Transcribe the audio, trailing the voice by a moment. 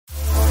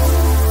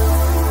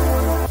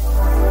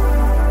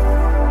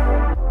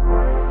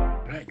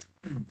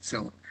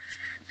So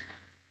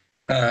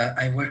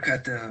I work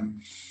at,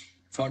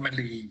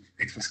 formerly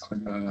it was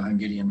called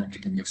Hungarian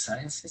Academy of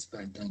Sciences,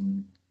 but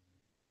then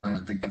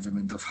the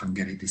government of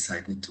Hungary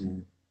decided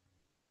to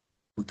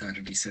put our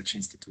research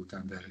institute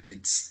under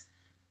its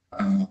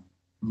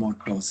more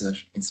closer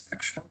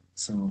inspection.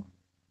 So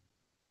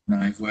now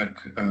I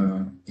work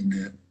in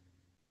the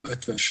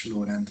Ötvös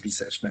Laurent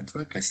Research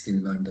Network. I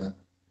still learn the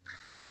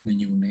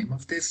new name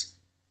of this.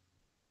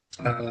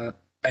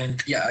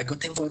 And yeah, I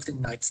got involved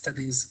in night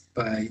studies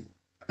by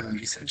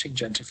researching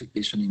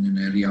gentrification in an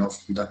area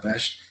of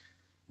Budapest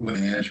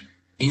where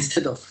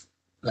instead of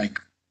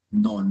like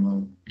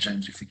normal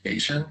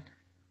gentrification,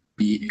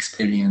 we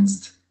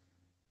experienced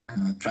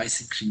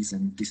price increase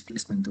and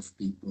displacement of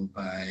people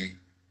by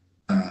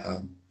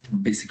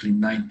basically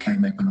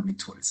nighttime economic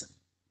tourism.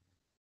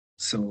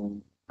 So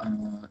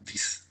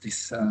this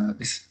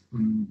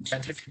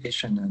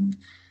gentrification and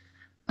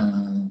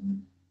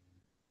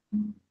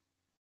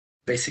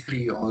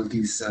basically all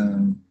these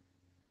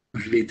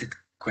related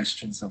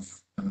questions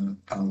of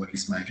power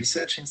is my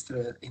research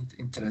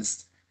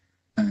interest.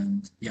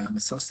 And yeah, I'm a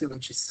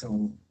sociologist,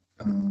 so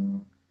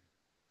I'm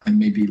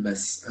maybe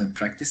less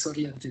practice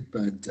oriented,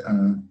 but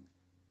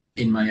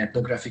in my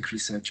ethnographic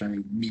research, I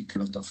meet a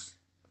lot of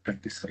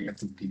practice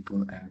oriented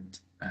people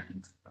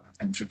and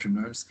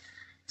entrepreneurs.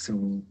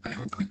 So I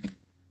hope I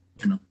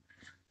can,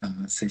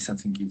 say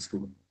something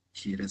useful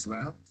here as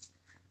well.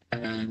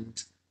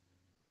 And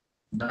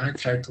now I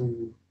try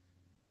to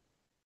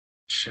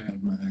share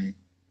my,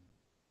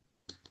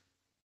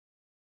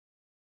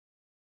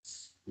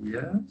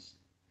 yeah.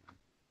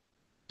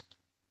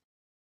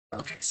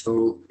 Okay,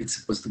 so it's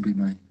supposed to be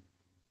my,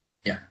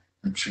 yeah,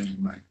 I'm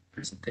sharing my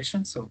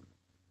presentation. So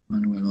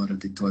Manuel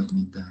already told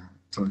me the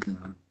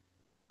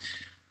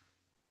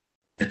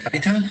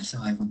title, so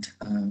I won't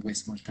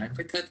waste more time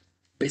with it.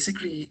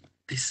 Basically,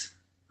 this,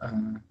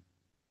 how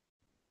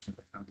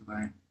do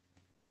I,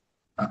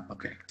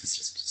 okay, this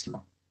is just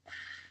slow.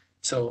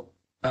 So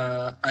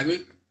I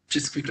will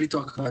just quickly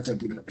talk about the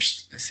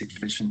Budapest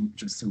situation,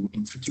 just to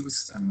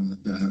introduce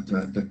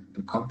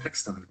the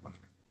context of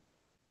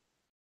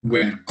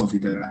where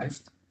COVID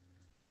arrived.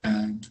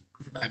 And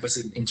I was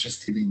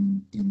interested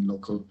in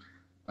local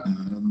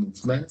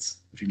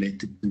movements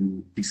related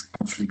to these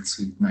conflicts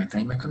with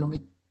nighttime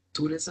economic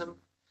tourism.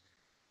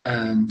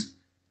 And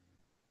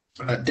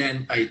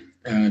then I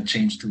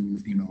changed to,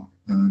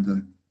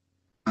 the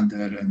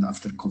under and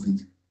after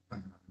COVID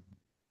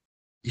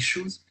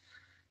issues.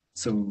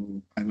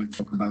 So I will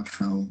talk about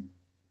how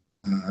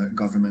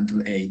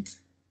governmental aid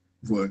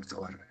worked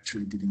or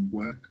actually didn't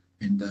work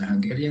in the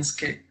Hungarian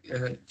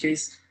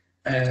case,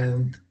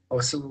 and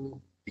also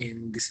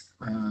in this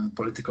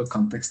political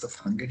context of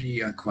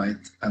Hungary, a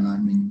quite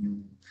alarming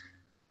new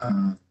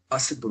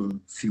possible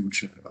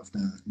future of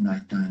the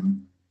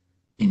nighttime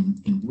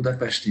in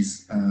Budapest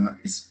is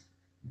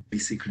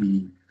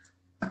basically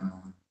a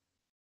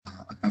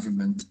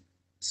government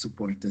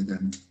supported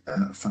and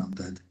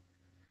founded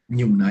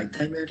new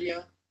nighttime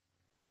area.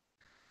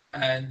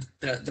 And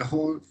the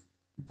whole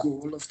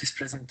goal of this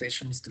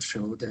presentation is to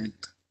show that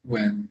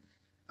when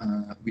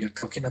we are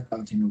talking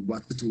about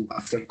what to do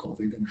after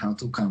COVID and how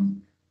to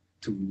come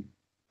to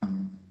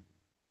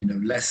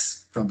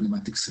less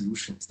problematic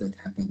solutions that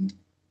happened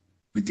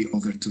with the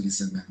over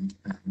tourism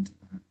and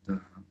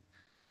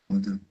all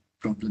the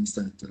problems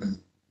that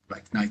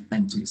like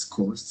nighttime tourism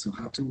caused. So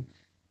how to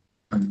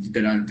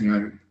there are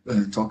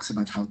talks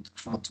about how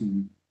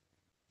to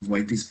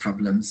avoid these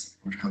problems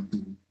or how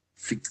to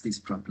fix these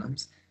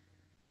problems.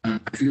 I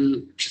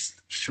will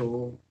just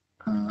show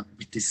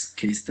with this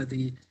case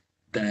study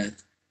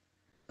that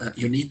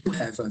you need to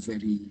have a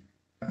very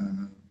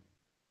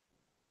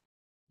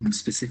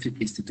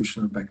specific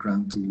institutional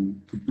background to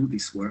do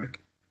this work.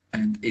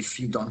 And if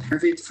you don't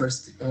have it,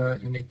 first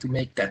you need to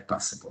make that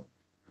possible.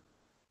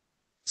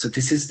 So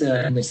this is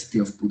the University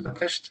of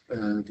Budapest.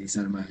 These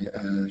are my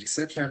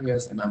research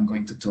areas, and I'm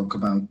going to talk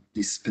about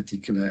this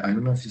particular, I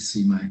don't know if you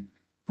see my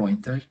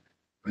pointer,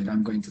 but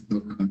I'm going to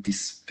talk about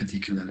this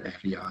particular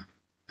area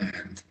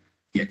and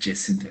the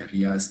adjacent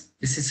areas.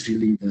 This is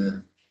really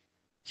the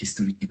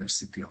Historic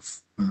University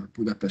of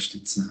Budapest.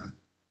 It's a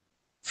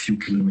few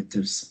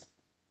kilometers.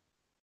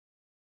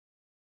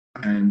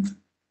 And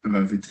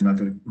with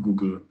another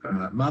Google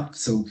map.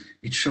 So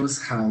it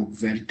shows how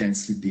very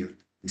densely built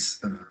this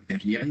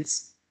area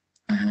is.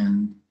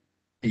 And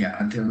yeah,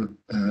 until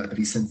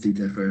recently,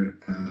 there were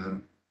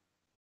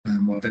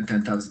more than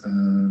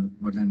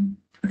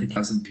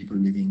 20,000 people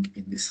living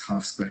in this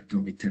half square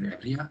kilometer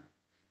area.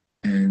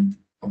 And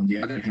on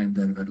the other hand,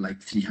 there were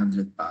like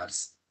 300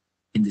 bars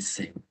in the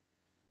same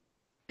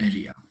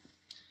area.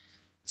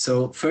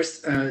 So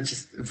first,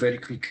 just a very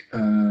quick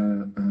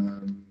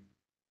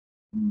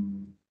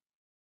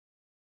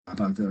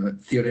about the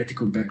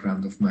theoretical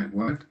background of my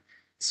work.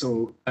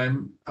 So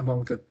I'm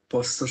among the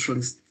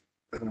post-socialist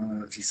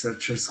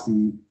researchers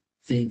who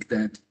think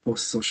that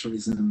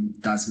post-socialism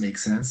does make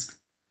sense.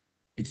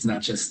 It's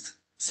not just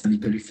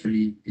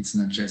semi-periphery, it's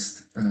not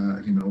just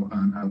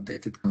an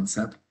outdated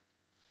concept.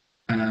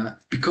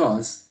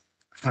 Because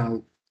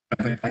how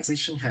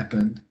privatization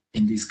happened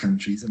in these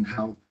countries and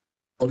how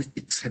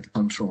politics had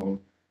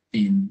control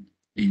in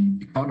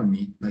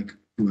economy, like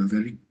to a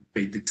very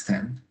great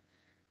extent,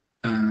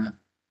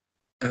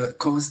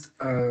 caused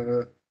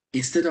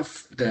instead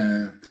of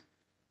the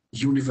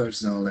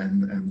universal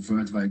and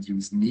worldwide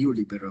used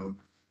neoliberal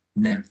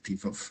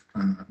narrative of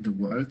the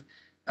world,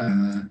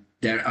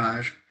 there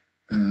are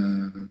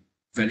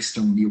very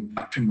strong new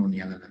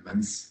patrimonial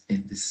elements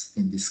in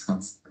this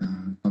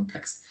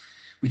context,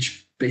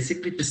 which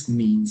basically just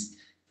means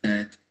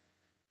that,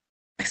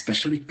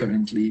 especially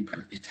currently, but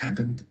it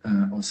happened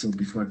also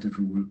before the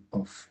rule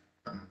of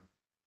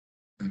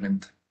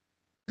current,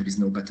 there is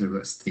no better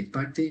word, state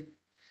party,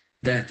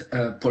 that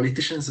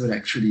politicians were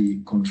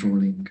actually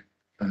controlling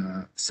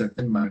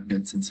certain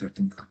markets and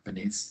certain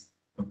companies,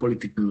 or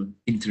political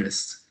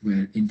interests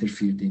were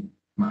interfered in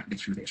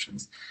market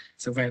relations.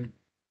 So when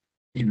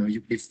you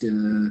give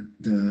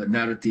the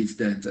narrative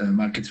that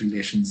market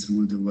relations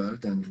rule the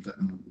world, and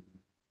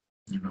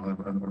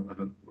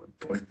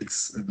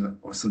politics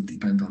also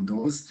depend on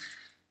those,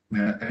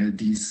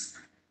 these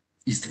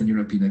Eastern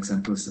European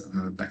examples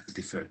back to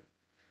differ.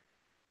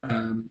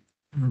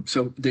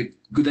 So the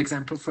good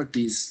example for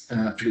these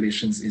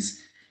relations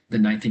is the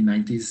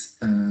 1990s,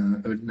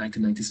 early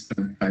 1990s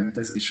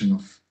privatization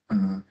of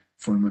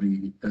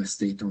formerly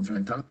state-owned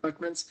rental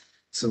apartments.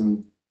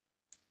 So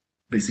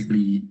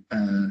basically,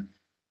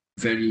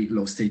 very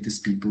low status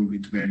people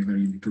with very,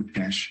 very little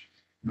cash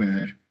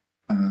were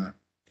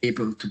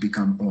able to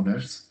become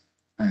owners,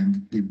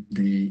 and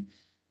the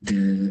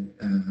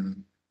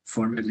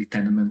formerly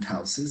tenement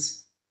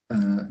houses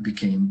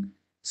became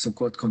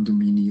so-called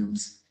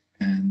condominiums,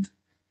 and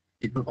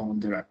people own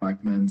their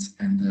apartments,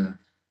 and the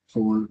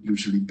whole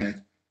usually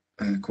bad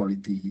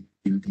quality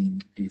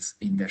building is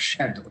in their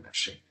shared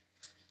ownership.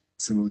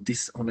 So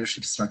this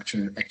ownership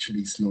structure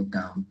actually slowed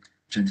down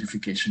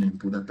gentrification in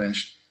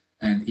Budapest,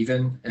 and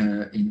even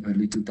in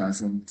early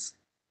 2000s,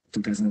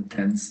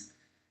 2010s,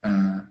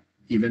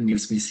 even Neil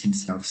Smith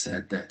himself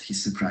said that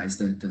he's surprised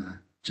that the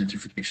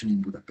gentrification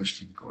in Budapest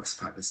didn't go as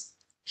far as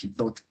he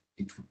thought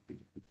it would be.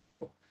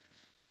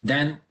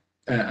 Then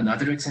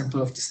another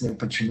example of this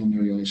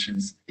neo-patrimonial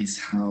relations is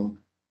how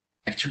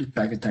actually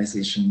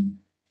privatization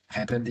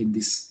happened in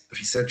this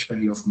research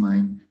area of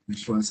mine,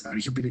 which was a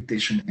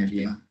rehabilitation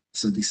area.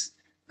 So this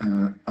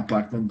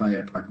apartment by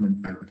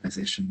apartment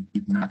privatization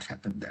did not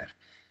happen there.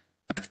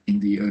 But in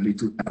the early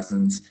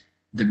 2000s,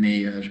 the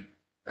mayor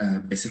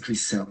basically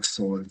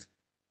sold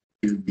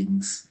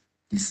buildings,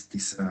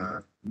 this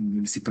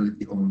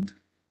municipality-owned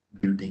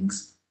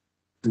buildings,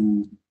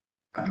 to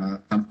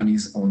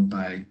companies owned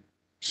by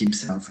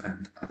himself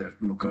and other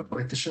local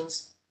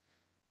politicians.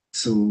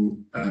 So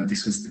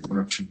this was the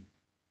corruption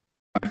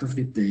part of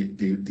it.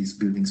 These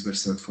buildings were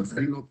sold for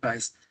very low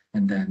price,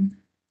 and then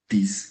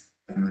these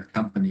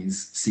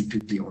companies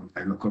secretly owned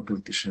by local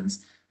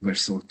politicians were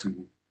sold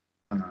to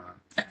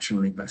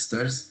actual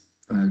investors,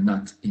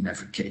 not in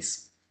every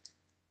case.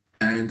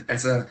 And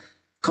as a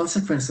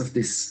consequence of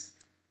this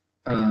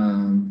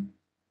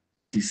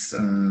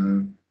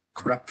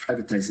corrupt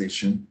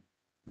privatization,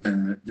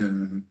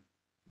 the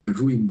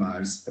ruin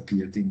bars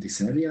appeared in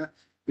this area.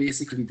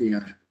 Basically, they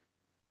are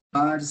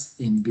bars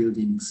in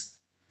buildings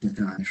that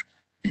are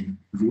in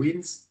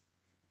ruins.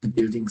 The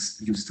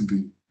buildings used to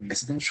be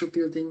residential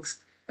buildings,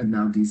 and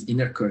now these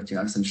inner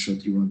courtyards I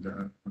showed you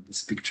on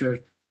this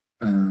picture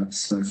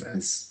serve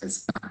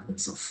as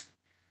apartments of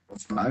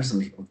bars,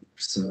 or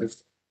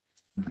served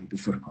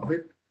before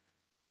COVID.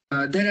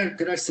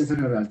 There are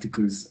several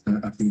articles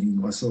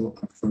appearing also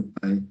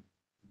by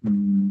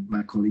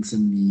my colleagues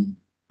and me,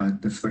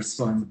 but the first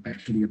one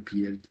actually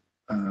appeared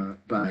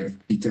by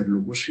Peter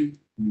Loboshi.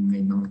 You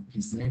may know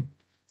his name.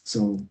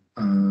 So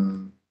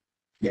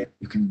yeah,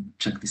 you can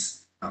check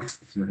this out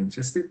if you're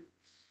interested.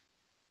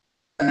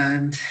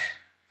 And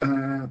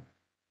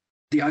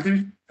the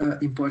other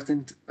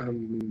important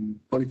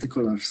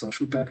political or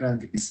social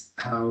background is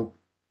how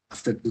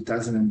after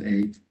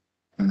 2008,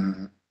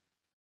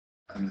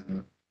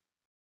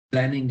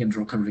 planning and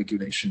local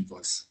regulation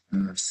was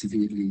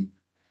severely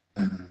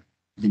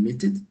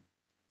limited.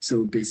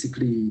 So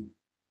basically,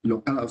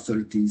 local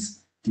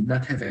authorities did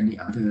not have any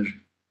other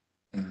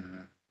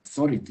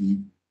authority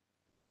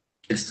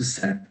just to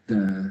set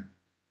the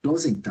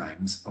closing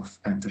times of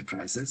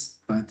enterprises.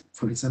 But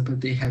for example,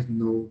 they had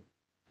no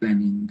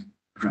planning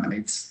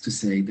rights to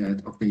say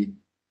that, okay,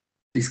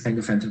 these kind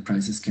of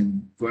enterprises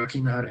can work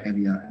in our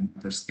area and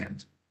others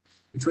can't.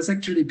 It was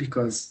actually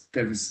because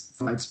there was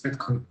widespread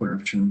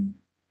corruption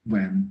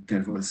when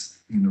there was,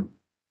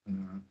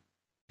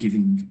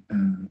 giving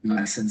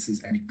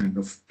licenses, any kind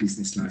of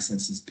business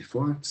licenses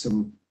before.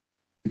 So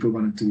people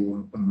wanted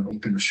to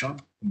open a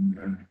shop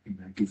in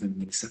a given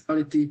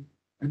municipality,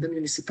 and the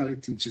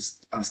municipality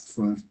just asked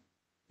for,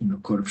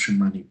 corruption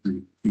money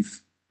to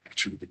give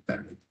actually the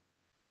permit.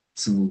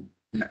 So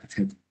yeah, it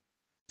had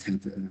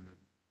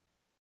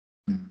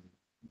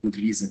good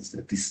reasons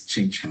that this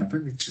change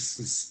happened. It just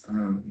was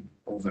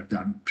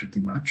overdone pretty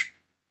much.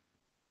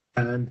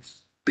 And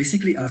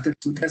basically after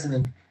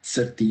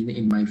 2013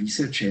 in my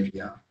research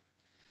area,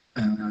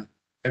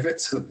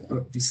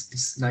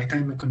 This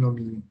nighttime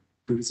economy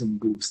tourism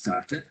boom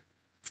started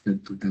after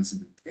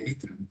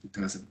 2008, around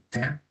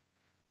 2010.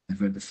 There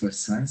were the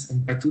first signs.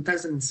 And by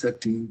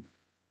 2013,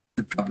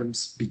 the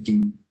problems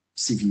became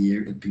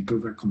severe and people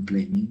were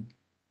complaining.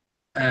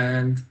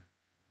 And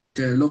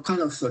the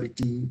local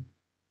authority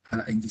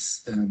in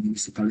this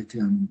municipality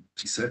I'm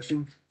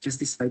researching just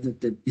decided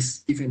that this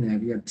given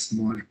area, this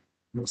more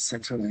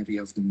central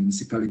area of the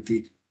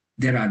municipality,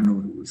 there are no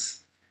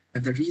rules.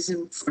 And the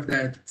reason for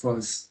that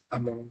was,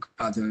 among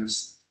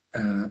others,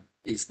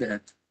 is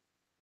that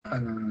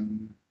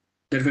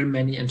there were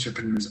many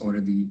entrepreneurs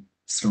already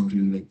strongly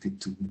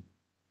related to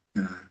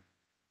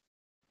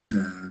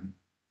the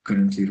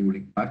currently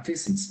ruling party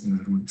since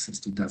ruling since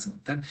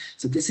 2010.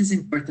 So this is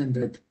important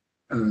that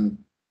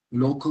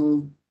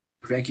local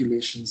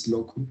regulations,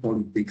 local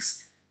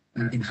politics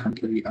in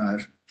Hungary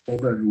are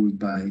overruled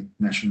by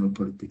national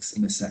politics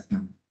in a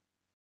second.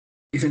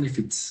 Even if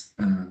it's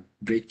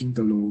breaking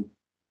the law,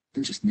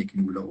 they just make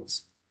new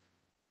laws.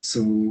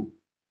 So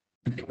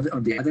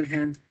on the other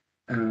hand,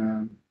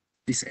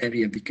 this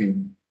area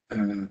became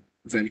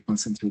very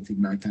concentrated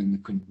nighttime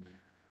economy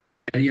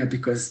area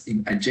because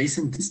in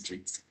adjacent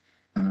districts,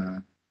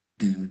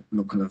 the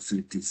local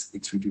authorities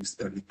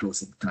introduced early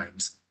closing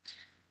times.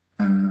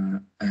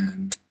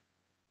 And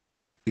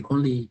the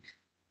only,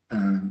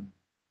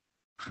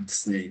 how to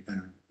say,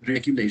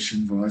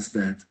 regulation was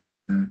that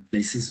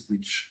places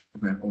which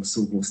were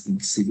also hosting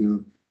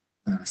civil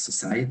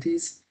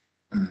societies,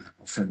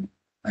 often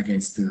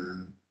against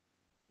the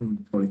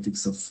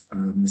politics of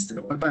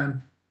Mr.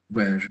 Orban,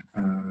 were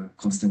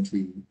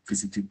constantly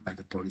visited by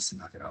the police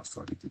and other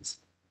authorities.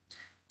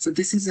 So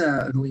this is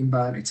a ruin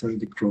bar. It's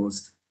already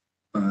closed.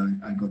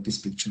 I got this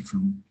picture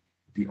from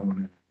the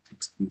owner.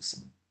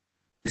 Exclusive.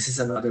 This is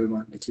another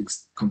one. It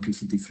looks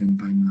completely different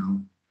by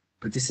now.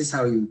 But this is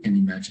how you can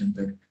imagine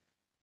that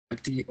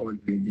 30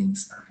 old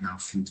buildings are now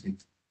filled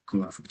with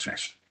colorful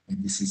trash.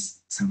 And this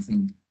is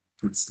something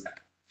towards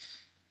that.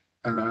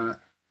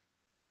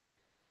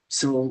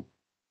 So,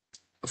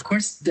 of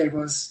course, there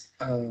was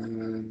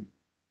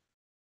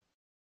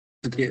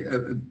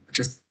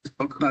just to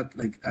talk about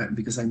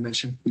because I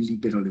mentioned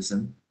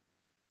illiberalism.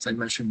 So I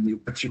mentioned new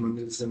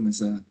patrimonialism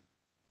as a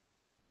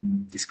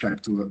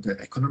described to the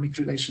economic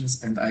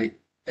relations, and I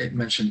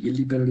mentioned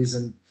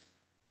illiberalism,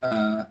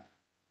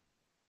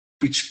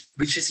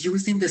 which is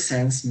used in the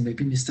sense,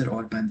 maybe Mr.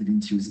 Orban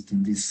didn't use it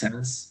in this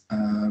sense,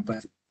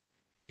 but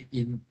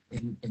in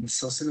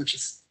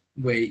sociologist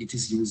way, it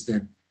is used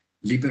that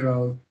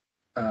liberal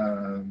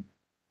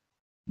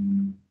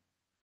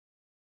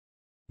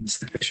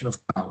separation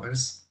of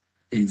powers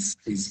is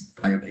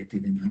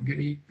violated in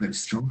Hungary very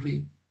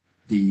strongly.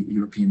 The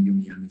European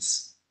Union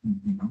is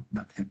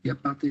not happy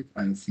about it.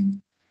 I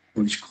think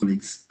Polish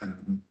colleagues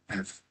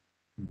have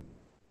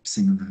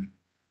similar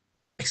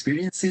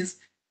experiences,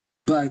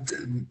 but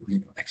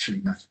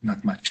actually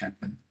not much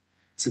happened.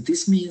 So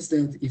this means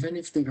that even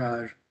if there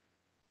are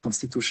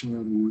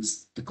constitutional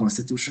rules, the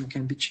constitution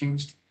can be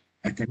changed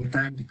at any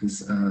time because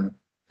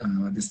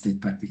the state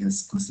party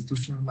has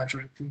constitutional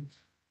majority,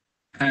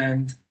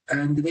 and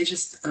they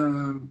just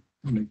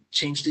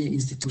change the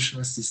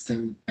institutional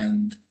system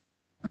and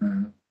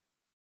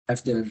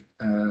have their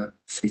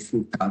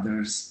faithful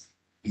cadres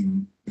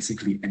in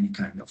basically any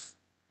kind of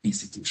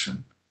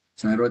institution.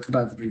 So I wrote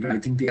about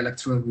rewriting the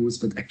electoral rules,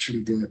 but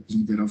actually the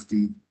leader of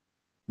the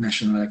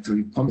National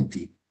Electoral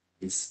Committee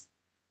is,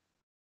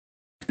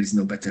 there is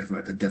no better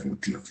word, a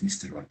devotee of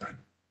Mr. Orban.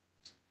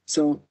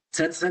 So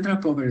central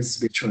power is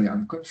virtually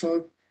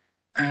uncontrolled.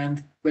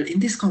 And well, in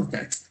this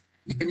context,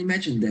 you can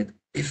imagine that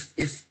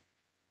if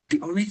the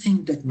only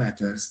thing that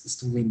matters is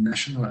to win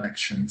national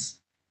elections,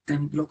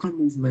 then local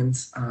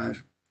movements are,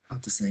 how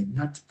to say,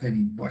 not very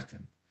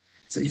important.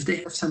 So if they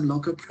have some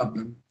local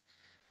problem,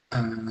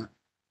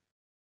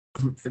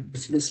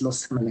 if this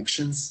lost some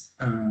elections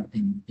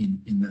in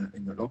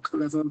the local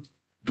level,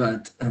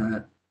 but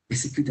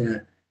basically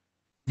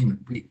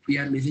we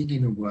are living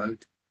in a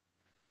world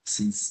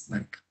since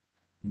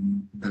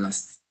the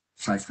last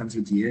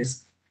 500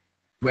 years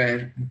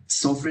where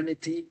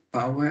sovereignty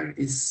power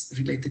is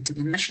related to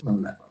the national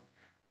level.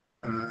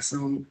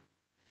 So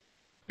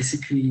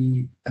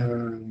basically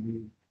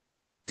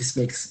this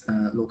makes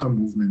local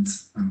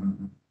movements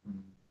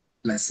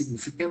less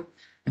significant.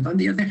 And on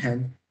the other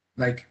hand,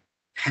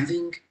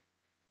 having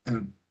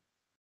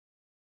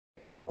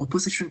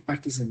opposition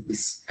parties in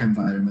this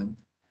environment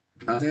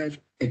rather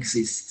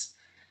exist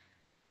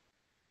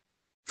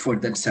for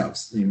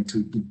themselves,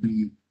 to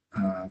be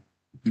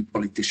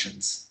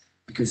politicians,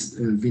 because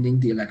winning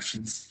the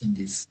elections in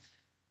this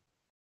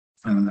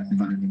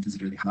environment is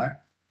really hard.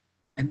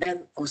 And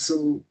then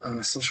also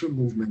social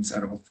movements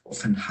are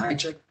often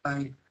hijacked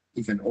by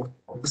even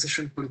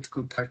opposition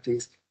political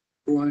parties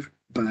or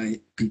by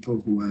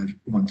people who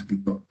want to be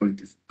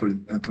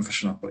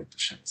professional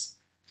politicians.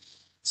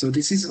 So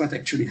this is what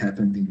actually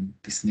happened in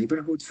this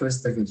neighborhood.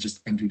 First, there were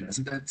just angry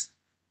residents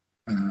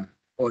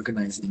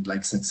organizing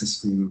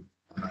successful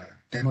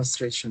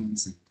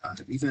demonstrations and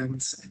other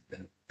events, and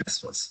the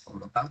press was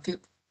all about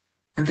it.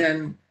 And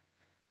then,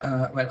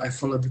 well, I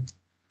followed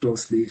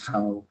closely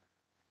how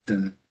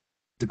the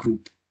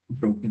group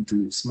broke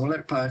into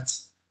smaller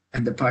parts,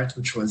 and the part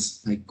which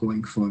was like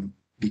going for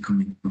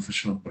becoming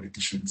professional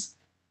politicians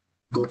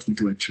got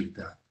into actually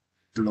the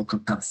local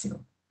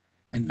council.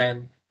 And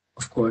then,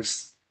 of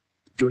course,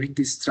 during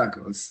these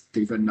struggles,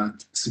 they were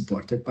not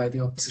supported by the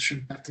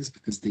opposition parties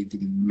because they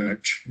didn't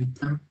merge with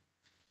them.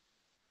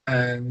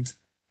 And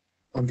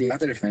on the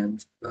other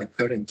hand, like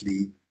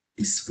currently,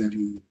 this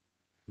very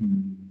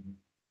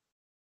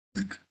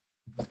like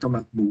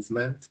bottom-up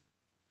movement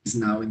is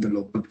now in the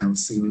local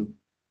council,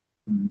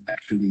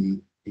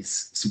 actually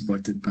is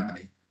supported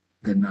by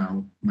the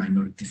now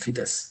minority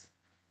Fidesz.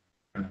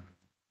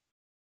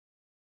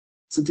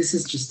 So this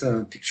is just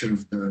a picture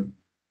of the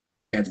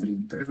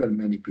gathering. There were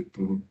many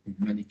people in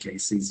many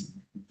cases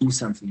do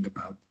something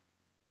about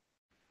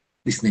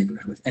this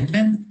neighborhood. And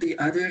then the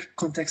other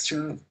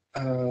contextual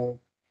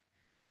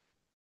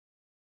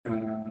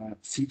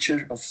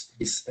feature of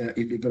this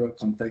illiberal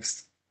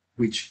context,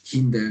 which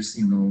hinders,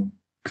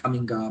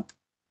 coming up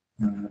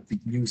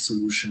with new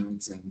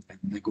solutions and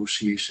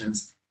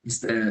negotiations, is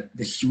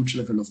the huge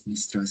level of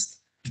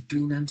mistrust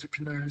between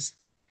entrepreneurs.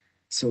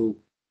 So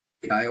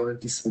I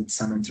already said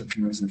some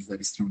entrepreneurs are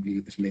very strongly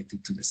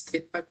related to the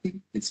state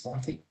party. That's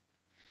one thing.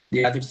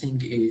 The other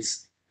thing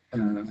is,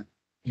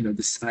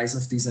 the size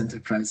of these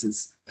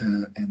enterprises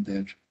and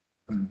their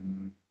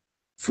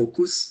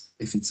focus,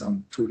 if it's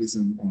on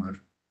tourism or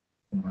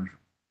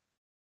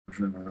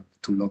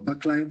to local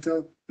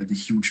clientele, but the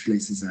huge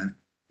places are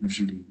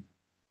usually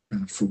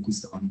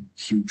focused on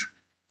huge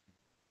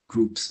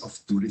groups of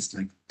tourists.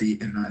 Like they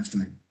arrived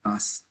like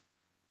bus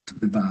to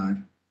the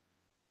bar,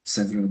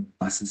 several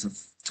buses of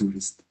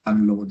tourists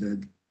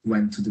unloaded,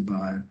 went to the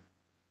bar,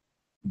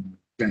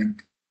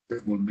 drank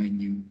the whole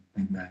menu,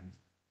 and then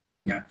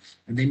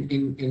and then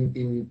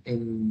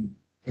in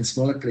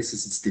smaller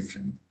places it's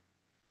different.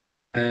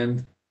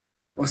 And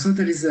also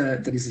there is a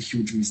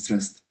huge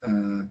mistrust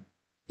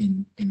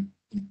in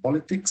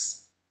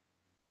politics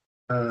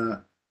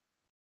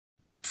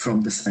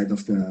from the side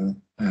of the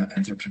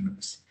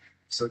entrepreneurs.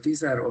 So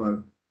these are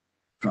all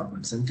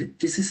problems, and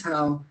this is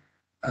how.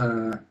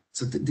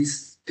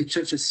 This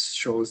picture just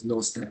shows no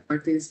state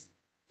parties.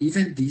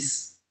 Even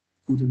this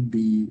couldn't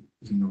be,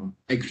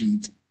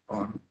 agreed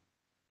on.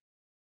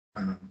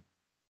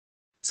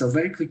 So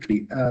very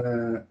quickly,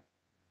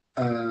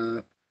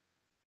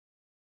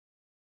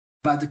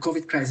 but the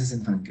COVID crisis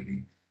in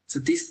Hungary. So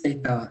this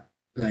data,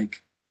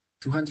 like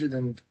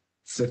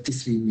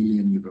 233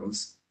 million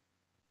euros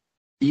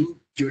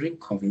during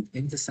COVID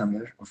in the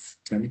summer of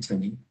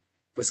 2020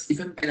 was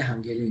given by the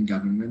Hungarian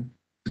government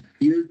to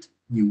build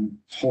new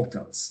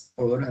hotels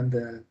all around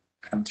the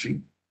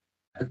country.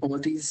 And all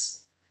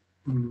these,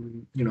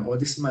 all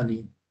this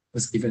money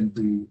was given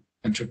to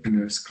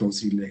entrepreneurs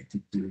closely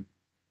related to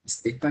the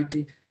state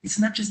party. It's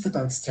not just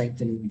about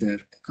strengthening their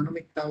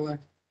economic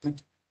power,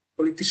 but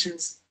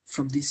politicians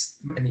from this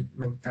many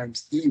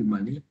times EU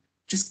money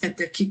just get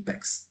their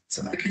kickbacks.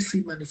 So I get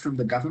free money from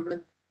the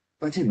government,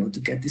 but to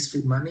get this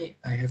free money,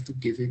 I have to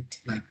give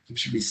it like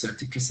usually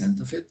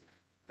 30% of it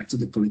back to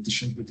the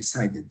politician who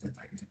decided that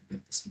I can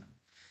get this money.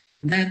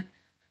 And then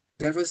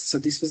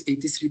this was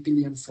 83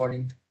 billion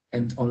forint,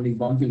 and only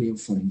 1 billion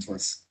forint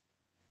was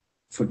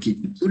for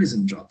keeping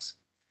tourism jobs.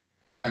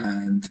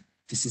 And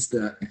this is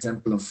the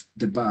example of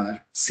the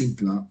bar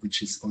Simpla,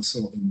 which is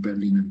also in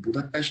Berlin and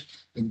Budapest.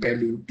 In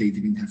Berlin, they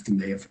didn't have to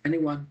lay off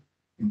anyone.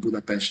 In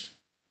Budapest,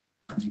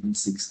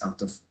 106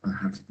 out of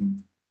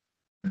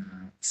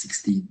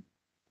 116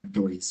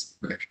 employees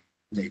were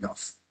laid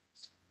off.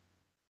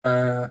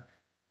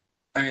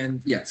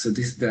 So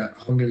the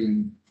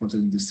Hungarian hotel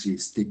industry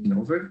is taking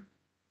over.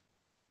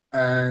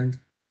 And,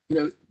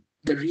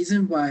 the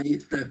reason why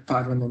the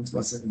parliament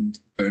wasn't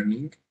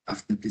burning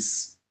after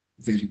this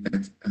very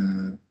bad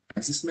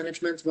crisis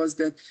management was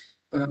that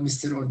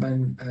Mr.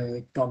 Orban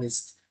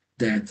promised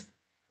that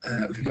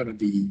we're going to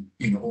be,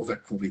 over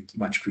COVID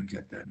much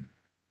quicker than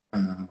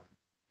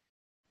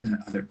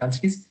other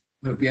countries.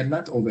 But we are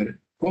not over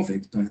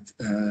COVID, but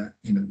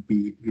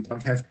we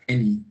don't have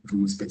any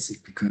rules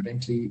basically.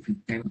 Currently, we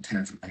can't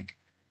have like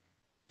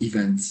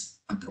events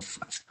above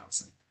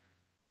 5,000,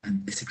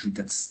 and basically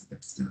that's the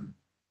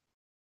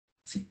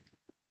thing.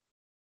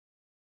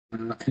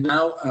 And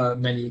now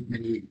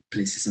many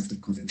places after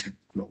COVID have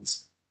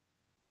closed,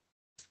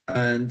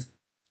 and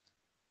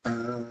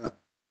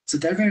so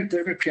there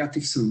were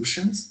creative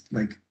solutions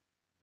like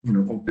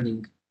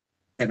opening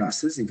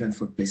terraces even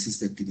for places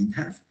that didn't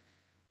have.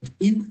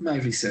 In my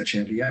research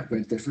area,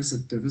 where there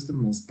was the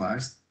most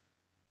bars,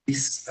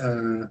 this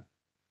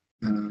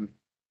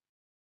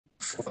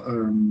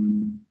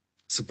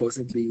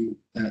supposedly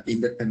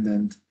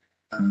independent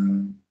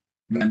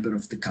member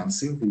of the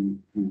council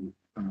who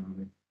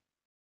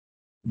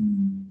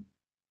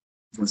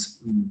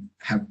was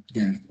helped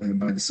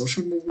by the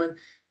social movement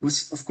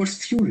was of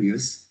course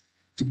furious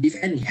to give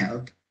any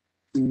help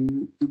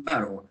to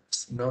bar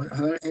owners.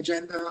 Her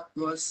agenda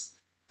was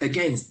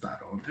against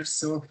bar owners.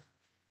 So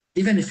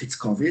even if it's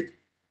COVID,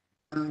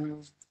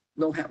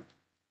 no help.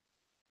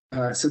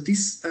 So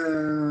this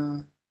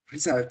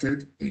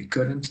resulted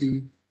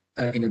currently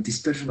in a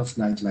dispersion of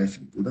nightlife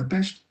in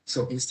Budapest.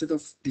 So instead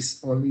of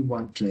this only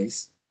one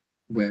place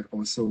where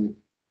also,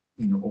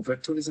 over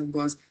tourism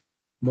was,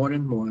 more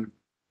and more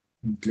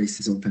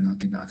places open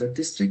up in other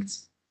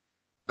districts.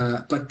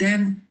 But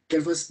then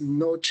there was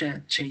no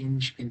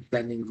change in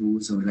planning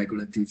rules or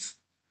regulative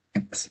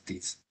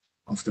capacities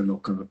of the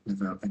local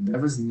level, and there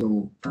was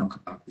no talk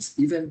about this.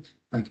 Even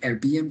like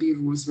Airbnb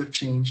rules were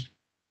changed,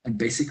 and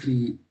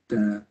basically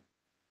the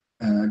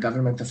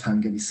government of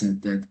Hungary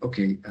said that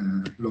okay,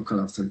 local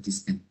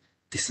authorities can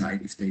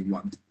decide if they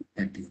want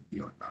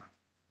Airbnb or not.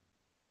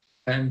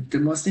 And the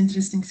most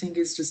interesting thing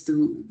is just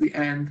to the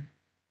end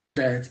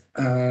that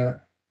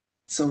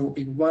so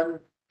in one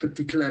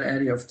particular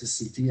area of the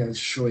city, I'll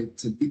show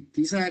it.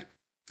 These are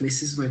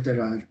places where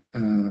there are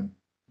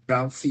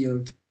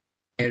brownfield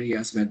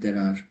areas where there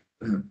are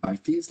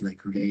parties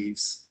like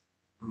raves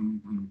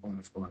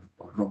or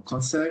rock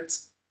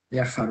concerts. They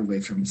are far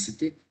away from the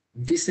city.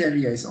 This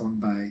area is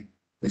owned by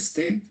the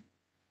state,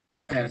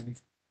 and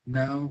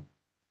now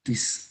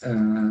this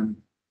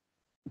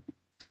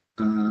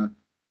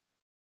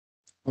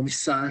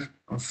commissar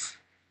of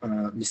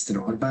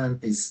Mr. Orban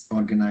is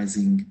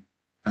organizing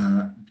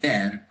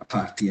there a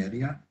party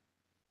area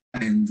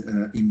and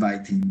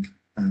inviting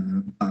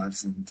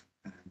bars and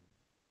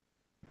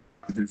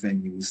other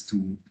venues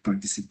to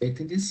participate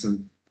in this. So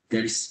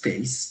there is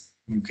space.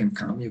 You can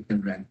come, you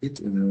can rent it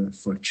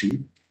for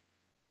cheap.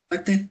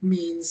 But that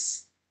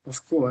means,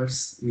 of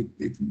course,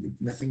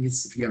 nothing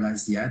is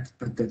realized yet,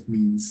 but that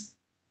means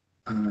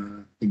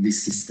in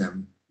this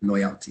system,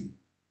 loyalty,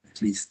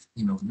 at least,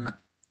 not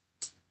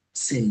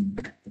saying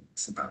bad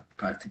things about the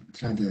party,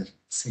 but rather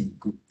saying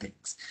good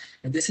things.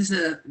 And this is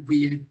a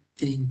weird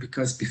thing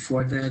because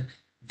before that,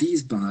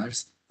 these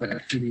bars were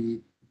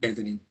actually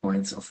gathering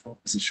points of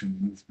opposition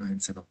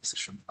movements and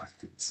opposition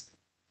parties.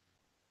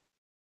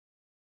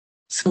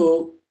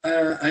 So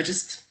I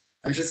just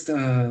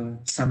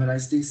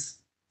summarize this.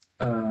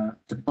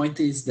 The point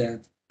is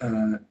that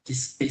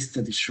this case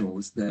study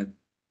shows that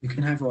you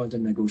can have all the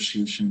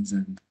negotiations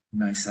and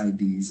nice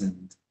ideas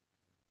and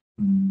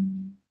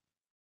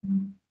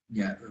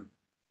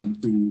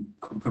to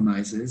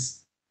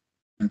compromises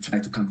and try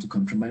to come to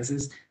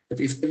compromises. But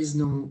if there is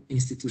no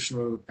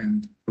institutional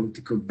and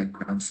political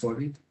background for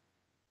it,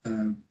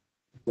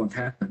 what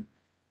happened?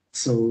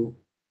 So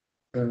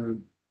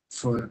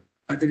for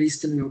other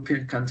Eastern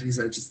European countries,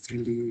 I just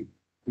really,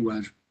 who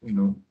are,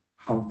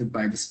 haunted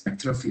by the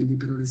specter of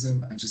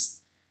illiberalism, I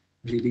just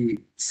really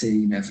say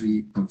in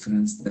every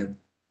conference that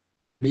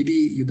maybe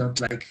you don't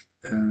like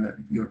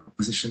your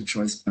opposition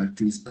choice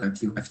parties,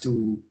 but you have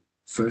to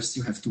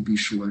be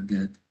sure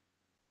that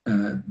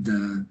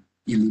the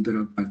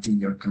illiberal party in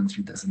your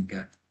country doesn't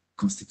get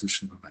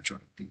constitutional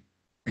majority.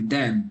 And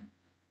then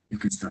you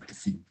can start to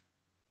think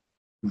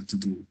what to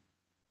do.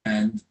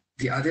 And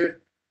the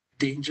other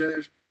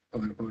danger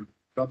or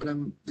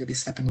problem that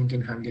is happening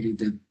in Hungary,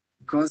 that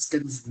because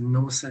there is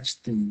no such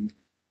thing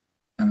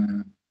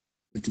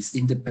that is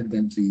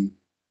independently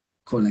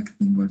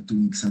collecting or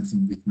doing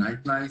something with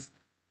nightlife,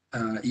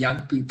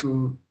 young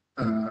people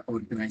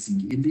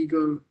organizing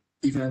illegal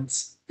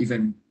events,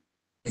 even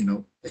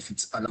if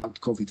it's allowed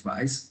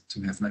COVID-wise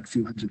to have like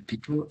few hundred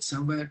people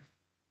somewhere,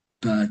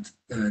 but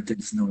there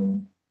is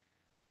no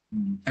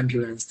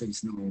ambulance, there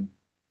is no.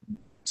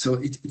 So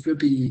it will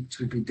be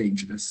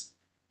dangerous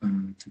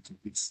to do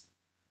this.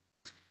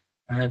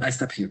 And I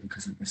stop here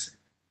because I'm missing.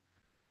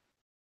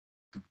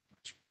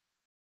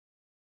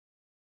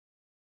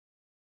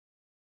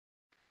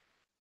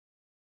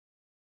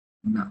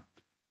 No.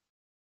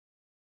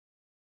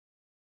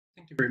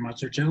 Thank you very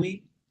much,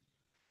 Arjeli.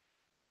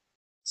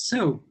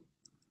 So,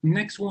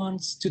 next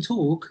ones to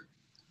talk,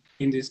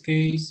 in this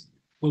case,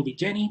 will be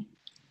Jenny.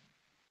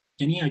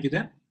 Jenny, are you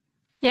there?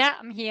 Yeah,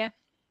 I'm here.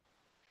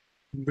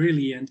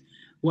 Brilliant.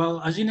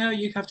 Well, as you know,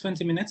 you have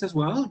 20 minutes as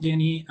well,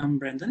 Jenny and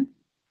Brendan.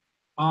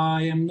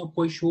 I am not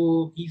quite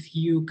sure if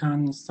you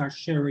can start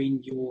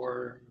sharing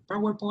your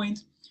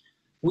PowerPoint.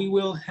 We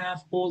will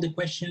have all the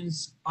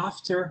questions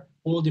after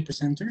all the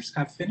presenters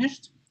have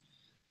finished.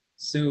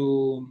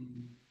 So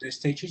the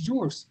stage is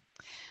yours.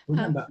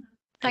 Remember.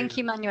 Thank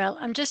you, Manuel.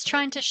 I'm just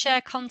trying to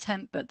share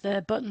content, but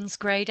the button's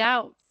grayed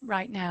out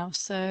right now.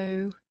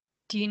 So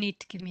do you need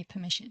to give me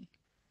permission?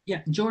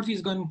 Yeah, Jordi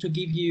is going to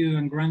give you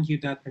and grant you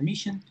that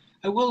permission.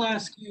 I will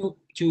ask you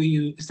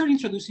to start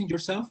introducing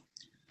yourself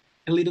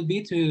a little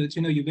bit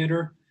to know you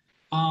better.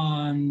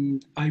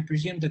 And I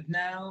presume that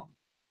now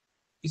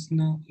it's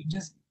not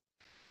just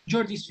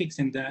Jordi's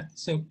fixing that.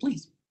 So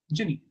please,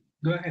 Jenny,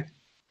 go ahead.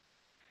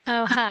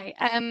 Oh, hi.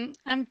 I'm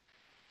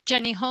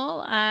Jenny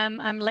Hall.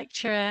 I'm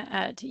lecturer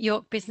at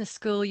York Business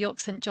School, York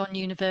St John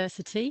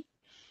University.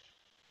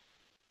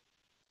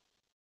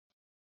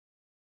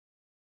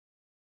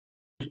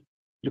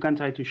 You can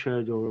try to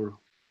share your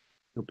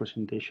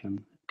presentation.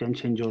 You can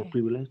change your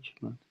privilege,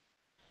 but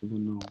I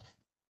don't know.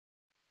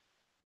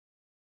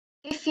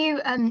 If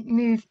you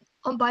move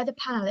on by the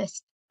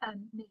panelist,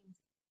 move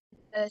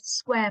the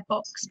square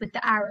box with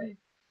the arrow.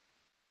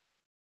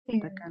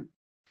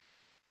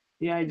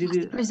 Yeah, I did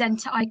it.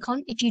 Presenter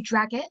icon. If you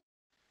drag it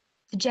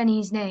to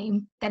Jenny's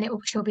name, then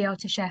she'll be able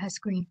to share her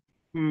screen.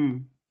 Hmm.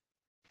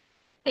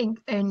 I think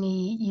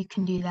only you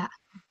can do that.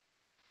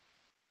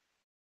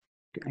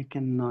 I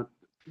cannot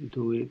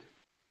do it.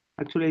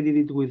 Actually, I did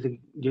it with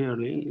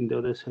Jerry in the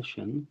other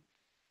session.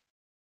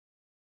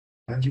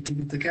 And you did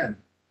it again.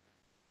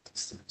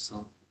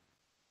 So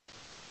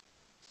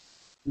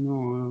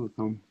No.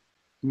 No,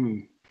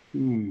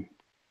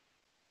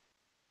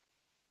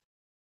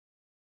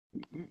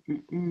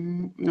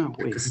 wait.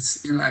 because it's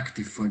still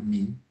active for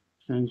me.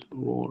 Change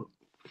role.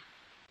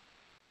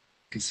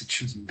 Guess it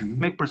shouldn't be.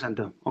 Make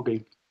presenter.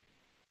 Okay.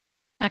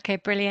 Okay,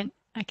 brilliant.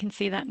 I can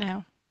see that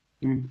now.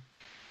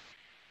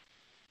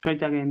 Try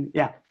it again.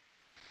 Yeah.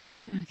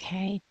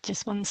 Okay,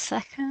 just 1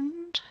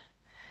 second.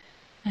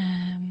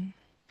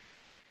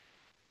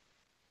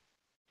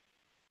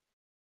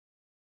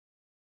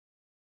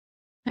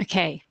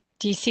 Okay,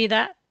 do you see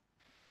that?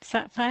 Is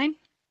that fine?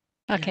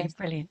 Okay,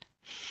 brilliant.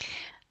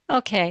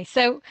 Okay,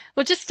 so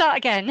we'll just start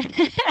again.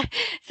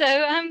 So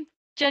I'm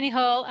Jenny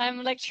Hall. I'm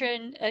a lecturer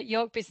at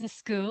York Business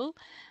School,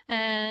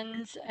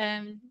 and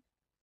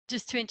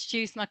just to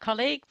introduce my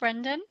colleague,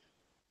 Brendan.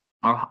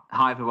 Oh,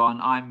 hi everyone,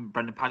 I'm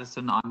Brendan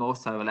Patterson. I'm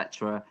also a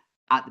lecturer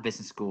at the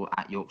Business School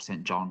at York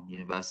St John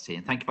University,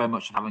 and thank you very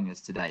much for having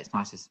us today. It's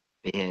nice to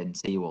be here and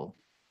see you all.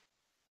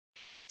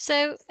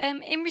 So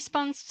in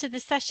response to the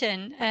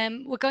session,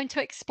 we're going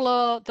to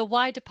explore the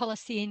wider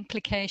policy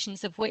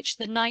implications of which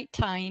the night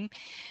time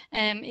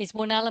is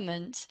one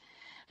element.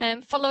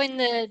 Following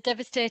the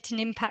devastating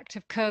impact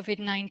of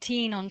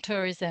COVID-19 on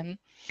tourism,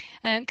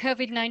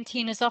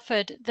 COVID-19 has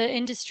offered the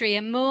industry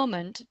a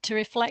moment to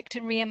reflect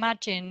and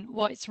reimagine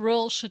what its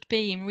role should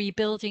be in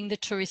rebuilding the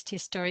tourist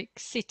historic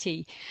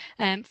city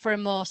for a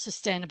more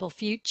sustainable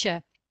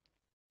future.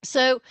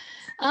 So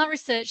our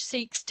research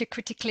seeks to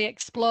critically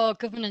explore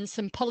governance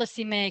and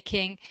policy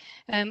making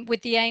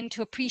with the aim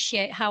to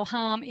appreciate how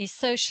harm is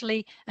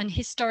socially and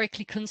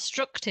historically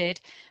constructed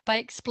by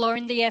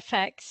exploring the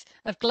effects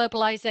of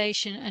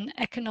globalization and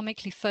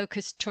economically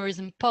focused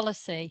tourism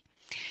policy.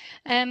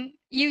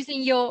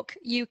 Using York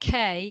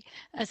UK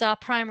as our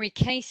primary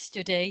case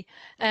study,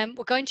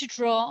 we're going to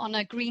draw on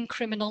a green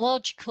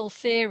criminological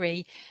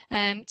theory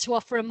to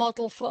offer a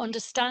model for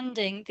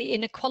understanding the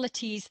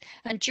inequalities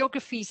and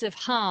geographies of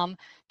harm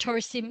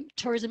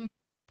tourism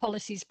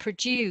policies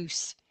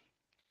produce.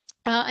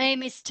 Our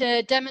aim is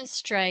to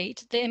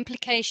demonstrate the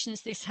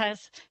implications this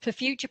has for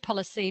future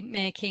policy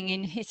making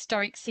in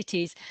historic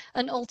cities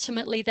and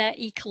ultimately their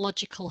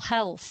ecological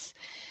health.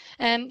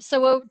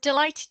 So we're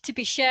delighted to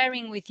be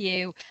sharing with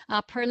you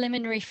our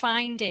preliminary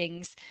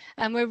findings,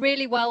 and we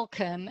really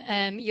welcome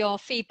your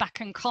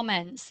feedback and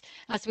comments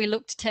as we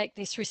look to take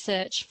this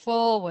research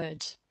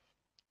forward.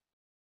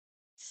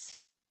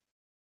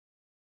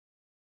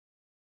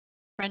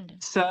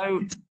 Brendan.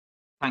 So,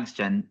 thanks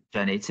Jenny.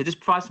 To just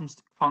provide some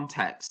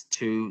context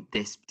to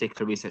this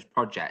particular research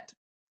project,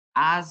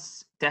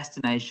 as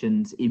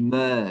destinations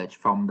emerge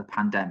from the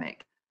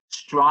pandemic,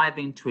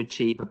 striving to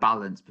achieve a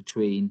balance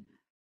between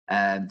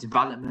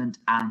development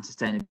and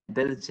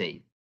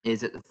sustainability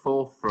is at the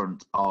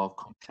forefront of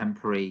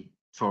contemporary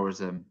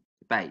tourism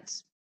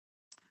debates.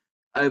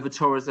 Over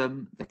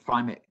tourism, the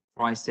climate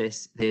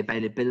crisis, the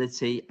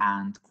availability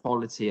and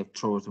quality of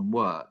tourism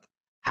work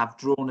have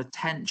drawn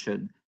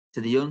attention to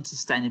the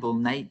unsustainable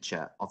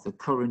nature of the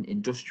current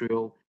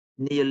industrial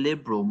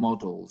neoliberal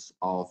models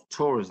of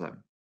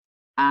tourism.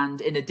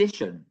 And in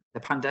addition, the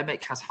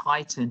pandemic has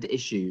heightened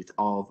issues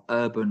of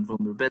urban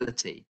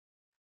vulnerability,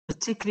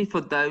 particularly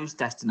for those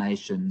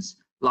destinations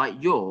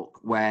like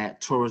York, where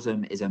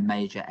tourism is a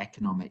major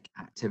economic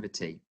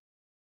activity.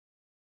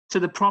 So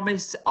the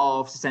promise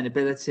of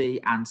sustainability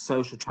and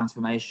social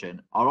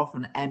transformation are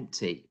often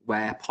empty,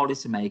 where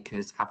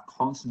policymakers have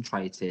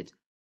concentrated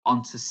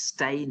on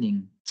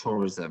sustaining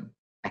tourism,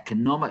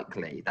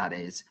 economically that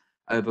is,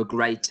 over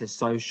greater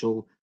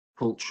social,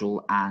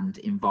 cultural and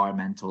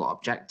environmental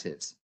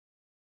objectives.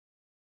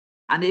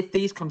 And if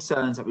these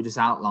concerns that we just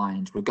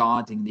outlined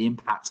regarding the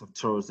impacts of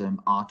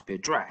tourism are to be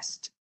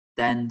addressed,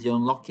 then the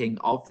unlocking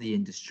of the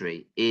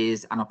industry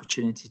is an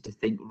opportunity to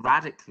think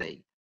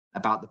radically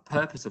about the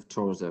purpose of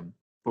tourism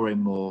for a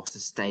more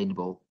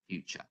sustainable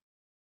future.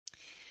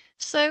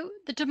 So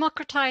the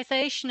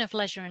democratization of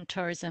leisure and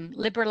tourism,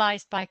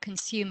 liberalized by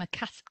consumer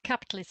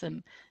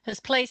capitalism, has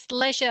placed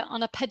leisure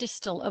on a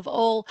pedestal of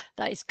all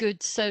that is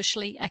good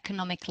socially,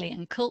 economically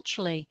and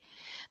culturally.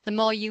 The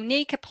more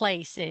unique a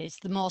place is,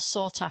 the more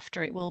sought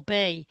after it will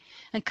be,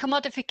 and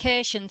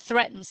commodification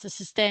threatens the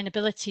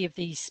sustainability of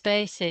these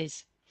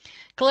spaces.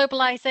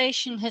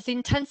 Globalization has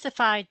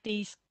intensified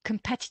these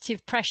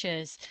competitive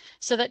pressures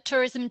so that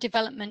tourism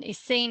development is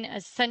seen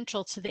as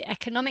central to the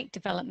economic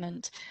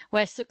development,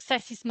 where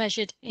success is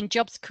measured in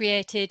jobs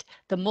created,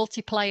 the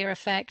multiplier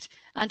effect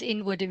and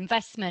inward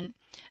investment.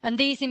 And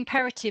these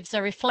imperatives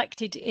are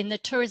reflected in the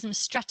tourism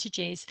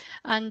strategies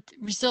and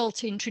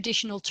result in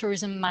traditional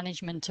tourism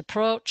management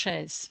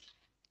approaches.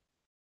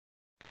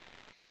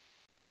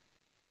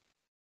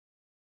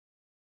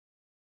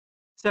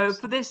 So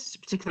for this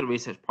particular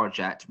research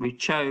project, we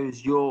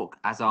chose York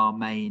as our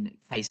main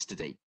case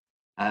study.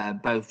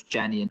 Both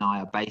Jenny and I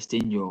are based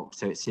in York,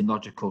 so it seemed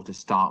logical to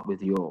start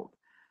with York.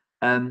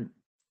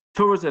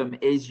 Tourism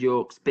is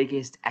York's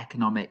biggest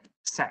economic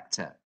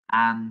sector,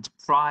 and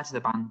prior to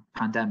the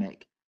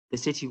pandemic, the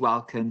city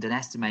welcomed an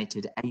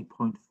estimated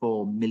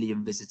 8.4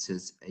 million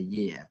visitors a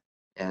year.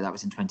 That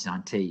was in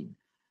 2019.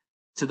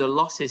 So the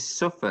losses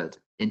suffered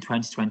in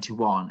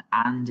 2021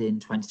 and in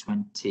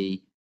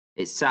 2020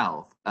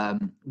 itself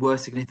were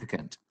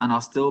significant and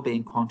are still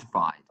being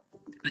quantified.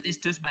 But this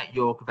does make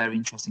York a very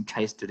interesting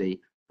case study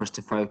for us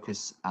to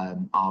focus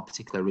our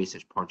particular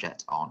research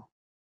project on.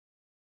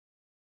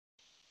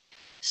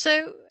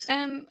 So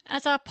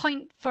as our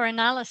point for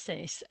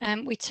analysis,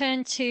 we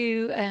turn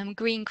to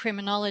green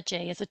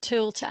criminology as a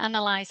tool to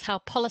analyse how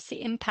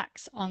policy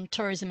impacts on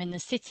tourism in the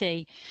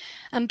city.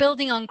 And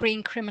building on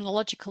green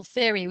criminological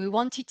theory, we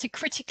wanted to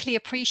critically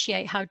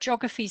appreciate how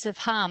geographies of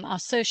harm are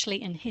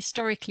socially and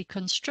historically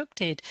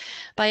constructed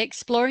by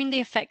exploring the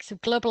effects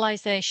of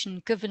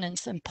globalisation,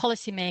 governance and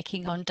policy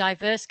making on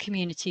diverse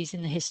communities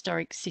in the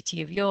historic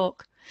city of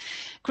York.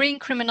 Green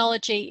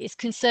criminology is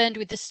concerned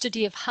with the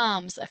study of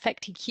harms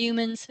affecting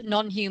humans,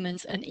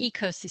 non-humans and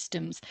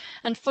ecosystems,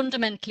 and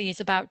fundamentally is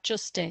about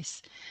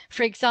justice.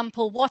 For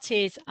example, what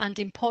is, and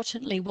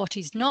importantly what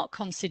is not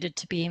considered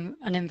to be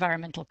an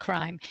environmental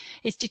crime,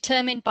 is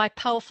determined by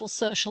powerful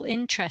social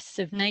interests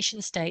of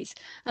nation states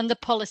and the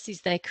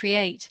policies they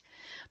create.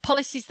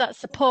 Policies that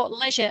support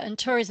leisure and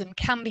tourism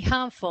can be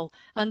harmful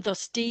and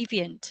thus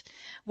deviant,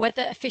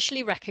 whether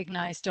officially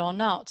recognised or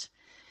not.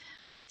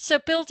 So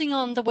building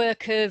on the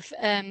work of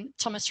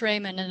Thomas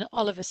Raymond and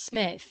Oliver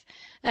Smith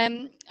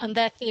and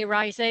their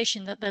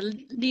theorisation that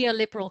the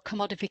neoliberal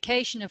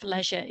commodification of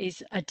leisure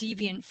is a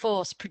deviant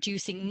force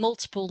producing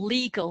multiple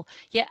legal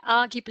yet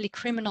arguably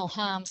criminal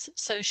harms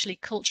socially,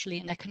 culturally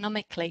and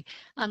economically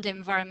and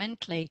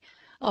environmentally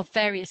of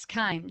various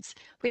kinds,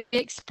 we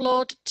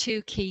explored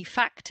two key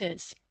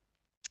factors.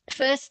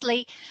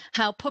 Firstly,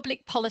 how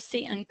public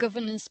policy and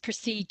governance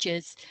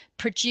procedures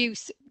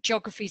produce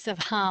geographies of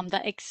harm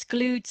that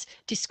excludes,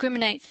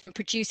 discriminates and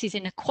produces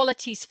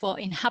inequalities for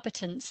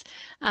inhabitants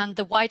and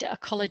the wider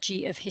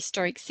ecology of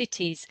historic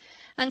cities.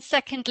 And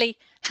secondly,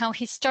 how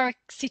historic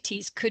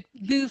cities could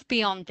move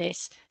beyond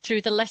this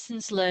through the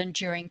lessons learned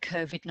during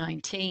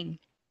COVID-19.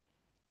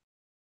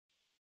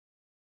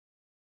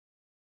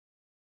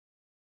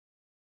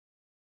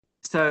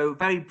 So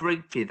very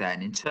briefly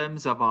then, in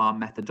terms of our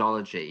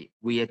methodology,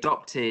 we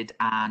adopted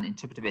an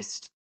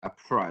interpretivist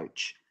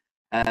approach.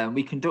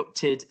 We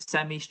conducted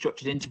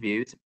semi-structured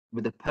interviews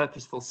with a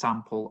purposeful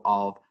sample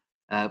of,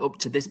 up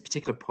to this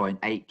particular point,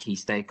 8 key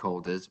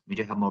stakeholders. We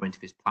do have more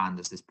interviews planned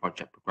as this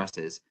project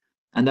progresses.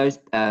 And those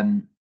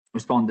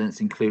respondents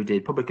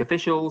included public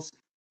officials,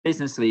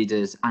 business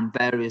leaders, and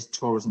various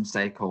tourism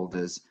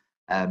stakeholders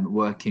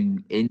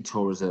working in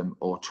tourism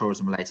or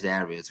tourism-related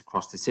areas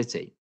across the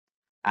city.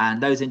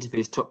 And those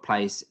interviews took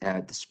place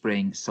the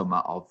spring, summer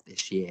of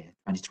this year,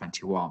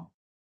 2021.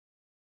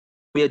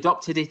 We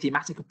adopted a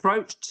thematic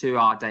approach to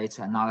our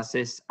data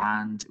analysis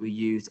and we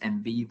used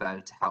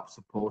NVivo to help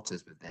support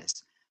us with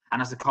this.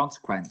 And as a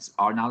consequence,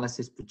 our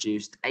analysis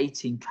produced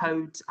 18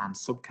 codes and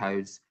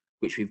subcodes,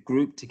 which we've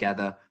grouped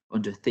together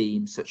under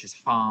themes such as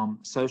harm,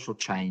 social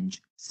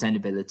change,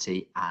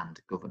 sustainability, and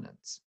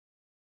governance.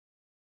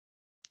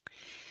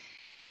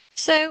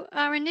 So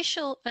our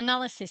initial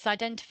analysis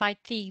identified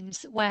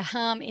themes where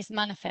harm is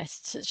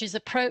manifest, such as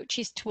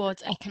approaches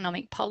towards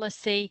economic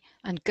policy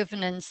and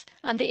governance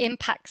and the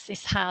impacts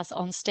this has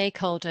on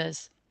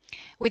stakeholders.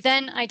 We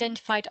then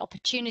identified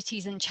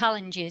opportunities and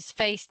challenges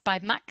faced by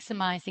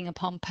maximising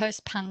upon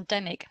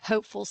post-pandemic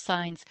hopeful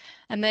signs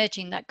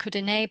emerging that could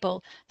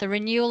enable the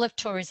renewal of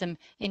tourism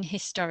in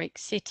historic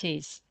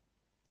cities.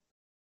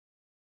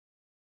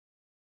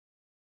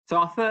 So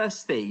our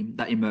first theme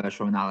that emerged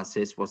from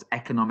analysis was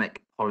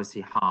economic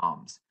policy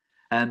harms.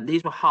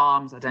 These were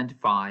harms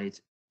identified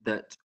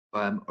that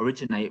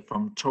originate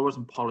from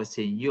tourism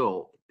policy in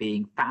York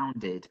being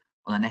founded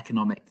on an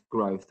economic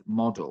growth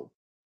model.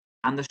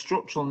 And the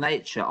structural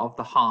nature of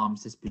the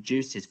harms this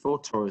produces for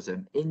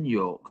tourism in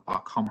York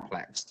are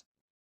complex.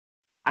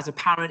 As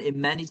apparent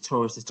in many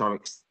tourist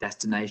historic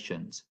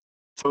destinations,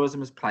 tourism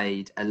has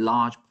played a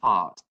large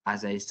part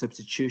as a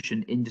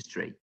substitution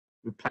industry,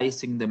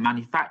 replacing the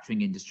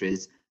manufacturing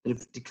industries that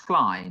have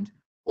declined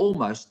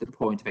almost to the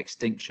point of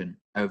extinction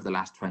over the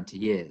last 20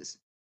 years.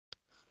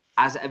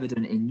 As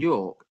evident in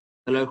York,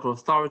 the local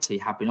authority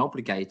have been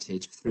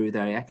obligated through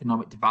their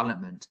economic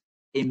development,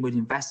 inward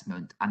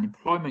investment and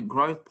employment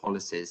growth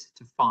policies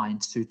to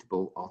find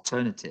suitable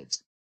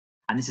alternatives,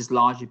 and this has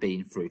largely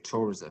been through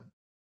tourism.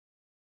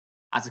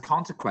 As a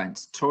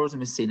consequence,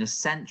 tourism is seen as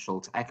central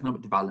to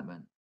economic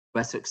development,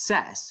 where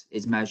success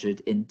is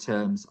measured in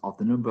terms of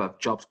the number of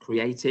jobs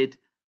created,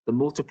 the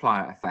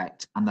multiplier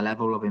effect, and the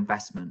level of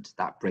investment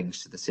that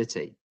brings to the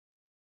city.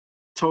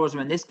 Tourism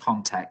in this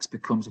context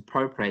becomes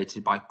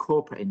appropriated by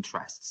corporate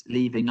interests,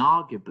 leaving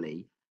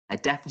arguably a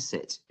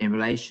deficit in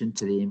relation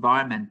to the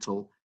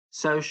environmental,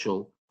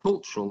 social,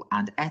 cultural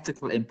and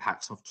ethical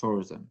impacts of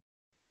tourism.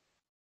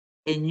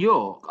 In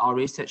York, our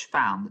research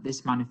found that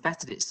this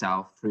manifested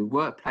itself through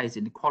workplace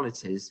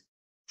inequalities,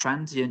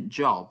 transient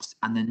jobs,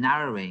 and the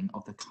narrowing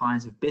of the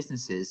kinds of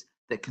businesses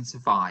that can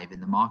survive in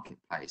the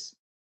marketplace.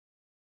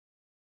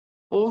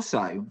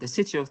 Also, the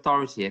city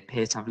authority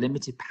appears to have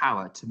limited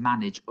power to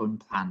manage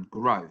unplanned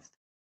growth.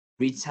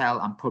 Retail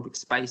and public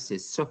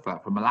spaces suffer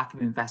from a lack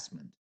of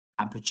investment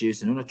and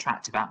produce an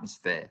unattractive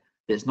atmosphere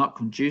that is not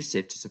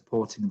conducive to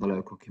supporting the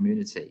local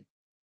community.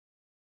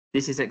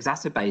 This is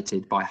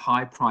exacerbated by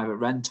high private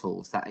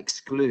rentals that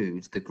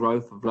exclude the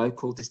growth of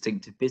local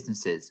distinctive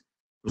businesses,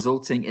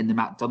 resulting in the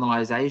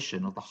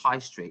McDonaldization of the high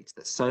street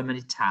that so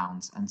many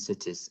towns and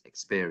cities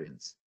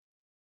experience.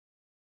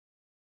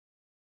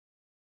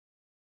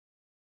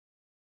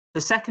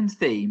 The second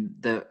theme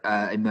that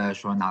emerged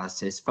from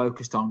analysis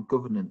focused on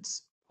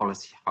governance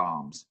policy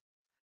harms.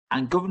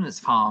 And governance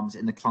harms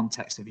in the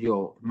context of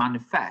York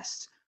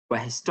manifest where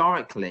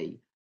historically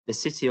the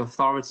city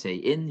authority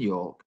in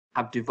York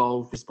have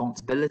devolved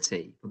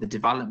responsibility for the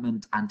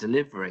development and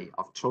delivery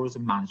of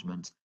tourism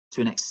management to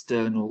an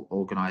external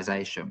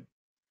organisation.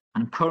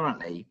 And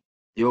currently,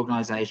 the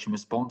organisation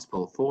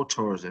responsible for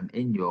tourism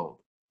in York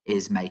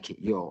is Make It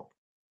York.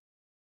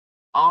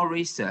 Our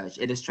research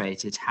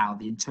illustrated how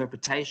the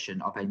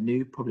interpretation of a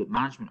new public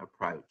management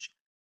approach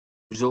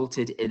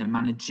resulted in a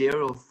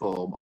managerial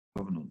form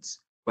of governance,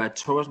 where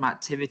tourism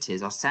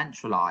activities are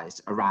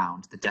centralised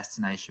around the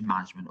destination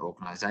management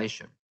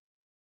organisation.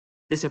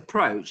 This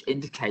approach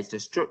indicated a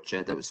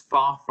structure that was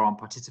far from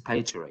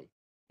participatory.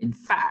 In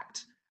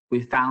fact,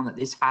 we found that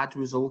this had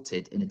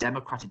resulted in a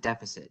democratic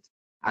deficit,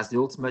 as the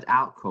ultimate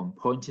outcome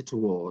pointed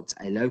towards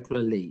a local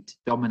elite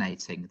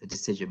dominating the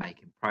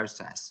decision-making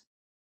process.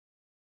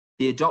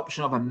 The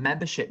adoption of a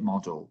membership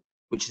model,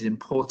 which is an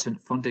important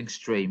funding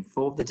stream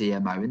for the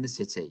DMO in the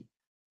city,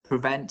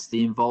 prevents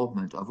the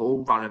involvement of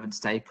all relevant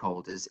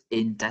stakeholders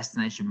in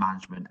destination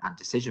management and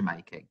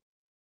decision-making.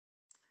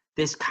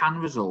 This can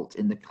result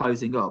in the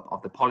closing up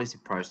of the policy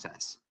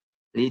process,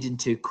 leading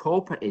to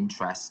corporate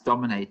interests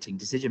dominating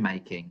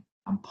decision-making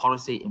and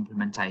policy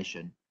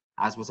implementation,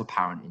 as was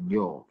apparent in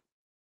York.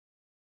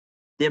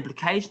 The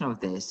implication of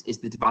this is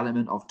the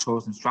development of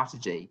tourism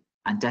strategy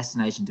and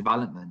destination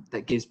development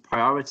that gives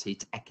priority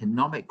to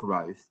economic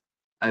growth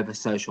over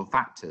social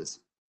factors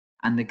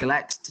and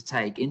neglects to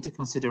take into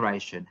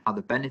consideration how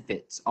the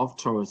benefits of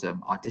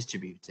tourism are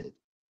distributed.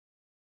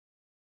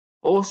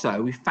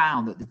 Also, we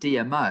found that the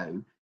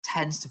DMO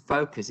tends to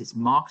focus its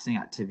marketing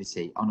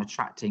activity on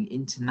attracting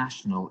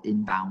international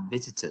inbound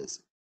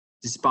visitors,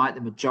 despite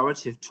the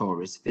majority of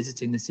tourists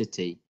visiting the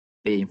city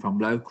being from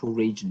local,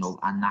 regional,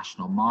 and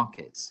national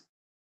markets.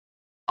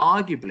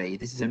 Arguably,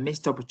 this is a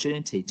missed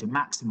opportunity to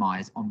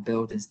maximise on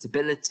building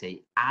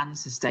stability and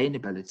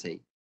sustainability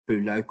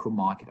through local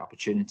market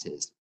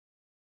opportunities.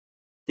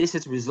 This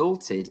has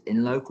resulted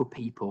in local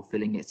people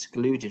feeling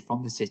excluded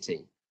from the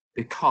city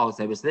because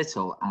there was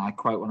little, and I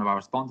quote one of our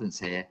respondents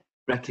here,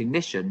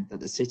 recognition that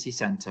the city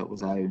centre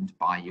was owned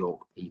by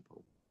York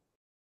people.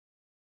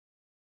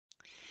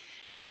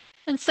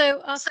 And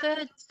so our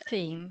third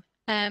theme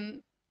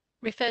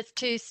refers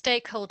to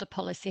stakeholder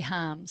policy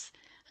harms.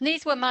 And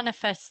these were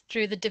manifest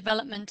through the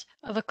development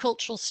of a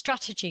cultural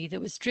strategy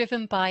that was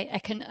driven by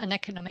an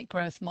economic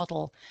growth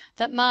model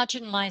that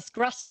marginalised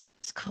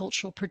grassroots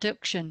cultural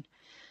production.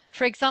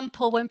 For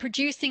example, when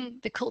producing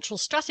the cultural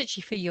strategy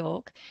for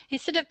York,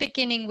 instead of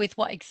beginning with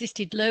what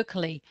existed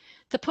locally,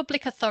 the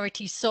public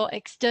authority sought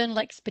external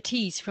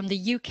expertise from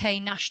the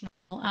UK National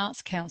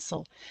Arts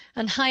Council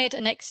and hired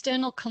an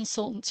external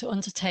consultant to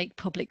undertake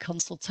public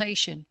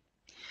consultation.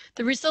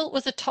 The result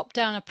was a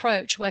top-down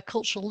approach where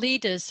cultural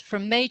leaders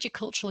from major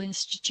cultural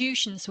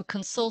institutions were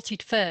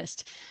consulted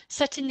first,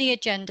 setting the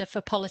agenda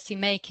for policy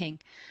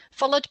making,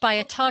 followed by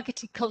a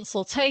targeted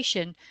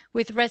consultation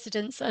with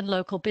residents and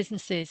local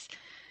businesses.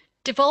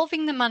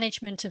 Devolving the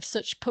management of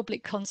such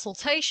public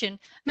consultation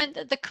meant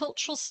that the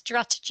cultural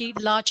strategy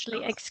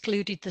largely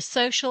excluded the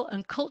social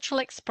and cultural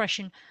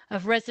expression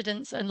of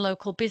residents and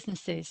local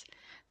businesses.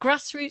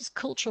 Grassroots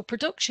cultural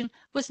production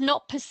was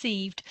not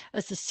perceived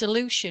as a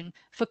solution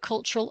for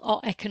cultural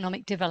or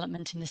economic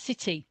development in the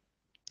city.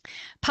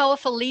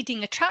 Powerful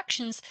leading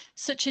attractions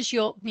such as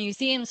York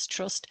Museums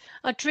Trust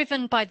are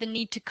driven by the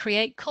need to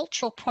create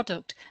cultural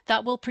product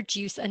that will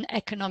produce an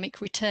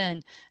economic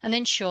return and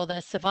ensure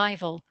their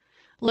survival.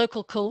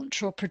 Local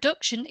cultural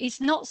production is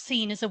not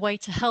seen as a way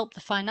to help the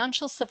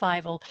financial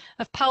survival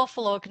of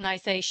powerful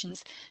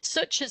organisations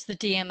such as the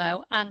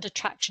DMO and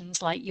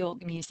attractions like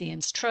York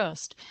Museums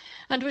Trust,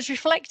 and was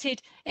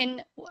reflected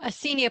in a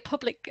senior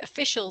public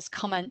official's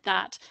comment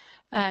that,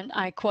 and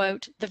I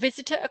quote, "The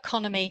visitor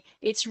economy,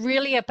 it's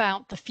really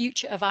about the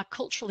future of our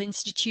cultural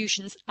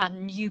institutions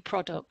and new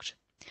product."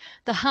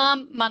 The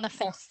harm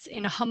manifests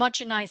in a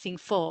homogenising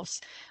force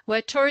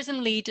where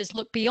tourism leaders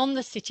look beyond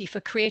the city for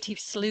creative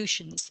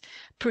solutions,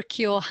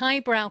 procure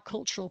highbrow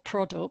cultural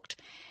product,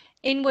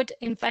 inward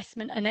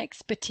investment and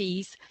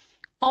expertise,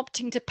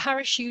 opting to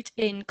parachute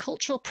in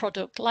cultural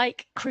product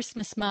like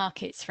Christmas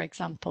markets, for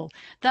example,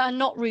 that are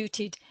not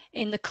rooted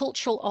in the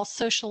cultural or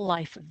social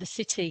life of the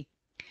city.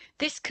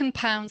 This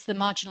compounds the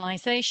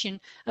marginalisation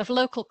of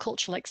local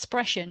cultural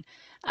expression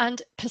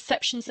and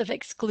perceptions of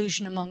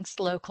exclusion amongst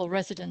local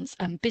residents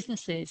and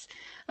businesses.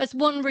 As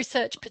one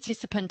research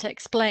participant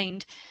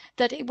explained,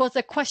 that it was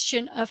a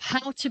question of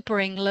how to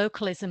bring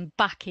localism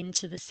back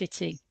into the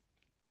city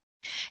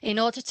in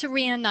order to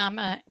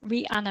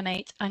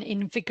reanimate and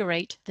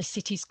invigorate the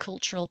city's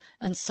cultural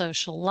and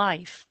social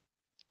life.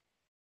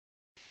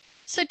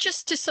 So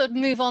just to sort of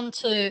move on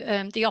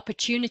to the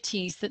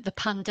opportunities that the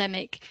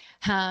pandemic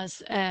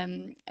has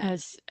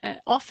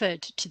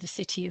offered to the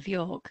City of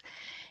York,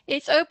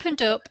 it's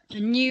opened up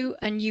new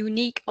and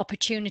unique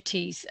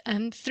opportunities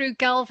through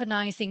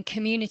galvanising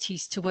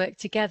communities to work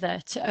together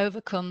to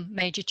overcome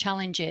major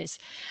challenges.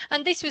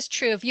 And this was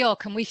true of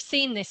York, and we've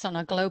seen this on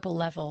a global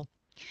level.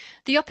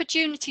 The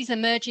opportunities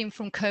emerging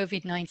from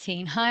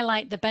COVID-19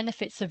 highlight the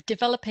benefits of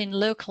developing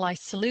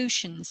localised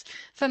solutions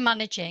for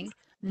managing,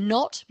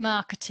 not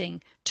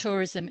marketing,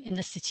 tourism in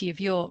the City of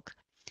York.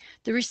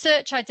 The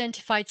research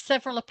identified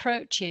several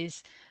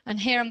approaches, and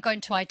here I'm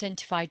going to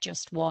identify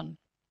just one.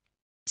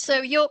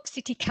 So York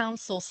City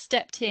Council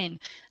stepped in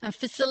and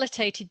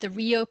facilitated the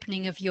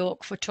reopening of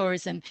York for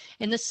tourism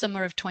in the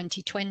summer of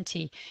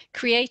 2020,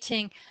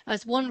 creating,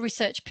 as one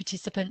research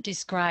participant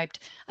described,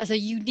 as a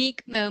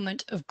unique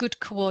moment of good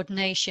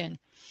coordination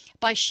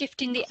by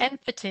shifting the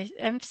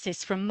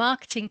emphasis from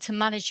marketing to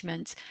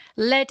management,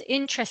 led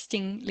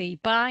interestingly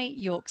by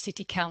York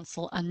City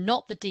Council and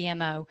not the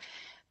DMO,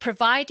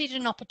 provided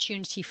an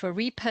opportunity for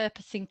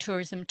repurposing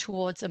tourism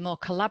towards a more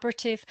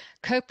collaborative,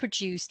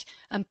 co-produced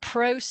and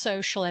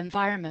pro-social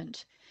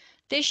environment.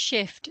 This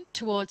shift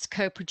towards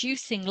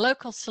co-producing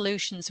local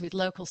solutions with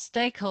local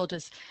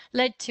stakeholders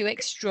led to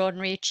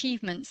extraordinary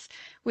achievements,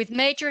 with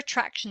major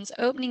attractions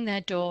opening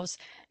their doors,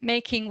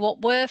 making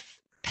what were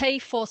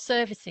pay-for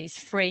services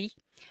free,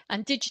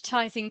 and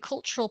digitising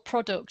cultural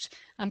product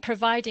and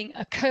providing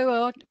a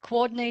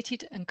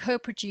coordinated and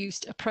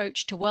co-produced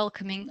approach to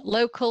welcoming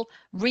local,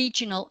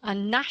 regional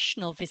and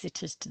national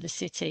visitors to the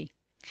city.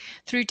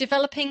 Through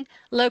developing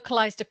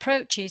localised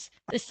approaches,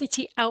 the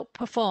city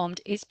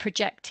outperformed its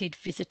projected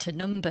visitor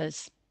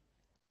numbers.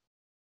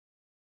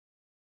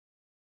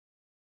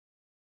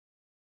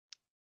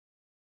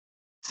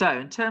 So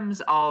in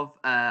terms of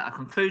a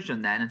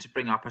conclusion then, and to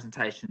bring our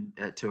presentation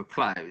to a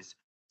close,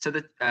 so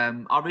that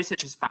our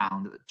researchers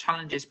found that the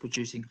challenges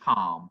producing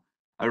harm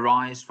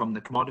arise from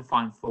the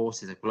commodifying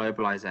forces of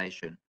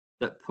globalisation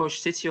that push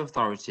city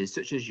authorities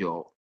such as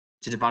York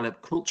to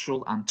develop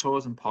cultural and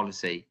tourism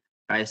policy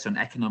based on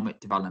economic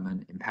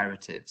development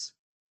imperatives.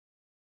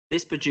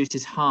 This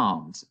produces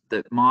harms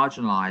that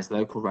marginalise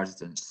local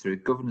residents through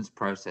governance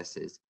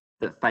processes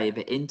that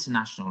favour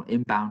international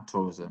inbound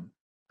tourism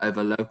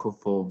over local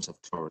forms of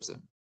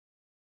tourism.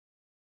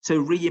 So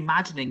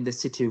reimagining the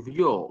City of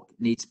York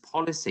needs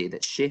policy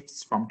that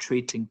shifts from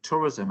treating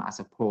tourism as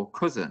a poor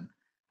cousin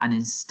and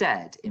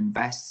instead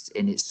invests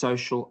in its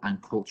social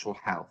and cultural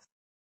health.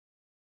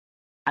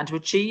 And to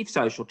achieve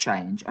social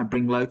change and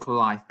bring local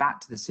life back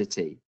to the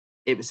city,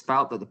 it was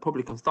felt that the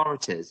public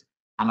authorities,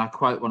 and I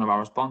quote one of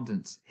our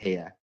respondents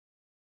here,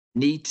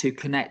 need to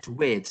connect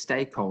with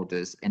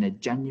stakeholders in a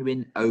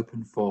genuine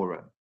open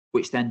forum,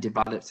 which then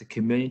develops a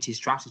community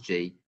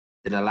strategy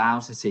that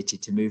allows the city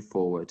to move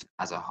forward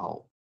as a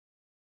whole.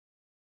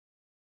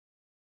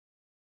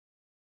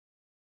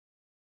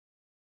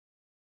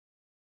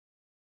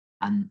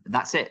 And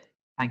that's it.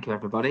 Thank you,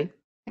 everybody.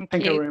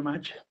 Thank you very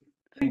much.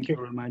 Thank you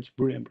very much.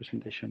 Brilliant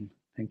presentation.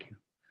 Thank you.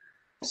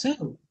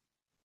 So,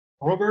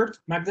 Robert,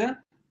 Magda?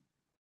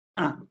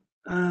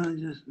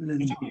 Just let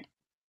me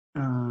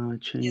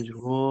change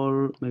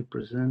role, make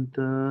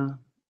presenter.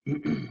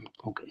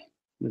 Okay,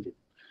 that's it.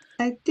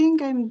 I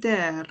think I'm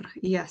there.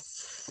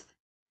 Yes.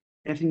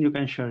 I think you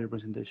can share your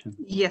presentation.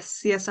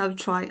 Yes, I'll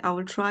try. I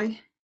will try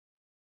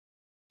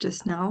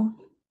just now.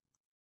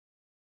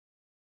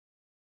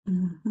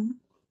 Mm-hmm.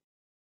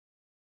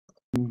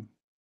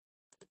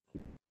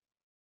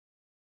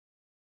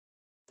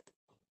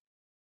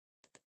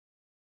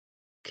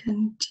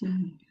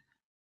 Continue.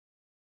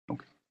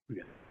 Okay.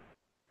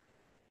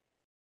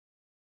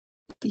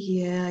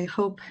 Yeah, I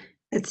hope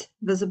it's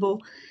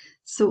visible.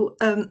 So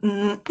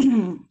thank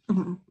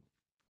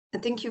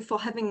you for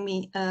having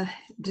me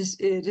this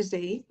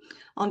day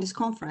on this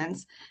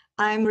conference.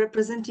 I'm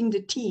representing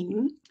the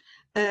team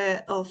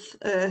of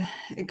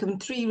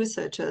three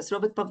researchers,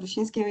 Robert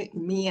Pawlusiński,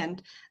 me,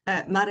 and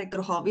Marek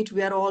Grochowicz.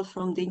 We are all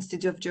from the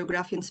Institute of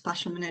Geography and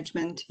Spatial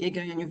Management,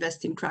 Jagiellonian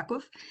University in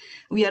Krakow.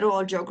 We are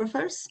all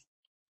geographers,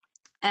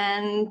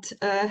 and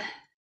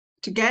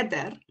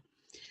together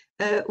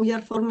we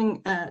are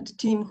forming the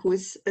team who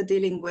is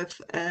dealing with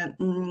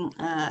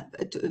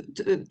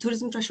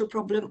tourism pressure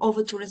problem,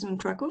 over tourism in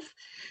Krakow,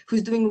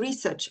 who's doing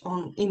research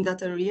in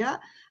that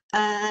area.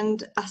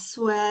 And as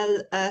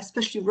well,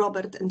 especially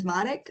Robert and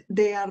Marek,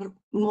 they are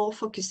more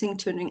focusing,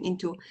 turning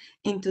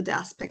into the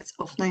aspects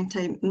of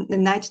the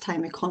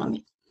nighttime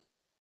economy.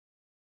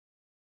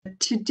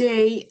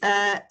 Today,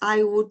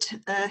 I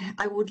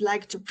would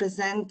like to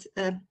present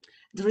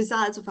the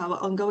results of our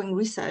ongoing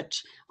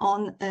research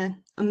on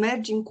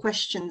emerging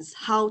questions: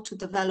 how to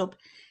develop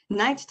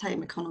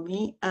nighttime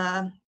economy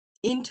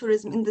in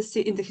tourism in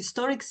the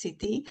historic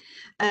city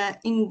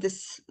in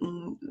this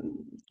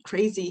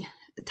crazy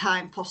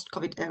time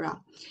post-COVID era,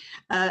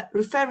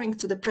 referring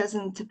to the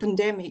present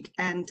pandemic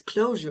and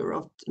closure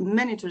of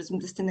many tourism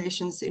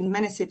destinations in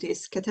many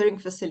cities, catering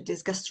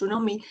facilities,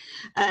 gastronomy,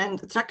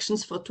 and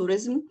attractions for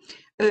tourism.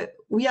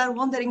 We are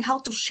wondering how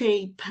to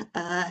shape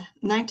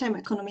nighttime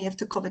economy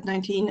after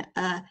COVID-19,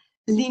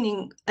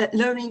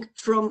 learning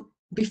from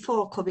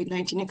before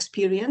COVID-19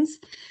 experience,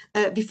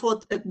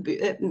 before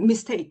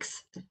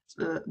mistakes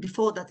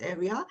before that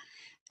area.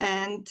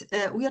 And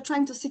we are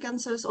trying to seek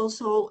answers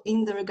also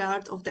in the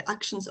regard of the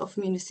actions of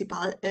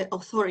municipal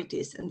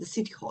authorities and the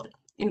city hall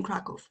in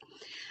Krakow.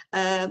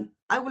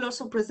 I will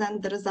also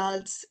present the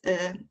results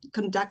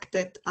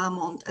conducted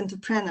among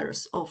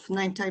entrepreneurs of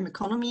nighttime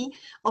economy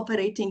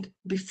operating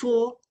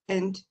before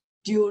and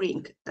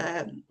during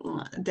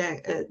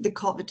the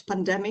COVID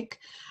pandemic,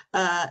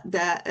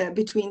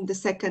 between the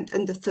second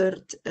and the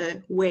third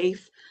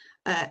wave,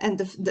 and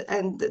the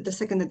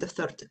second and the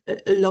third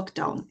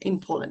lockdown in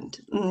Poland.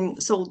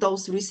 So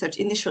those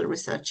initial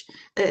research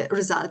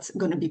results are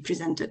going to be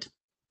presented.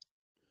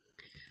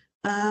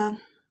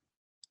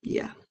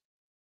 Yeah,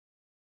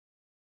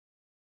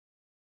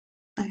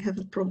 I have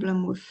a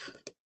problem with.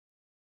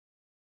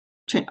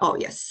 Oh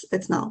yes,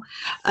 it's now.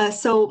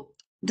 So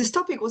this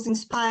topic was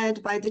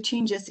inspired by the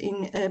changes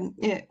in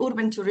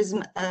urban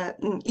tourism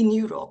in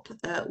Europe,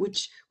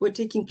 which were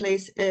taking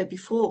place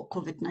before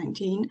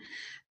COVID-19.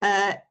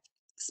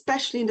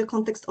 Especially in the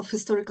context of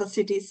historical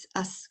cities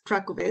as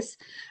Krakow is,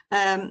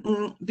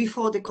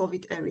 before the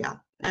COVID era.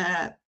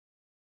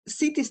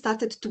 Cities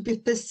started to be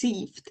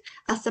perceived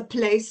as a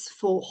place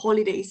for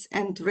holidays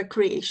and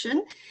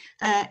recreation,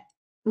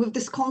 with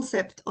this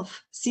concept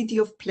of city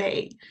of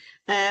play.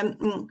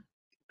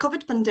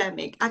 COVID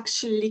pandemic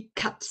actually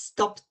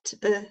stopped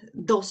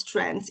those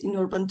trends in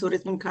urban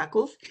tourism in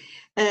Krakow.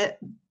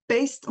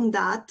 Based on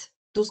that,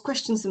 those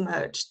questions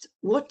emerged.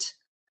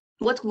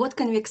 What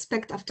can we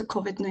expect after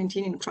COVID-19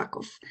 in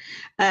Krakow?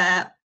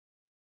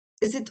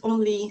 Is it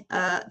only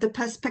the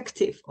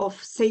perspective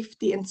of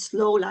safety and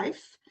slow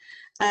life?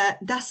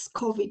 Does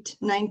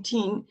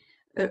COVID-19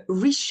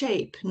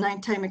 reshape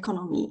nighttime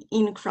economy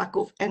in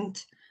Krakow? And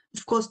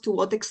of course, to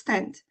what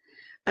extent?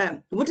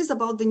 What is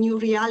about the new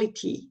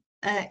reality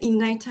in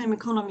nighttime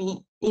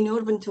economy in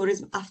urban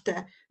tourism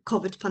after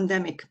COVID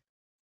pandemic?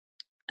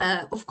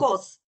 Of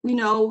course, we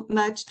know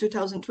March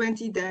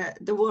 2020,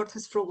 the world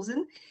has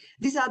frozen.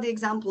 These are the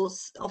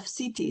examples of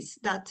cities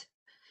that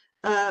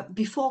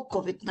before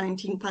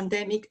COVID-19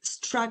 pandemic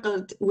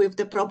struggled with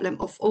the problem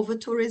of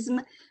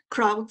over-tourism,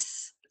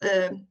 crowds,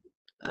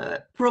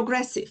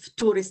 progressive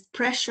tourist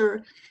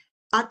pressure,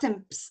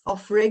 attempts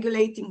of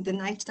regulating the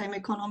nighttime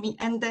economy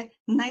and the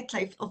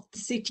nightlife of the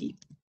city.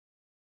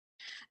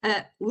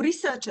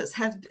 Researchers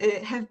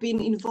have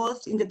been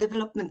involved in the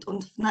development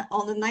on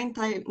the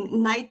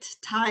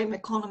nighttime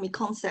economy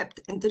concept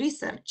and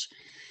research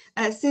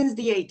since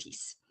the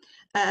 80s.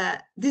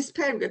 This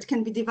period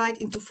can be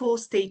divided into 4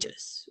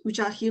 stages, which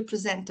are here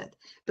presented.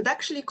 But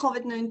actually,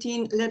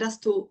 COVID-19 led us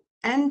to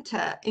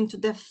enter into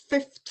the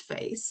 5th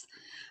phase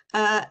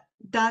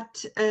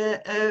that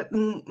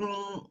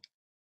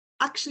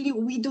actually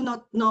we do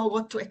not know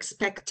what to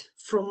expect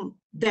from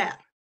there.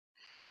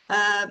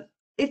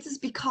 It is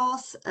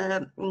because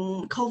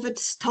COVID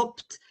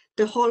stopped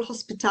the whole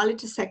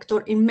hospitality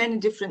sector in many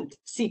different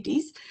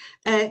cities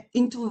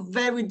into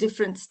very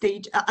different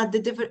stage at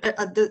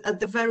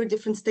the very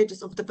different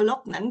stages of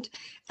development,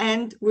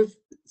 and with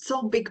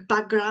so big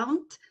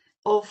background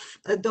of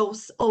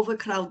those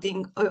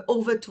overcrowding,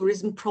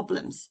 over-tourism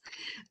problems.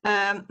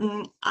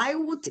 I'm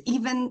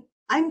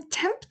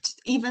tempted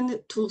even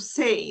to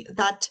say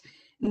that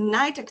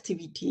night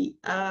activity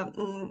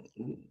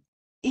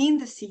in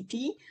the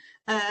city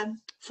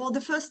for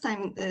the first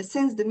time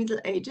since the Middle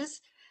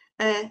Ages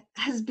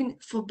has been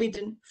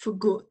forbidden for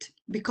good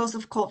because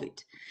of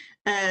COVID.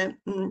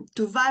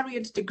 To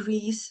varied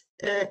degrees,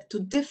 to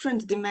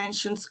different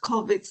dimensions,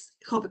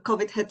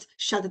 COVID had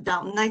shut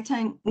down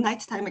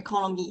nighttime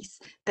economies,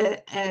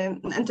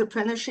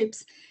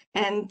 entrepreneurships,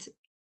 and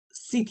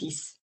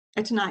cities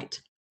at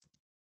night.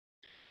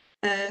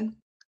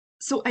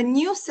 So a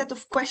new set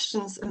of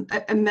questions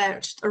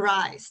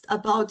arose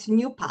about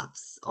new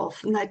paths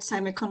of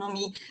nighttime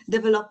economy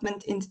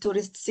development in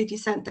tourist city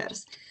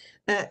centers.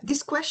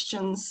 These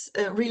questions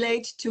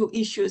relate to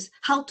issues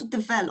how to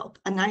develop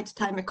a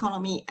nighttime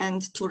economy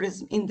and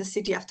tourism in the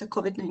city after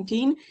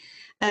COVID-19,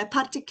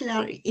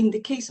 particularly in the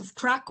case of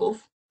Krakow.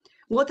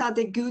 What are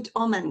the good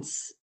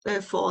omens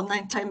for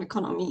nighttime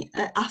economy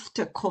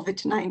after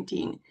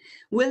COVID-19?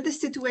 Will the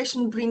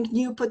situation bring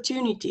new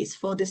opportunities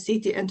for the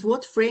city, and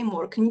what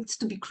framework needs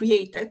to be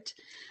created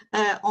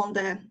on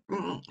the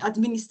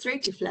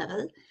administrative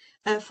level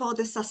for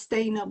the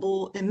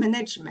sustainable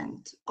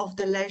management of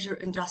the leisure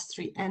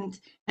industry and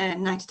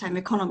nighttime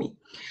economy.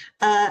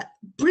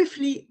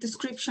 Briefly,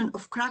 description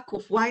of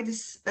Kraków, why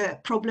this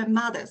problem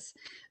matters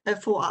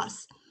for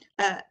us.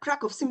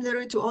 Kraków,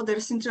 similar to other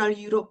Central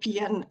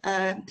European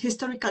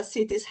historical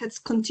cities, has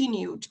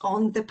continued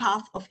on the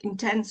path of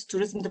intense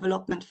tourism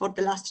development for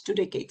the last 2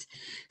 decades.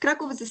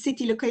 Kraków is a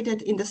city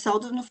located in the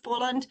southern of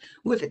Poland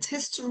with its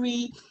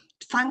history,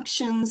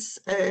 functions,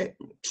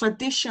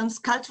 traditions,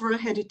 cultural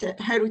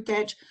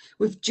heritage,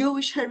 with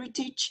Jewish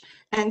heritage,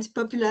 and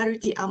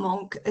popularity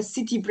among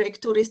city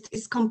break tourists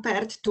is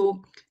compared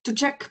to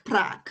Czech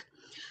Prague.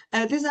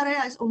 This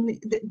area is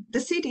only, the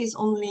city is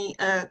only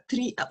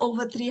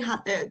over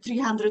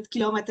 300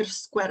 kilometers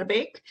square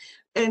big,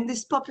 and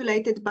is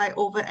populated by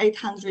over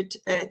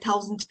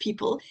 800,000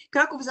 people.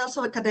 Kraków is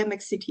also an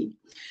academic city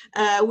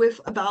with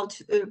about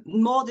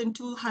more than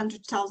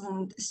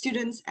 200,000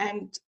 students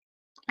and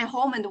a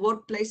home and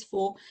workplace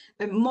for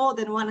more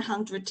than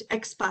 100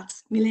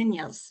 expats,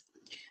 millennials.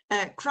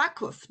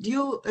 Kraków,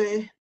 due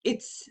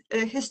its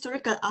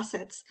historical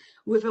assets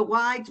with a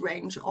wide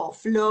range of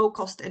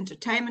low-cost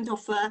entertainment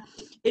offer,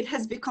 it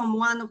has become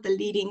one of the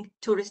leading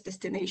tourist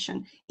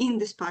destinations in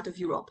this part of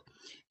Europe.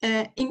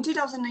 In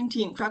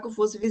 2019, Kraków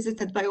was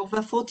visited by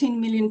over 14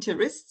 million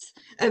tourists,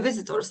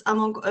 visitors.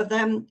 Among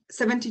them,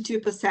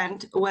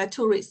 72% were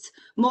tourists.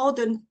 More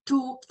than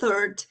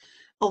 2/3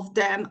 of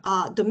them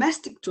are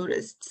domestic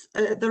tourists.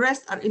 The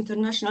rest are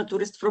international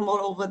tourists from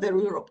all over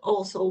Europe,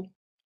 also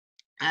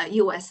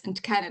US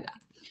and Canada.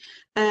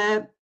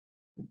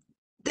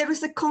 There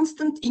is a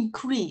constant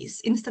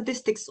increase in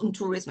statistics on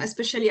tourism,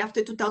 especially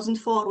after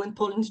 2004 when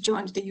Poland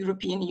joined the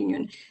European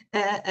Union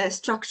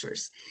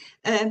structures.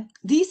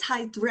 These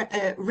high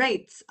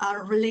rates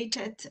are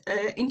related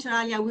inter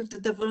alia with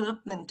the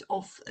development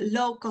of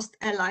low-cost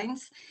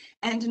airlines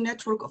and a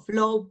network of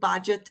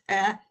low-budget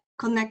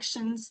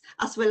connections,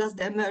 as well as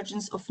the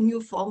emergence of new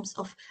forms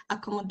of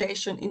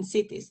accommodation in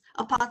cities,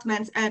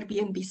 apartments,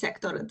 Airbnb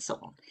sector, and so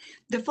on.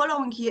 The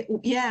following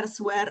years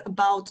were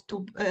about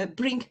to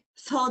bring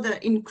further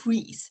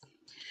increase.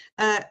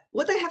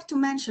 What I have to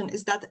mention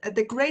is that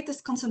the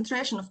greatest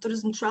concentration of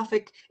tourism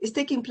traffic is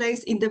taking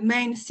place in the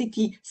main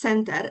city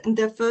center, in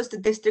the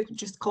first district,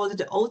 which is called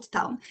the Old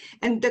Town,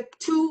 and the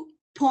two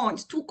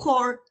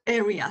core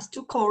areas,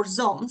 two core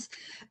zones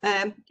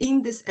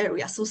in this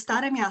area. So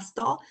Stare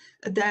Miasto,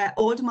 the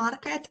Old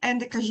Market, and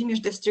the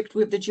Kazimierz district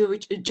with the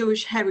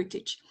Jewish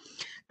heritage.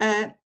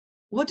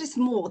 What is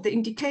more, the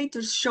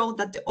indicators show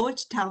that the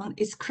Old Town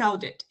is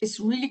crowded, it's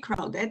really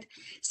crowded.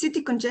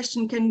 City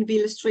congestion can be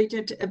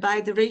illustrated by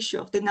the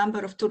ratio of the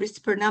number of tourists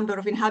per number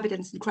of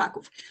inhabitants in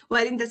Kraków.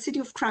 While in the city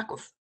of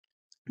Kraków,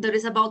 there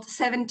is about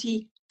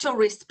 70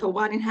 tourists per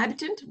one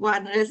inhabitant,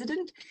 one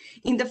resident.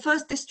 In the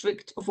first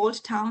district of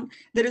Old Town,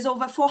 there is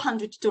over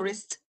 400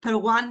 tourists per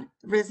one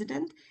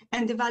resident,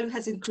 and the value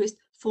has increased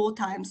 4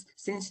 times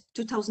since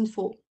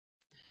 2004.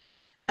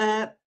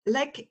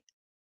 Like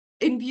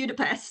in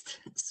Budapest,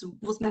 as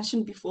was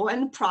mentioned before,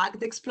 and Prague,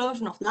 the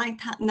explosion of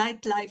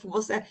nightlife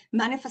was a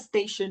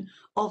manifestation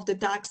of the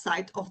dark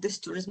side of this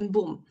tourism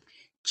boom.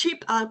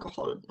 Cheap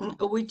alcohol,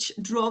 which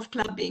drove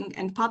clubbing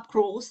and pub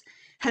crawls,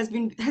 has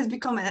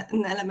become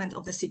an element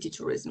of the city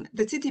tourism.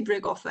 The city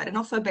break offer, an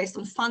offer based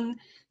on fun,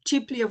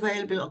 cheaply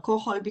available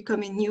alcohol,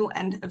 becoming new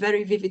and a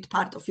very vivid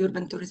part of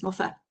urban tourism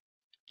offer.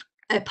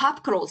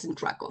 Pub crawls in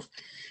Kraków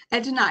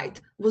at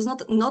night was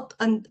not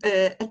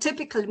a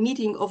typical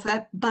meeting of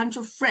a bunch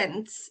of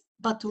friends,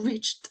 but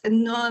reached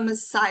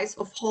enormous size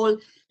of whole,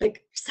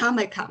 like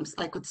summer camps,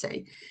 I could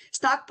say.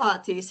 Stag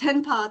parties,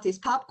 hen parties,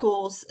 pub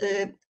crawls,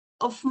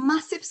 of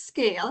massive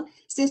scale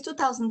since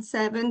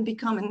 2007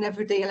 become an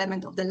everyday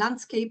element of the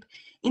landscape,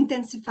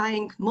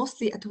 intensifying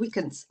mostly at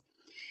weekends.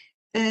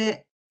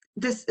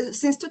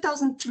 Since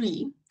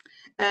 2003,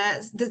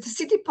 the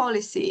city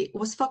policy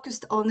was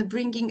focused on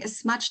bringing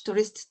as much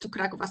tourists to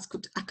Kraków as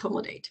could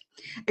accommodate.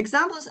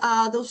 Examples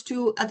are those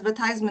 2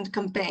 advertisement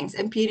campaigns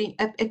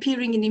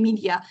appearing in the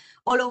media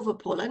all over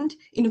Poland,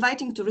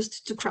 inviting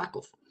tourists to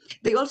Kraków.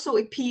 They also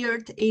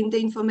appeared in the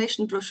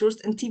information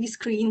brochures and TV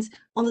screens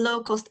on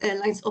low-cost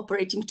airlines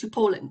operating to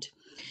Poland.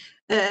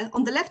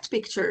 On the left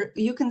picture,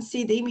 you can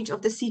see the image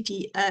of the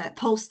city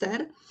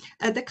poster,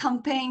 the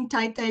campaign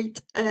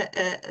titled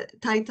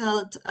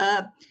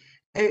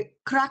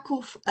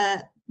Kraków,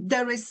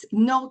 there is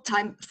no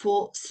time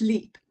for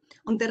sleep.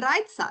 On the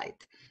right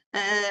side,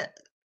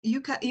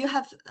 you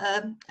have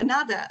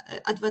another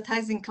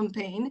advertising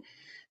campaign,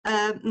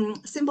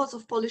 symbols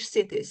of Polish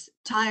cities,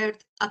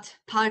 tired at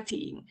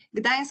partying.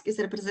 Gdańsk is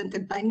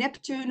represented by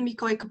Neptune,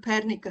 Mikołaj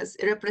Copernicus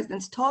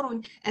represents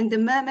Toruń, and the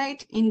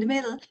mermaid in the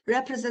middle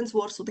represents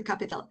Warsaw, the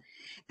capital.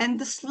 And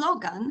the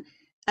slogan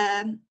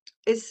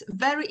is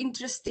very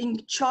interesting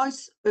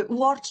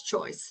word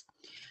choice,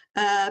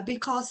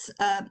 because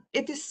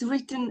it is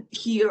written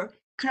here,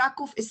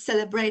 Kraków is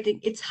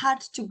celebrating, it's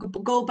hard to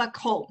go back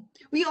home.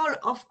 We all,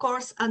 of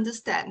course,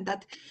 understand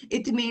that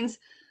it means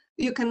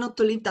you cannot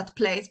leave that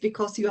place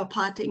because you are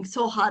partying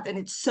so hard and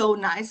it's so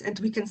nice and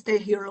we can stay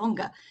here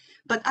longer.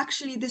 But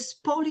actually this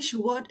Polish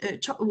word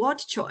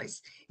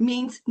choice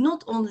means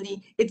not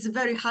only it's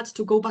very hard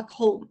to go back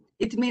home,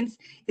 it means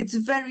it's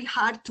very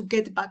hard to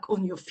get back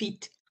on your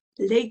feet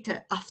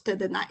later after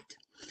the night.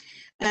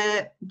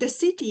 The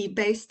city,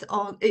 based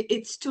on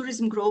its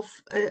tourism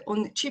growth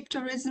on cheap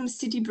tourism,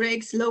 city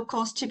breaks, low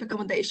cost, cheap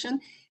accommodation,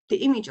 the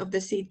image of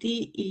the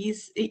city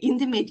is in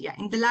the media,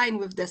 in the line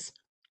with this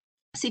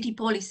city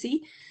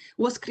policy,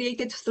 was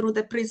created through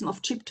the prism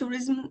of cheap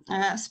tourism,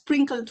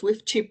 sprinkled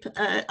with cheap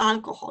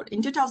alcohol.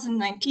 In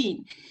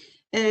 2019,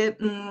 it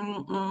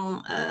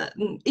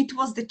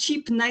was the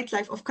cheap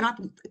nightlife of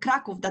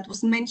Krakow that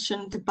was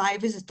mentioned by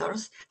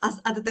visitors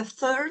as at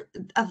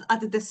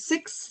the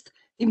sixth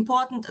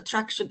important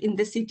attraction in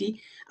the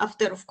city,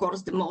 after, of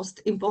course, the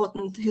most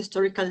important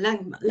historical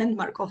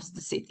landmark of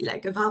the city,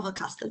 like Wawel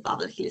Castle,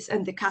 Wawel Hills,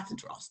 and the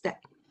cathedrals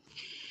there.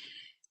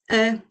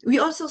 We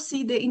also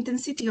see the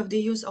intensity of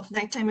the use of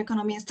nighttime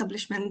economy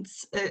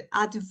establishments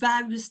at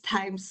various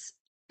times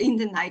in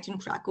the night in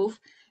Krakow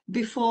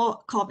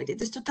before COVID.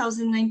 It is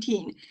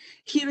 2019.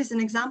 Here is an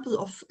example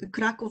of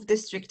Krakow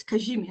district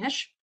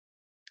Kazimierz,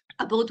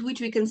 about which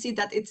we can see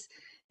that it's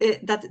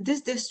that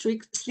this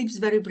district sleeps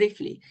very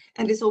briefly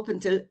and is open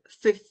till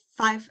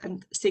 5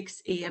 and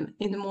 6 a.m.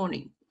 in the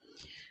morning.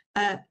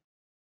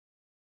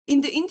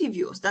 In the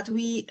interviews that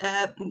we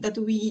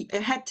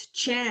had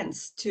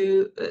chance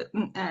to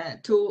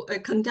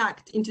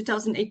conduct in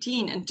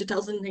 2018 and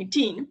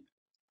 2019,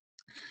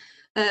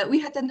 we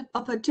had an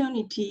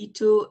opportunity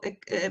to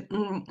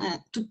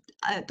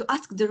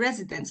ask the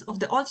residents of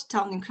the old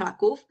town in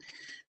Krakow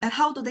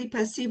how do they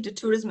perceive the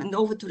tourism and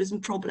over-tourism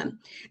problem.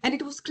 And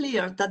it was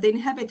clear that the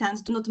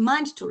inhabitants do not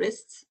mind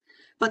tourists,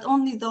 but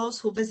only those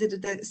who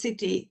visited the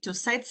city to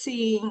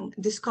sightseeing,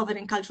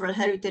 discovering cultural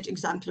heritage,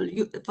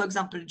 for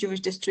example,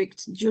 Jewish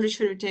districts, Jewish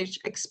heritage,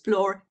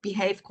 explore,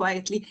 behave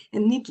quietly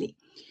and neatly.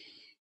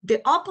 The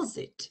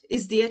opposite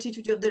is the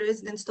attitude of the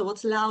residents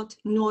towards loud,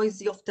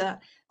 noisy,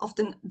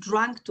 often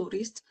drunk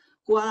tourists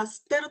who are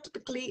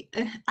stereotypically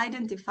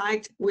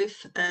identified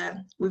with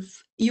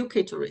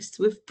UK tourists,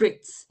 with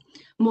Brits.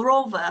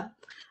 Moreover,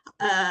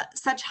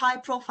 such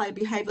high-profile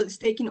behavior is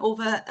taken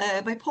over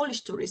by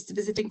Polish tourists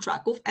visiting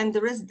Krakow and the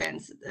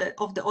residents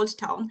of the old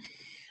town.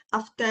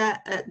 After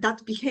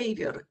that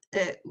behavior,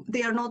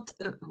 they are not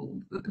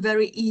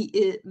very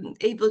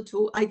able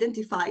to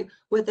identify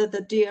whether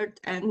the dirt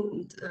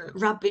and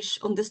rubbish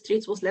on the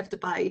streets was left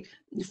by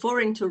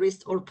foreign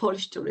tourists or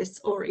Polish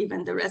tourists or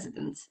even the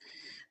residents.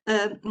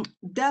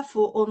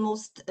 Therefore,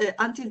 almost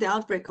until the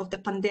outbreak of the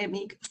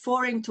pandemic,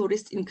 foreign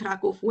tourists in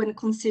Krakow were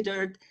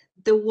considered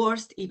the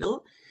worst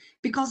evil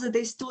because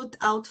they stood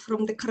out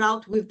from the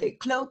crowd with their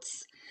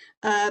clothes,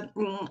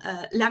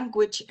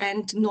 language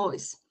and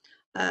noise.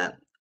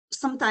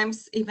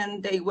 Sometimes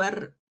even they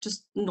were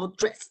just not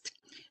dressed.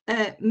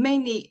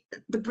 Mainly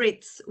the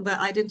Brits were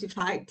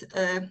identified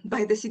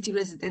by the city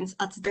residents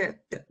as the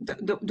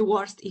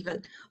worst evil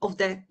of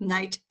the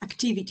night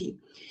activity.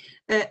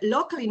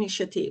 Local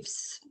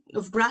initiatives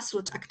of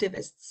grassroots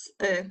activists,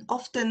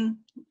 often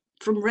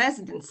from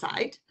resident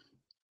side,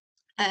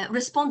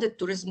 responded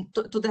to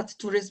that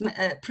tourism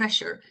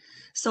pressure.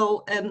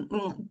 So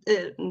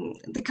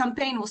the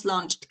campaign was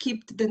launched,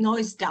 Keep the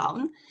Noise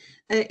Down.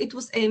 It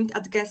was aimed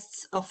at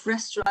guests of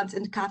restaurants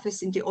and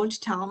cafes in the old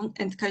town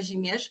and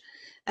Kazimierz.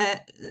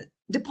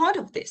 The point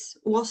of this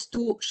was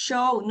to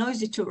show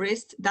noisy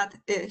tourists that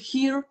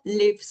here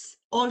lives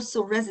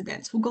also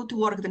residents who go to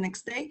work the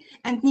next day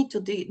and need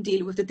to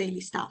deal with the daily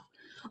stuff.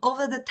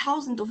 Over the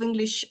 1,000 of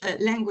English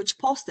language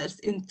posters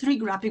in 3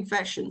 graphic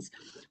versions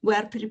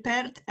were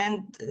prepared,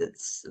 and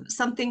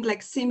something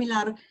like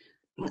similar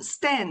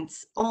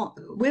stands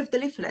with the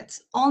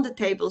leaflets on the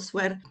tables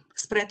were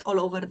spread all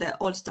over the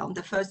old town,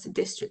 the first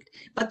district.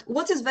 But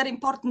what is very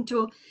important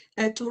to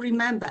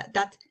remember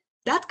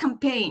that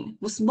campaign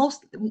was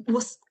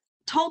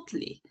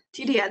totally,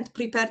 till the end,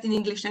 prepared in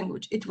English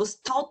language. It was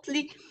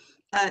totally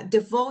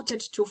devoted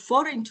to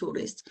foreign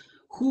tourists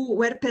who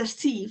were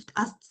perceived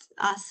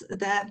as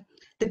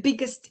the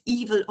biggest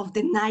evil of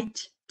the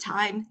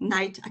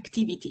night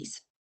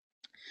activities.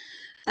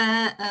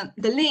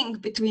 The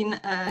link between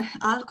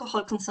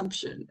alcohol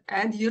consumption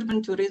and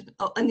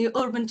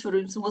urban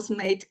tourism was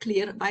made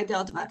clear by the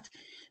advert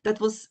that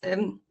was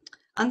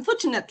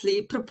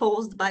unfortunately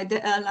proposed by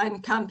the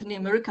airline company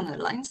American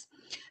Airlines,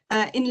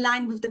 in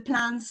line with the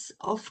plans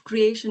of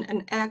creation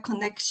an air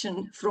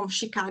connection from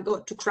Chicago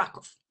to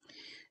Krakow.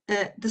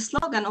 The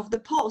slogan of the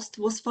post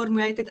was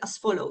formulated as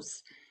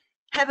follows: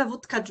 have a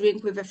vodka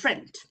drink with a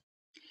friend.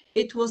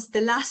 It was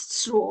the last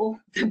straw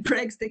that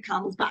breaks the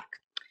camel's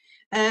back.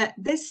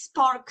 This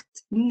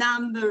sparked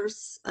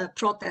numerous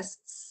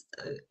protests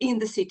in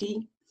the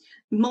city,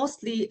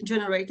 mostly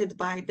generated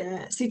by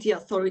the city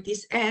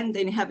authorities and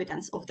the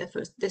inhabitants of the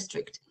first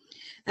district.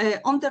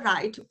 On the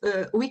right,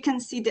 we can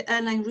see the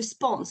airline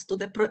response to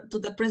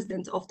the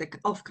president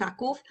of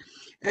Krakow,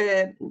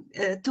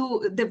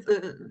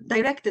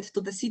 directed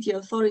to the city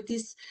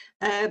authorities,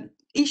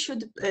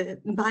 issued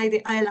by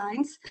the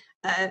airlines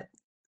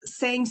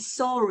saying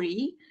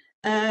sorry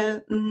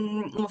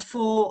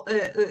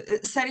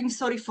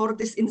for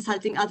this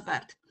insulting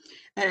advert.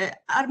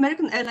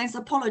 American Airlines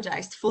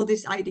apologized for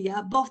this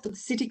idea, both to the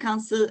city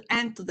council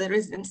and to the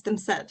residents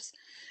themselves,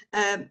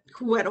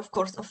 who were, of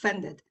course,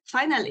 offended.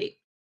 Finally,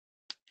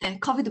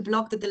 COVID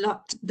blocked the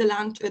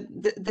launch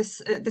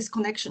of this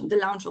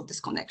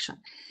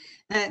connection.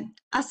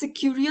 As a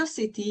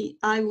curiosity,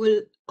 I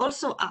will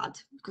also add,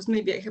 because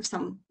maybe I have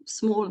some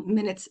small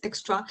minutes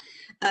extra,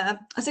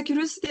 as a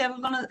curiosity,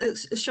 I'm going to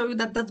show you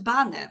that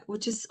banner,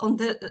 which is on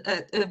the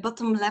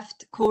bottom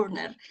left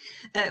corner.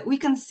 We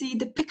can see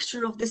the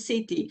picture of the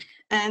city,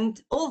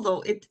 and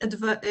although it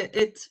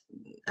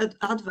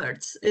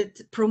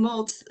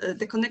promotes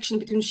the connection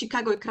between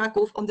Chicago and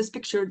Kraków, on this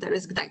picture there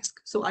is Gdańsk.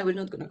 So I will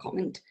not going to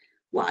comment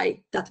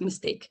why that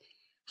mistake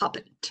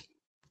happened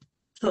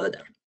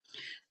further.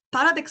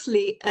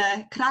 Paradoxically,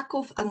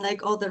 Kraków,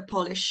 unlike other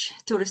Polish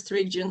tourist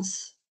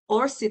regions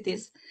or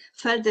cities,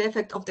 felt the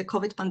effect of the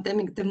COVID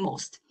pandemic the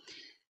most.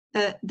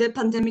 The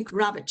pandemic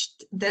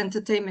ravaged the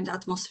entertainment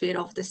atmosphere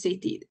of the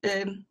city.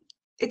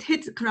 It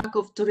hit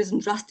Kraków tourism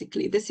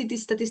drastically. The city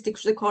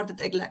statistics recorded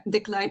a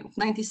decline of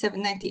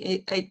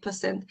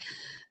 97–98%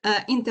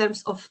 in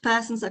terms of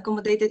persons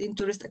accommodated in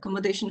tourist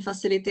accommodation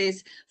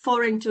facilities,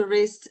 foreign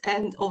tourists,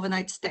 and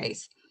overnight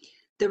stays.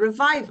 The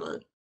revival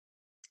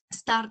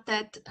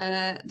started,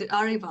 the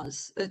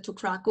arrivals to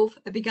Kraków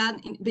began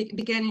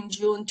in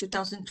June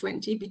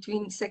 2020,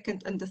 between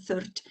second and the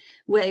third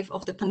wave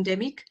of the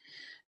pandemic.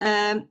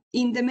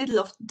 In the middle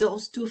of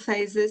those two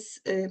phases,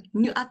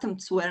 new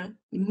attempts were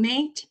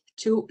made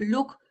to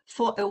look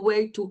for a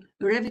way to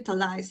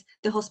revitalize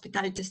the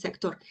hospitality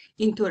sector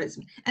in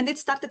tourism. And it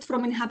started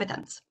from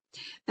inhabitants.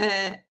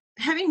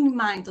 Having in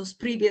mind those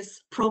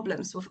previous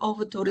problems with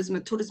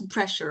over-tourism, tourism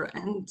pressure,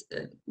 and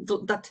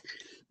that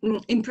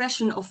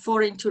impression of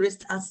foreign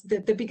tourists as the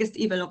biggest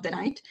evil of the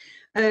night,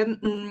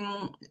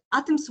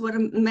 attempts were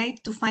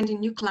made to find a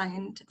new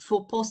client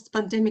for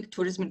post-pandemic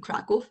tourism in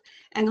Kraków,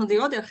 and on the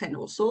other hand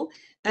also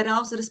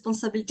arouse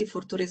responsibility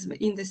for tourism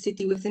in the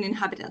city within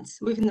inhabitants,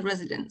 within the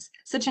residents.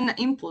 Such an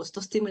impulse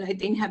to stimulate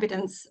the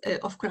inhabitants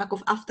of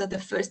Kraków after the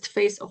first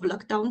phase of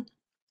lockdown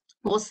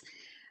was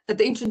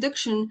the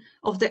introduction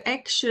of the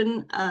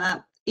action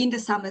in the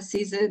summer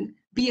season,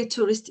 Be a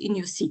Tourist in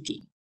Your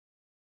City.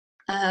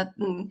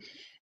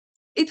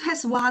 It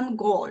has one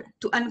goal: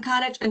 to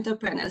encourage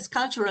entrepreneurs,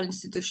 cultural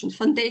institutions,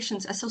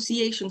 foundations,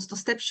 associations to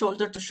step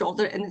shoulder to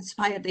shoulder and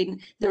inspire the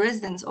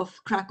residents of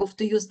Kraków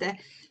to use the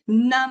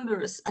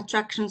numerous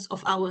attractions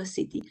of our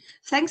city.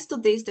 Thanks to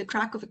this, the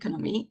Kraków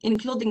economy,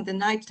 including the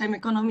nighttime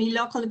economy,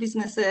 local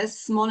businesses,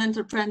 small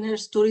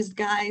entrepreneurs, tourist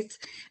guides,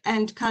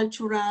 and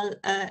cultural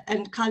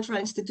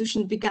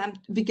institutions began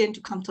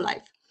to come to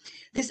life.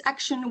 This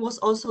action was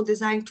also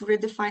designed to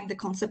redefine the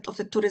concept of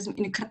a tourist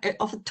in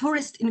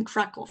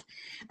Kraków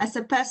as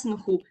a person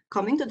who,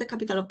 coming to the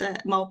capital of the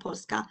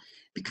Małopolska,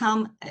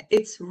 become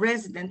its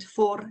resident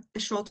for a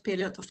short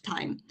period of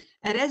time.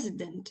 A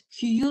resident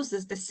who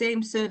uses the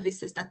same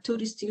services that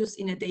tourists use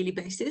in a daily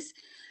basis,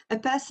 a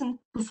person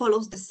who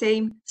follows the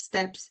same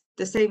steps,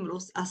 the same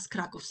rules as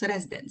Krakow's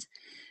residents.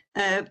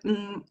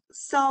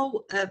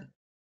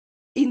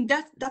 In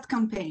that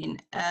campaign,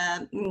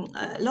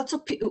 lots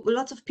of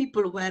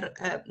people were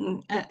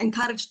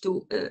encouraged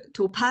to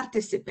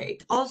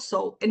participate,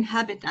 also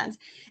inhabitants,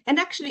 and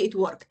actually it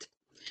worked.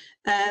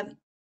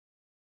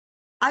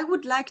 I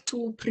would like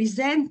to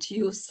present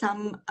you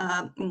some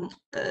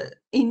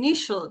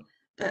initial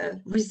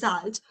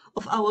results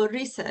of our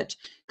research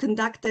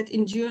conducted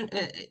in June,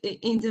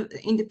 in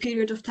the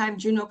period of time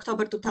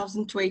June-October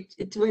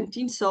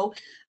 2020. So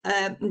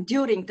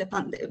between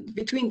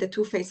the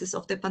two phases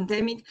of the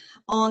pandemic,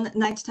 on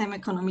nighttime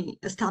economy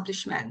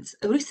establishments.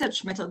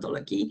 Research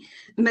methodology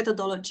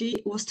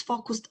was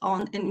focused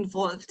on and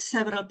involved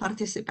several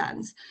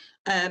participants.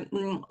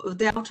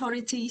 The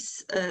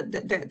authorities,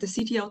 the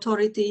city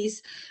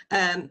authorities,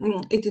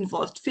 it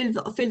involved field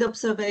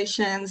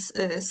observations,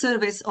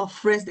 surveys of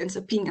residents'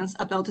 opinions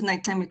about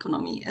nighttime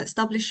economy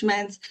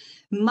establishments,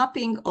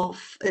 mapping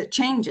of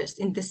changes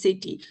in the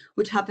city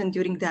which happened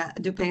during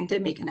the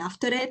pandemic and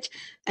after it,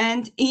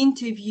 and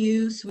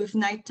interviews with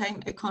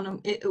nighttime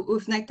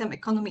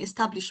economy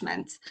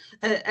establishments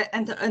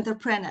and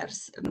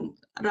entrepreneurs.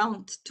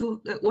 Around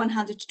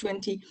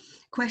 120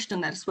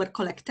 questionnaires were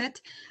collected,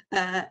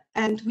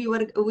 and we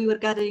were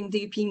gathering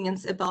the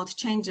opinions about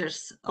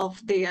changes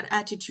of their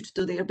attitude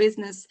to their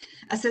business,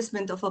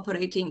 assessment of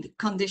operating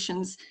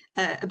conditions,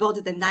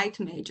 about the night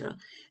major.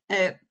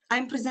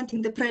 I'm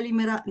presenting the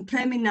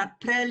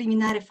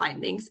preliminary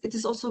findings. It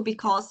is also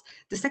because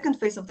the second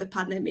phase of the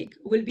pandemic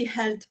will be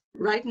held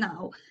right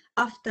now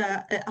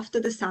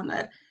after the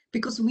summer,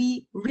 because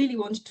we really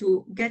want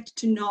to get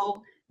to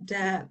know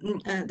the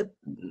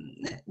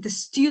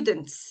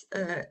students'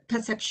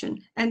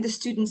 perception and the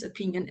students'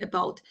 opinion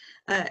about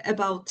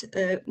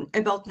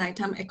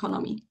nighttime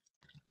economy.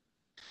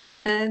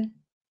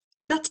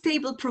 That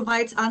table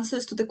provides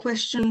answers to the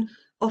question,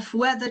 of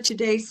whether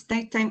today's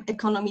nighttime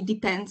economy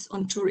depends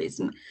on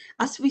tourism.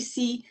 As we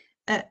see,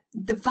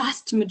 the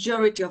vast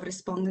majority of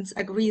respondents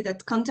agree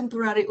that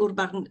contemporary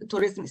urban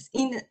tourism is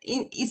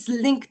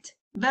linked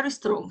very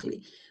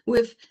strongly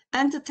with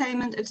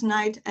entertainment at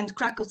night, and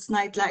Krakow's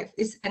nightlife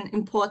is an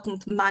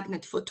important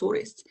magnet for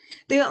tourists.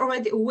 They are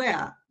already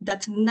aware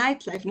that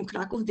nightlife in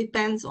Krakow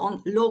depends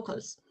on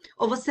locals.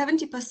 Over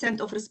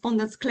 70% of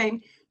respondents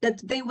claim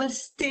that they will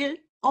still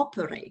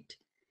operate,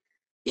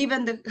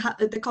 even the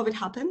COVID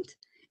happened,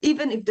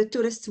 even if the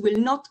tourists will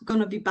not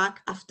gonna be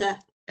back after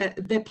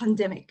the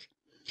pandemic.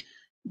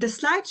 This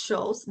slide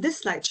shows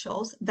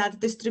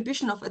that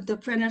distribution of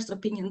entrepreneurs'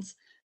 opinions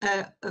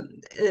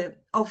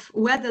of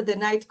whether the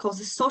night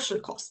causes social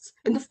costs.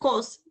 And of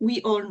course,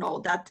 we all know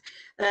that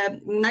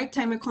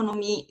nighttime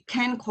economy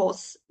can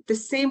cause the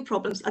same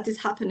problems that is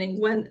happening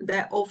when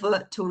the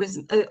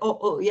over-tourism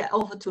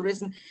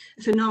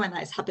phenomena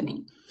is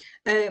happening.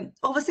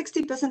 Over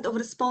 60% of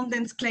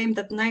respondents claim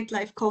that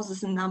nightlife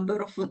causes a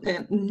number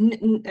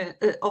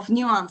of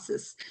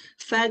nuances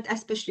felt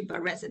especially by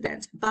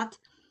residents, but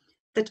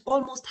that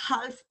almost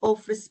half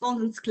of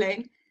respondents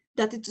claim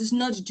that it is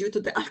not due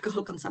to the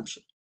alcohol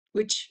consumption,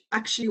 which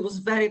actually was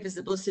very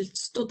visible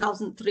since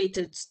 2003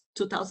 to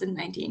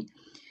 2019.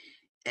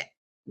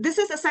 This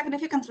is a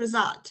significant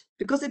result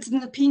because it's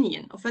an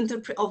opinion of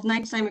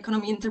nighttime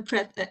economy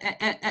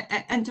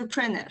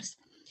entrepreneurs.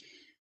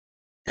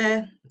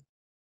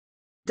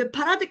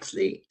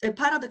 Paradoxically,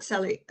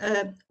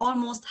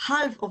 almost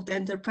half of the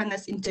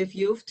entrepreneurs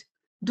interviewed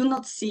do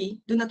not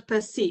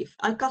perceive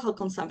alcohol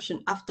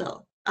consumption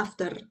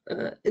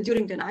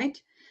during the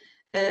night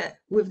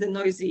with the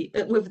noise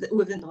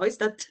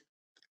that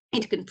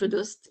it can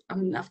produce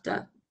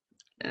after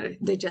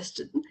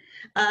digestion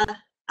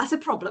as a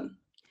problem.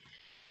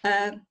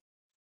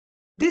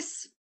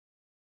 This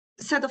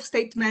set of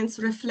statements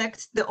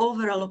reflects the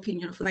overall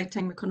opinion of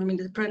nighttime economy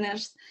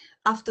entrepreneurs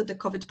after the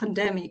COVID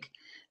pandemic.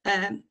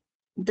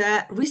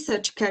 The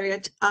research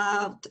carried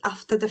out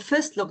after the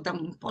first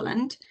lockdown in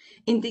Poland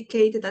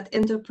indicated that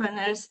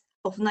entrepreneurs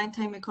of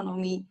nighttime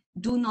economy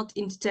do not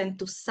intend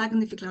to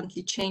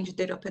significantly change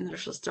their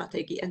entrepreneurial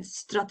strategy and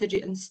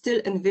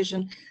still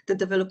envision the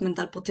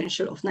developmental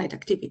potential of night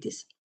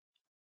activities.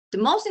 The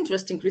most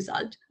interesting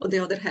result, on the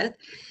other hand,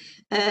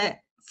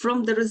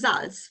 from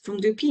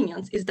the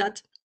opinions, is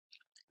that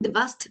the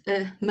vast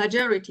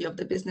majority of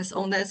the business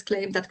owners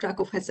claim that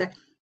Krakow has an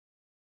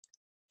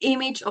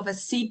image of a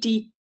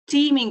city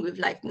teeming with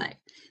nightlife.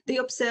 They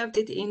observed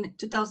it in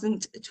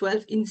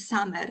 2012 in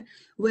summer,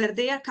 where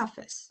their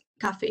cafes,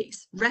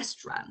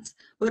 restaurants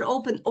were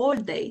open all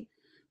day,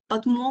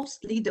 but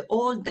mostly the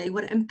all day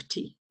were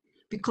empty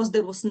because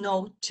there was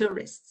no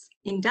tourists.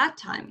 In that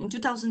time, in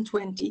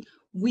 2020,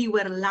 we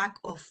were lack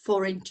of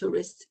foreign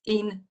tourists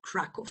in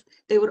Krakow.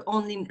 They were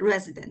only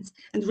residents,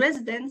 and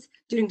residents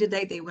during the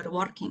day they were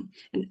working,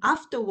 and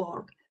after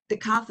work the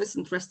cafes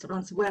and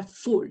restaurants were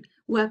full,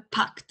 were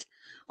packed.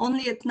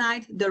 Only at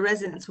night the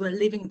residents were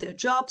leaving their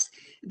jobs,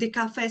 the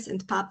cafes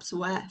and pubs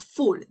were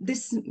full.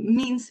 This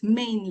means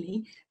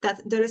mainly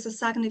that there is a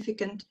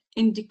significant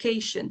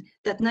indication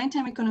that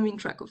nighttime economy in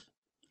Krakow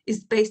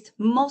is based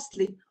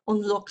mostly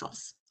on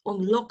locals,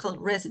 on local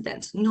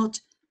residents,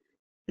 not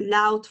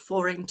loud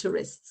foreign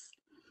tourists.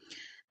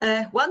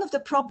 One of the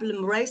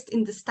problems raised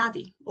in the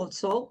study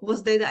also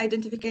was the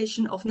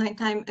identification of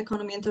nighttime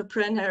economy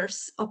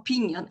entrepreneurs'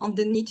 opinion on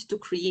the need to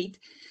create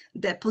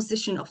the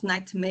position of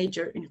night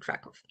major in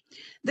Krakow.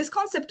 This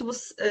concept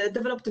was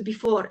developed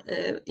before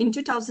in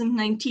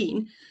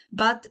 2019,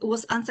 but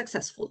was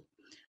unsuccessful.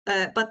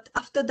 But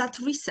after that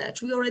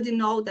research, we already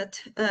know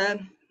that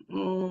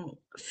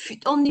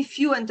only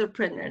few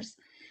entrepreneurs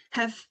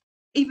have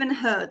even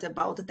heard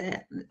about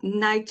the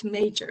night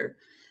major,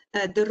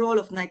 the role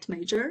of night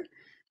major.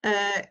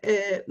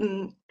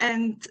 It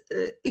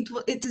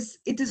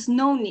is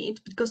no need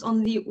because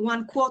only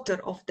 1/4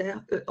 of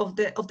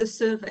the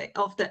survey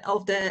of the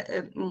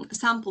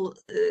sample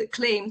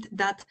claimed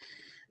that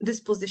this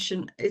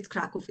position at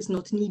Krakow is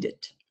not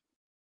needed.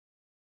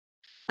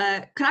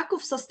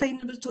 Krakow's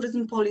sustainable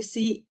tourism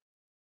policy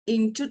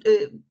in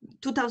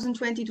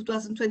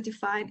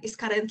 2020-2025 is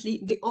currently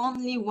the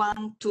only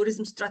one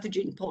tourism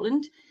strategy in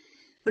Poland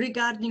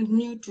regarding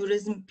new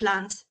tourism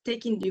plans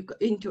taking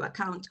into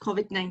account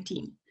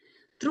COVID-19.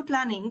 Through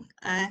planning,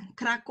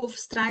 Krakow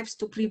strives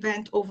to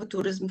prevent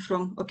over-tourism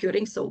from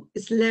occurring, so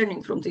it's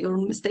learning from their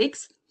own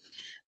mistakes,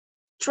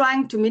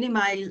 trying to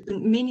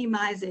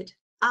minimize it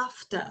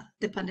after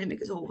the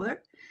pandemic is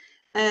over.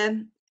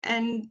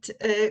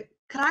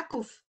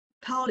 Krakow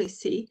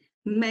policy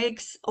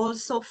makes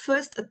also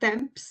first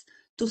attempts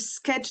to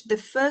sketch the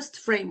first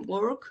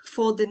framework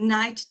for the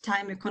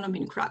nighttime economy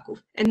in Krakow,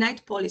 a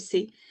night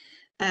policy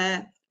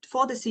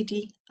for the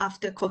city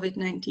after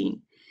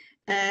COVID-19.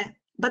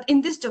 But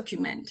in this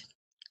document,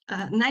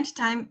 night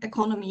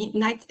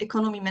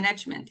economy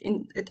management,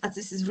 as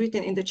this is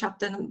written in the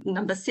chapter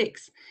number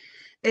 6,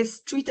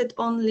 is treated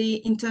only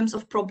in terms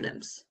of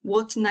problems,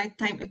 what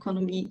nighttime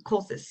economy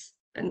causes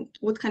and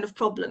what kind of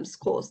problems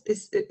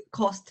is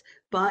caused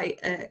by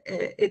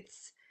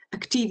its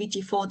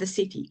activity for the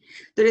city.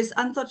 There is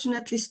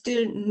unfortunately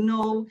still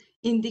no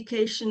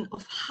indication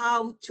of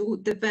how to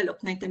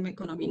develop nighttime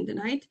economy in the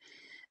night,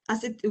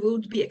 as it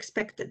would be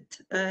expected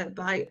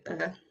by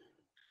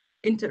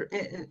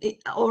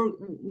or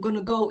going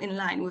to go in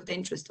line with the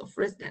interest of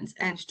residents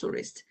and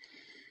tourists.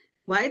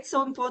 Why it's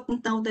so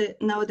important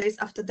nowadays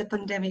after the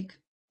pandemic?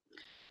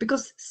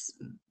 Because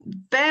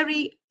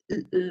a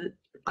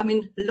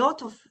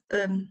lot of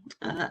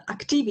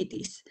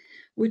activities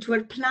which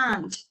were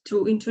planned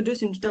to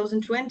introduce in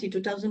 2020,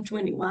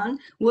 2021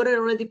 were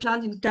already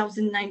planned in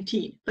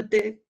 2019, but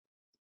the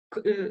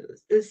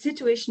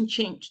situation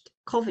changed.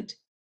 COVID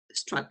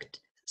struck.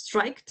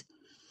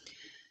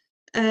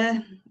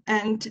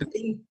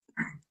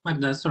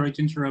 Magda, sorry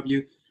to interrupt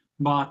you,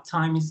 but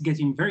time is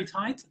getting very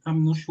tight.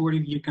 I'm not sure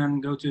if you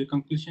can go to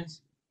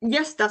conclusions.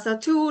 Yes, those are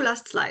 2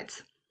 last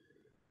slides.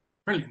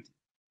 Brilliant.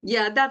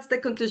 Yeah, that's the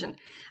conclusion.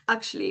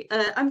 Actually,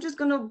 I'm just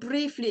going to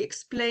briefly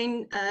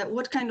explain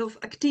what kind of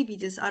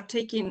activities are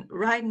taken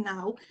right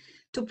now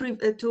to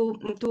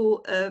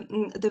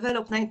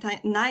develop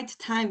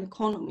nighttime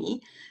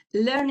economy,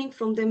 learning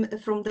from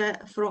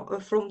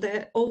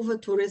the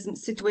over-tourism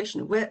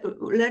situation,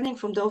 learning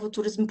from the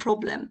over-tourism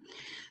problem.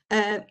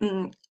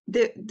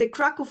 The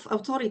Krakow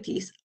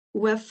authorities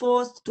were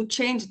forced to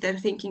change their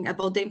thinking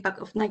about the impact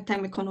of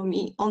nighttime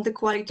economy on the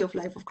quality of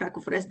life of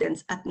Krakow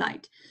residents at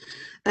night.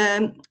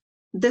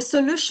 The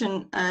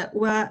solution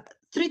were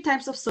 3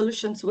 types of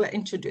solutions were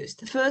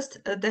introduced.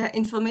 First, the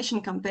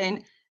information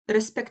campaign,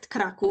 Respect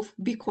Krakow,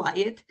 Be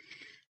Quiet,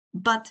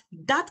 but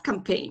that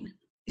campaign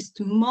is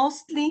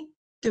mostly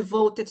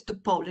devoted to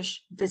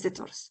Polish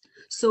visitors.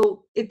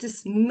 So it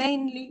is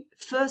mainly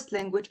first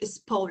language is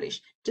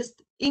Polish.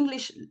 Just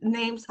English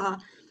names are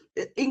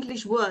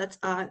English words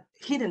are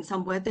hidden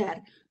somewhere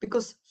there,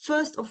 because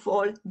first of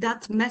all,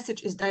 that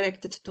message is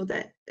directed to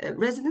the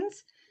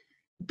residents.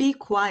 Be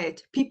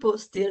quiet, people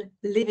still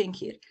living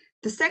here.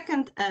 The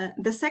second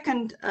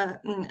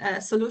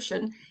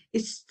solution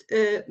is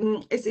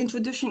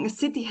introducing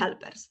city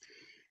helpers.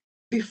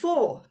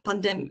 Before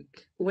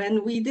pandemic,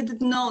 when we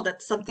didn't know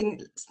that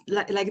something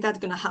like that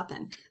gonna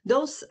happen,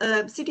 those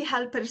city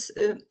helpers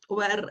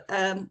were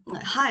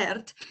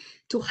hired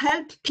to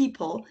help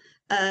people,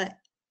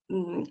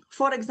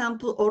 for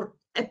example, or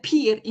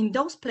appear in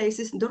those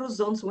places, those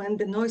zones when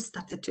the noise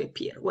started to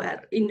appear,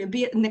 where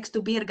next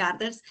to beer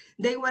gardens,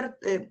 they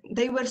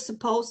were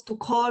supposed to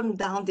calm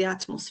down the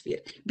atmosphere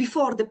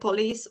before the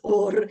police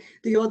or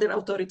the other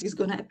authorities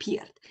gonna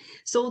appear.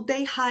 So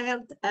they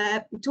hired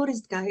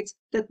tourist guides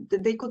that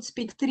they could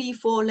speak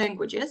 3-4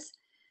 languages,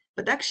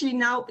 but actually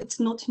now it's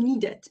not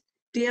needed.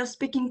 They are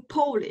speaking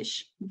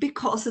Polish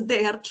because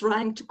they are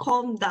trying to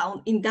calm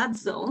down in that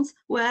zones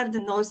where the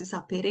noise is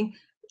appearing,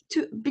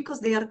 because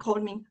they are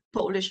calming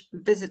Polish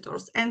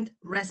visitors and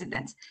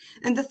residents.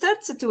 And the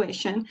third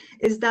situation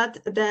is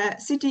that the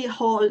city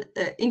hall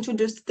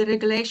introduced the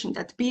regulation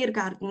that beer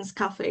gardens,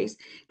 cafes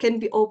can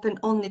be open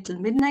only till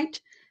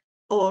midnight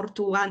or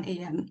to 1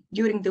 a.m.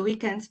 during the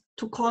weekends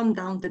to calm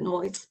down the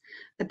noise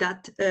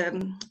that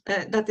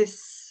that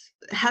is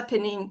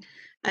happening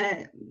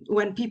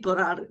when people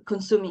are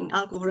consuming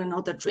alcohol and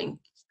other drink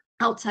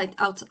outside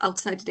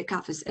the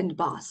cafes and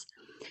bars.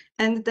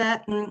 And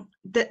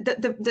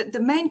the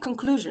main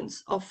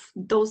conclusions of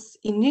those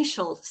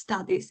initial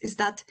studies is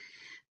that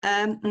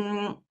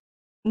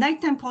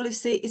nighttime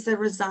policy is a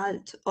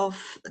result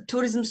of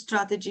tourism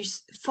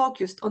strategies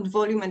focused on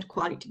volume and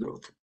quality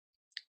growth.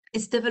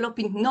 It's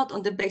developing not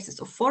on the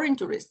basis of foreign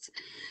tourists,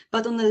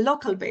 but on a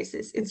local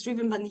basis. It's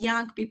driven by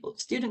young people,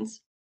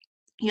 students,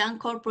 young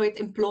corporate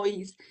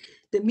employees,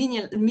 the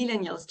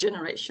millennials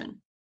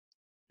generation.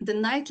 The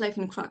nightlife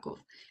in Krakow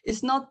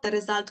is not the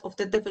result of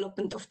the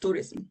development of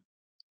tourism.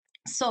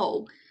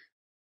 So,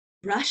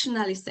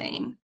 rationally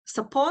saying,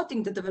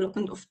 supporting the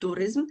development of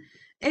tourism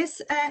is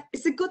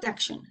a good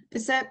action.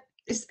 It's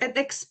an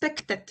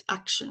expected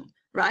action,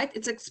 right?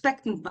 It's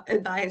expected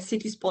by a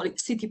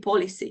city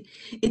policy.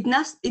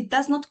 It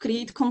does not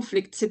create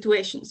conflict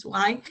situations.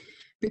 Why?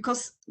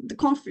 Because the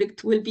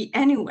conflict will be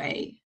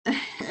anyway,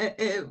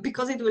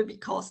 because it will be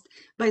caused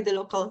by the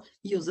local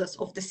users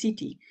of the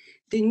city.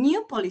 The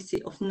new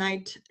policy of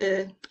night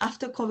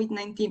after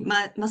COVID-19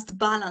 must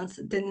balance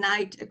the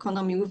night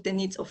economy with the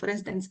needs of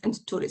residents and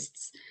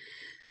tourists.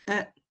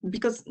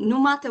 Because no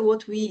matter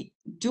what we're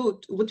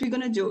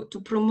gonna do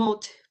to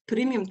promote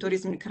premium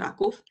tourism in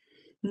Krakow,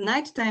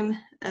 nighttime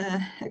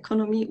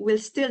economy will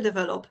still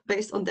develop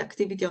based on the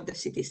activity of the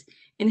city's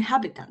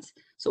inhabitants.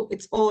 So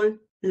it's all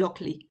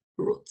locally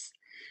roots.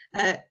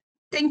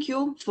 Thank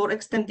you for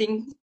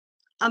extending.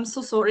 I'm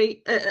so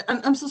sorry.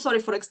 I'm so sorry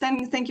for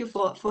extending. Thank you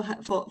for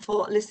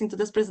listening to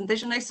this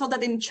presentation. I saw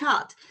that in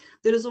chat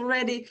there is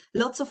already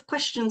lots of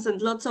questions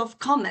and lots of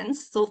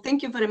comments. So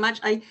thank you very much.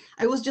 I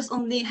was just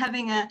only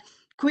having a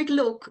quick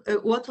look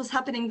at what was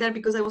happening there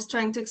because I was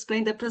trying to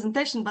explain the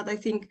presentation, but I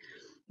think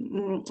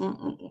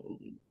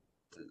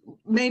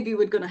maybe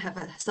we're going to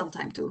have some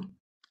time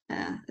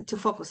to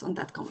focus on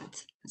that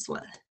comment as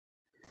well.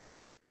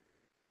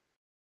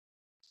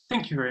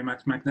 Thank you very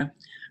much, Magda.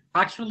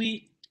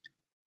 Actually,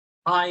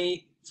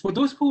 For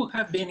those who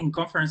have been in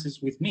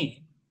conferences with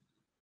me,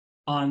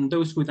 and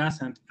those who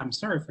doesn't, I'm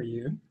sorry for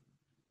you.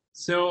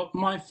 So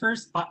my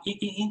first,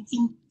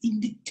 in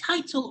the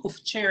title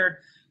of chair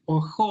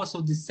or host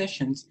of these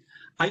sessions,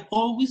 I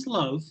always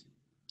love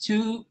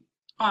to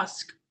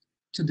ask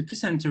to the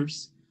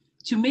presenters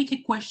to make a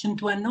question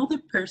to another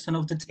person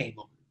of the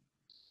table,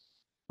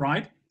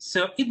 right?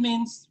 So it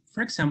means,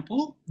 for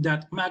example,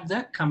 that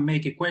Magda can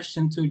make a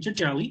question to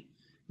Jajali,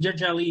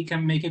 Jajali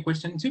can make a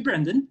question to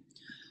Brendan,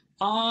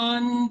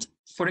 and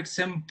for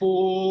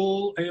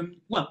example,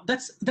 well,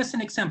 that's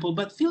an example,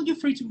 but feel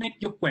free to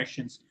make your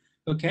questions,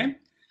 okay?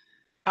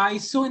 I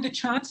saw in the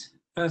chat,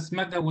 as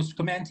Magda was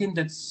commenting,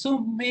 that so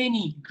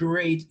many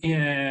great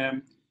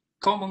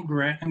common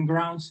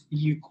grounds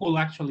you could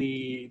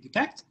actually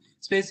detect,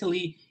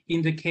 especially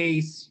in the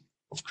case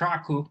of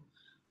Krakow,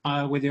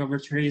 with the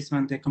over-tourism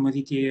and the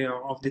commodity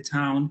of the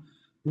town,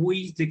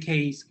 with the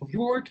case of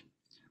York.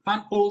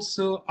 And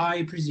also,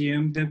 I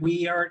presume that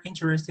we are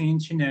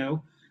interested to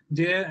know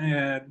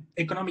the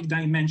economic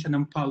dimension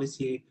and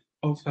policy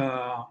of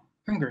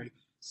Hungary.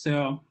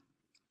 So,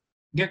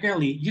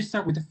 Gergely, you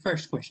start with the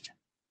first question.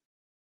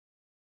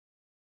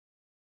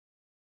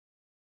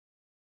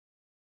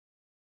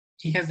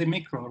 He has the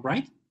micro,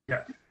 right?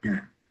 Yeah.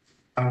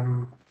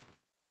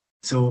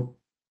 So,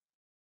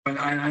 well,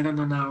 I don't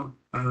know now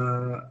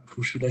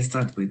who should I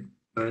start with,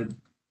 but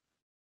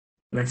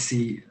let's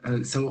see.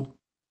 So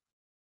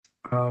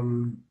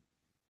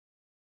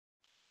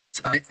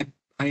I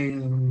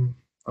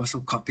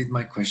also copied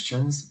my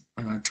questions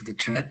to the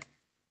chat,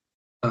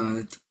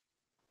 but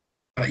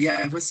yeah,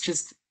 I was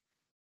just,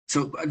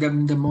 so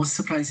the most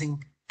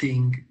surprising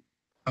thing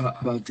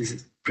about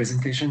this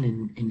presentation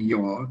in New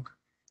York,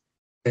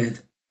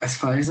 that as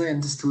far as I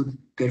understood,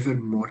 there were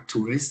more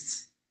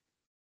tourists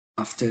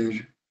after,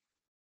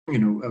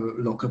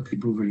 local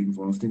people were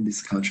involved in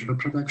this cultural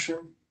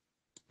production.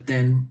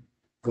 Then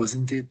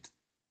wasn't it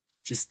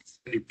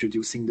just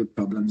reproducing the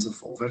problems of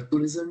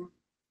over-tourism?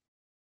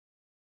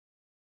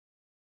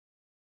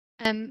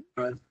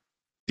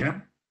 Yeah.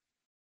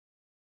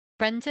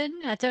 Brendan,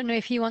 I don't know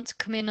if you want to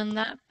come in on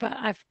that, but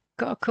I've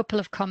got a couple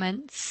of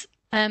comments.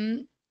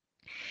 I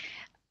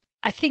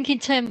think in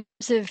terms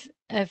of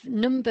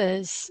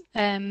numbers,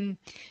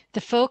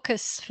 the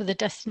focus for the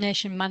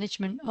Destination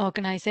Management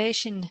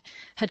Organisation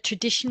had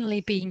traditionally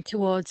been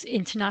towards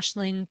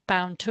international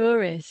inbound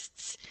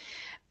tourists.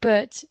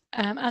 But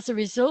as a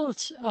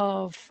result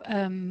of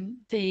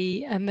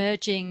the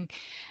emerging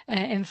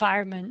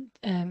environment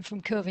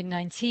from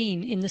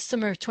COVID-19, in the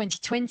summer of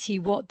 2020,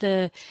 what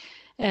the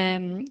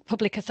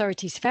public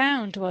authorities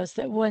found was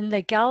that when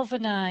they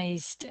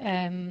galvanized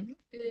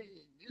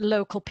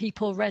local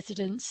people,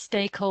 residents,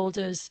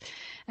 stakeholders,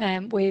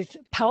 with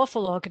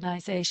powerful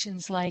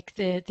organizations like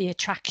the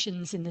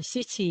attractions in the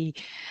city,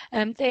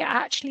 they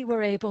actually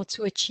were able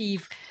to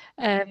achieve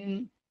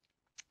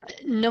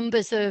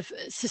numbers of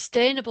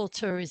sustainable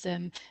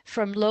tourism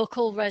from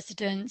local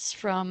residents,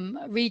 from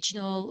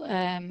regional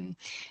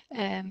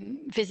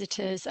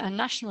visitors and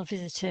national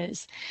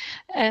visitors.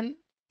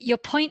 Your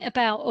point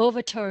about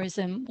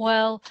over-tourism,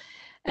 well,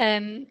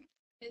 there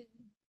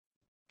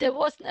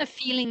wasn't a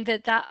feeling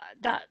that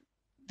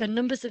the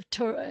numbers of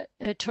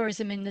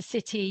tourism in the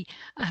city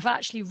have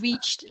actually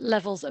reached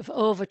levels of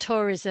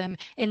over-tourism,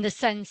 in the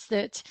sense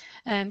that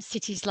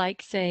cities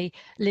like, say,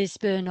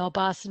 Lisbon or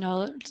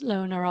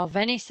Barcelona or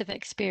Venice have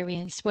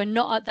experienced. We're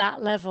not at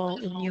that level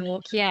in New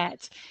York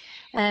yet.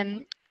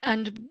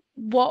 And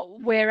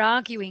what we're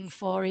arguing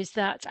for is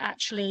that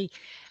actually,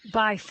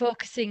 by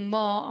focusing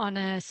more on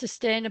a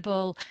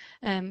sustainable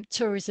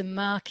tourism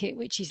market,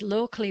 which is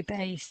locally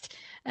based,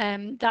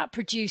 that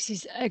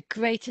produces a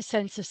greater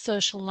sense of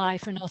social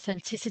life and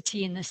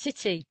authenticity in the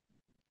city.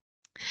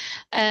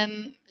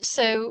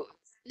 So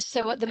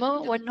at the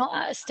moment, we're not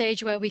at a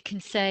stage where we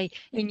can say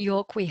in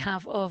York we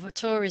have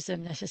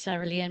over-tourism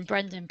necessarily. And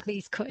Brendan,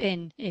 please cut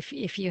in if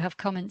you have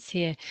comments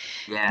here.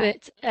 Yeah.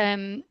 But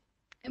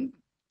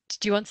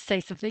do you want to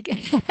say something? Do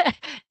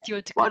you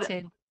want to cut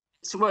in?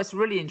 So, well, it's a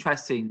really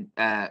interesting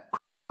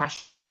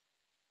question.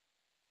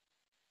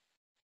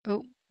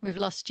 Oh, we've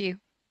lost you.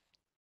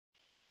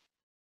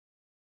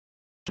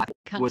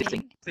 Can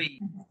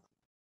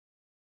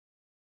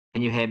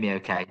you hear me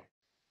okay?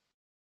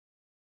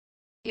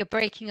 You're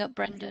breaking up,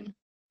 Brendan.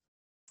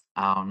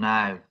 Oh,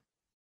 no.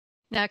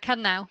 No, I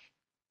can now.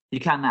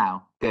 You can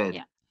now? Good.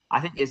 Yeah.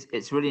 I think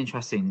it's a really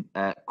interesting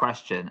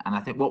question. And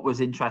I think what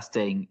was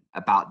interesting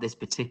about this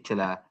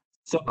particular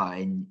summer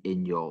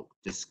in York,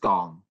 just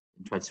gone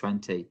in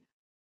 2020,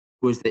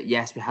 was that,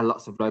 yes, we had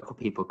lots of local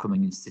people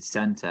coming into the city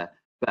centre,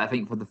 but I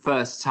think for the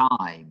first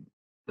time,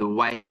 the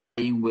way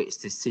in which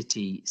the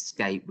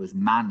cityscape was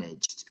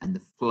managed and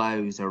the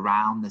flows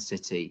around the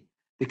city,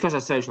 because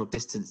of social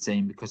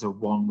distancing, because of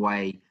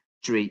one-way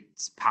street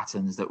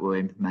patterns that were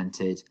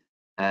implemented,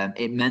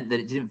 it meant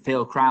that it didn't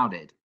feel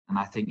crowded. And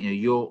I think,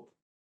 York,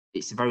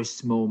 it's a very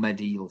small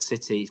medieval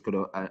city. It's got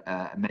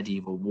a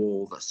medieval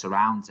wall that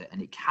surrounds it, and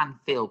it can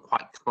feel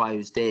quite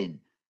closed in.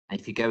 And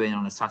if you go in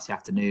on a Saturday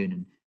afternoon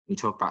and we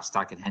talk about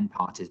stag and hen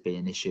parties being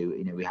an issue.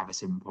 You know, we have a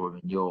similar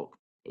problem in York.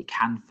 It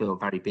can feel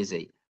very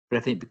busy, but I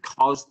think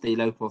because the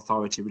local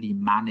authority really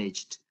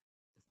managed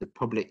the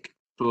public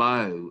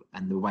flow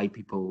and the way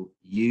people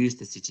use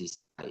the city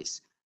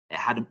space, it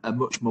had a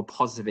much more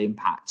positive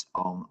impact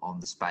on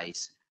the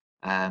space,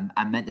 and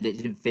meant that it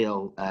didn't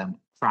feel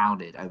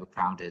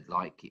overcrowded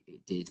like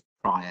it did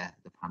prior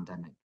to the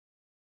pandemic.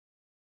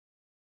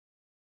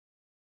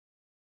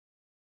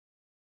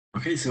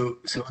 Okay, so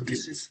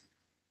this is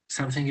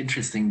something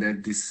interesting,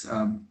 that this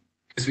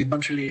because we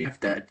don't really have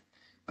that,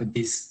 but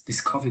these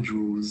COVID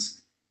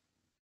rules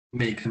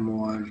make a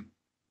more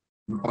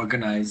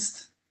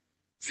organized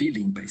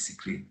feeling,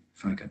 basically,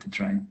 if I got it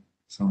right.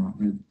 So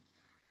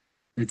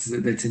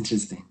that's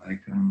interesting.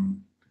 Like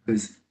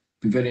because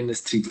we were in a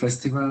street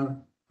festival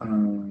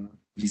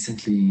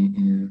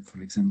recently,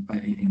 for example,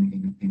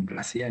 in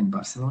Gracia in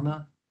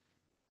Barcelona,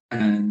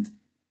 and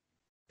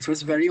it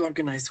was very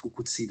organized. Who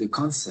could see the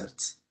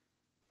concerts?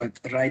 But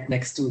right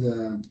next to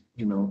the,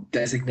 you know,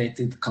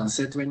 designated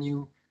concert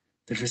venue,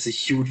 there was a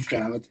huge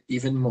crowd,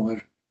 even more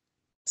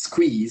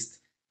squeezed,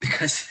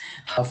 because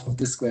half of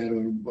the square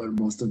or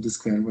most of the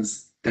square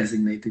was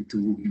designated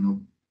to, you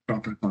know,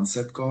 proper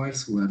concert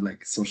goers who are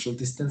like social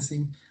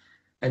distancing.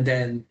 And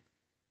then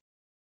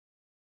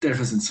there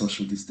wasn't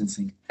social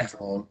distancing at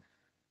all,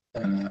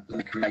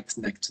 like right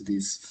next to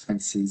these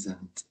fences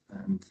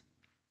and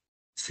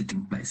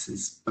sitting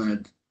places.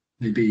 But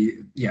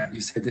maybe, yeah,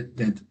 you said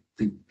that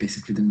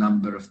basically the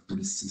number of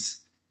tourists is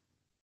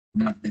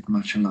not that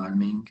much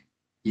alarming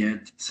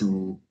yet,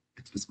 so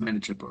it was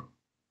manageable.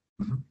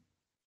 Mm-hmm.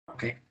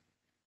 Okay.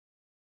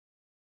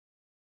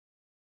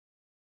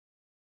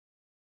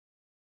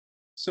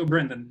 So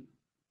Brendan,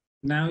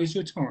 now is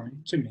your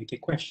turn to make a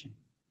question.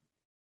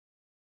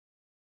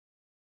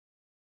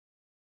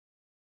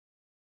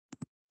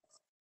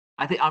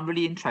 I think I'm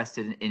really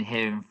interested in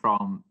hearing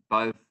from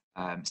both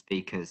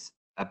speakers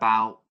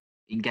about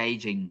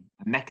engaging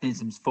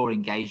mechanisms for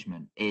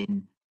engagement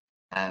in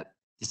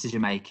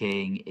decision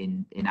making,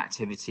 in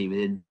activity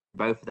within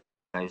both of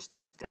those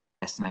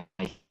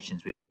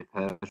destinations we've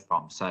heard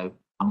from. So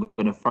I'm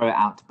going to throw it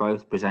out to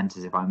both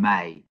presenters, if I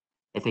may,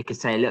 if they could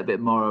say a little bit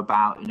more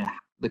about, you know,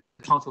 the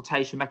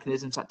consultation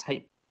mechanisms that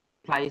take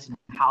place and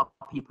how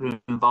people are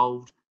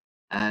involved,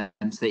 so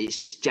that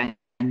it's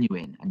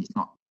genuine and it's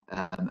not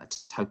a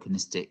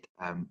tokenistic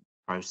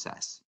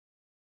process.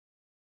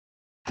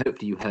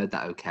 Hopefully you heard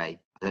that okay.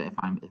 I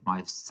don't know if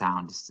my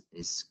sound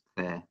is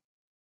clear.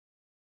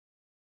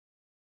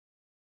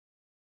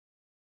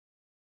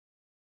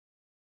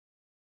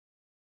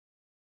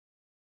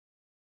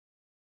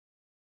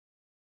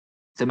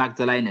 So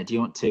Magdalena, do you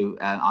want to?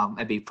 I'll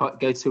maybe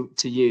go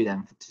to you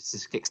then to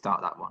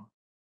kickstart that one.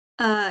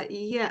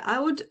 Yeah, I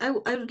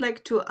would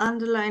like to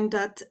underline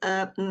that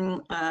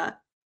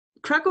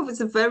Krakow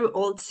is a very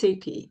old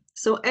city,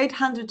 so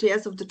 800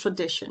 years of the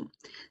tradition.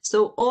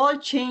 So all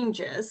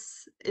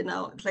changes, you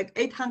know, like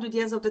 800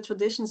 years of the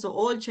tradition, so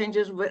all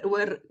changes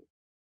were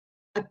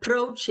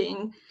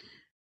approaching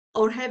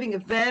or having a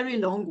very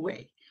long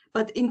way.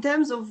 But in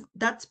terms of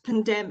that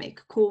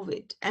pandemic,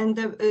 COVID, and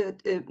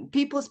the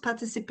people's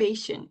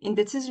participation in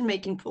the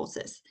decision-making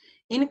process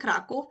in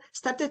Krakow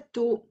started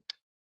to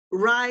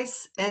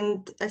rise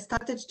and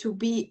started to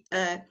be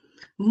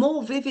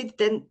more vivid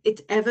than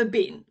it ever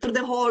been through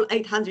the whole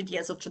 800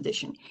 years of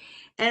tradition.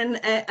 And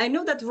I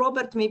know that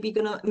Robert may be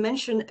going to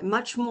mention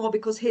much more,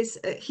 because he's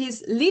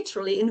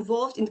literally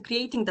involved in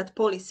creating that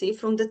policy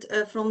from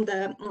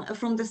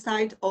the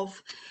side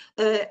of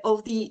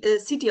the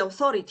city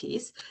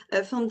authorities,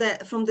 from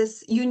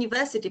this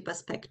university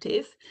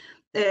perspective.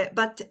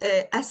 But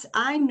as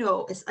I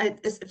know,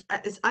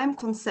 as I'm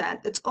concerned,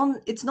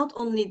 it's not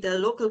only the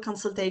local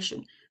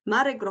consultation.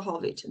 Marek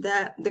Grochowicz,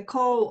 the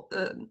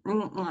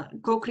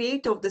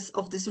co-creator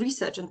of this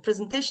research and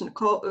presentation,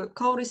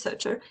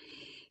 co-researcher,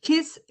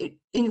 he's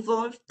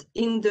involved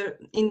in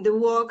the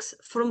works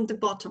from the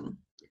bottom.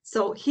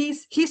 So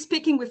he's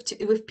speaking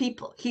with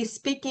people. He's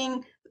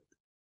speaking,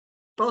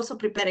 also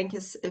preparing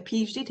his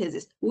PhD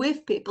thesis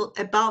with people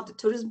about the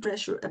tourism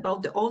pressure,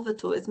 about the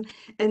over-tourism,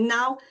 and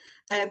now.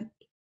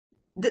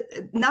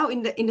 Now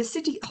in the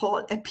city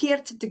hall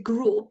appeared the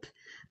group,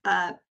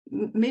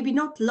 maybe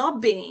not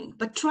lobbying,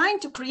 but trying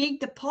to create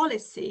the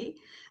policy,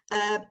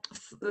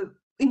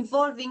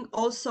 involving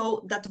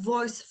also that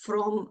voice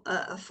from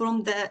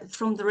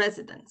the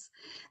residents,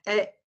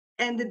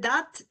 and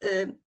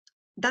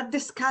that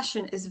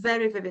discussion is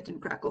very vivid in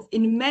Krakow,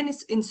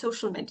 in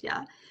social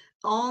media,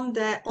 on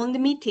the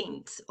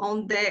meetings,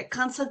 on the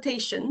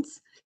consultations.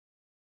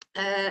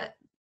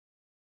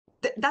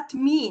 That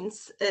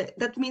means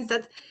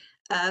that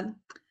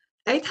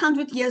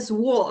 800 years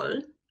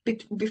wall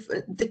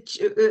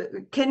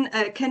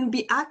can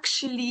be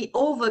actually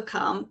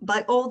overcome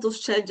by all those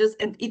changes,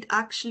 and it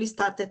actually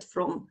started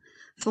from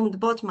the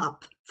bottom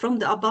up, from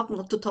the above,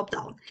 not to top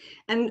down.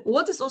 And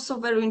what is also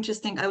very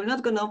interesting, I'm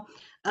not going to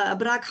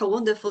brag how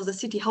wonderful the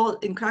city hall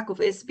in Krakow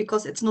is,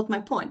 because it's not my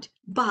point,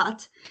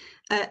 but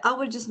I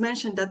will just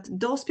mention that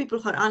those people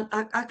who are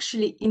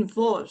actually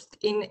involved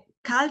in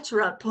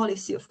cultural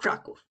policy of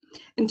Krakow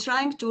and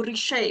trying to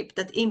reshape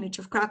that image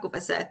of Krakow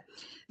as a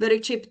very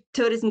cheap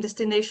tourism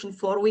destination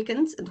for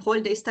weekends and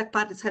holiday stag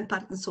parties, hen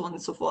parties, and so on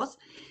and so forth.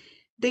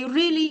 They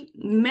really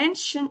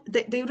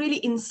they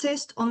really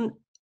insist on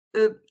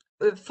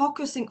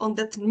focusing on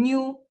that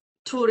new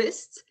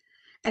tourists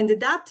and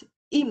that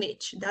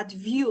image, that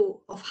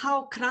view of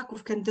how Krakow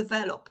can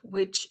develop,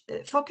 which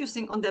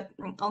focusing on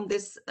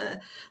this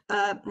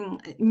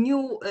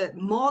new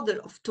model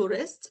of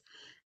tourists.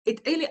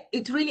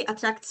 It really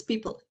attracts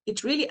people.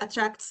 It really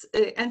attracts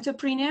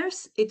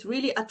entrepreneurs. It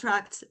really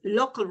attracts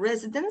local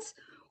residents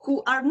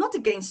who are not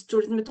against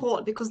tourism at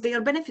all because they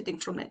are benefiting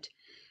from it.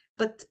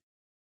 But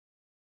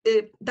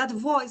that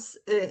voice,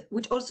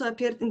 which also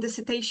appeared in the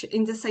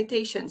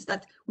citations,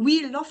 that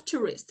we love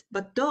tourists,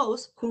 but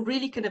those who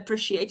really can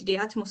appreciate the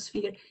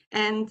atmosphere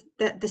and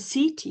the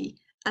city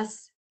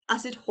as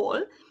a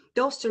whole,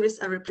 those tourists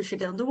are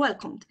appreciated and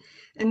welcomed.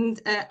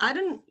 And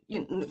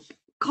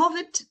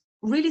COVID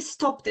really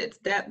stopped it.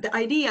 The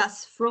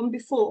ideas from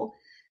before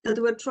that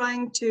were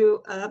trying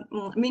to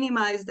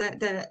minimize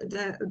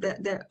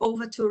the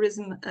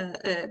over-tourism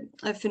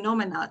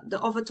phenomena,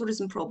 the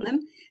over-tourism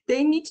problem,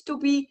 they need to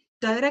be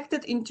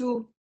directed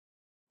into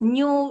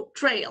new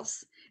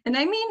trails. And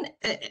I mean,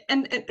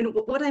 and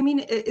what I mean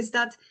is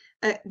that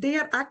they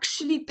are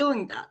actually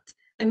doing that.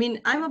 I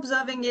mean, I'm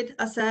observing it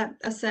as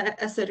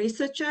a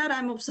researcher.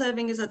 I'm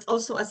observing it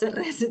also as a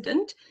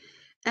resident.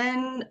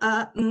 And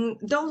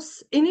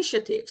those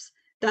initiatives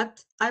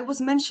that I was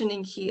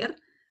mentioning here,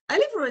 I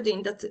live already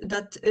in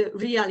that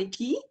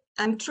reality.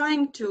 I'm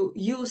trying to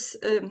use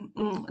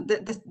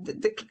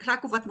the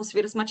Krakow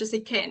atmosphere as much as I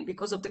can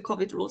because of the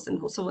COVID rules and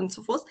so on and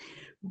so forth.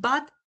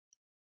 But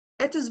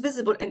it is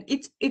visible, and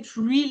it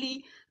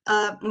really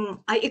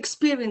I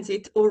experience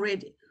it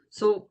already.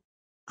 So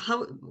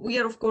how we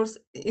are, of course,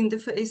 in the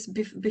phase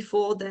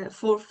before the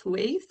fourth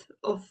wave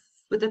of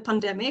the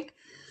pandemic.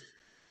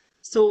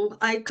 So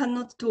I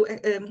cannot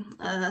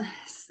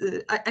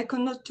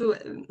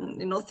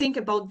think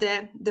about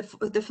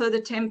the further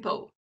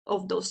tempo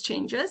of those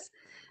changes,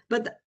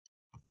 but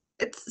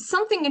it's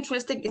something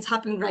interesting is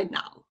happening right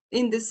now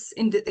in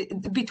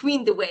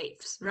between the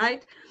waves,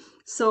 right?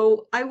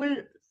 So I will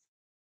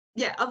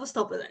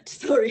stop with that.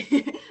 Sorry,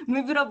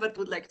 maybe Robert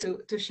would like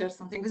to share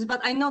something,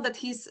 but I know that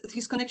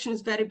his connection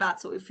is very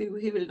bad. So if he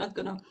will not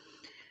gonna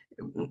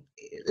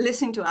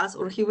listen to us,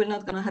 or he will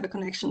not gonna have a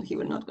connection, he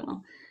will not gonna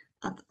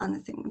add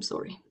anything. I'm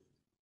sorry.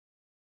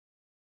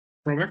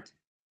 Robert?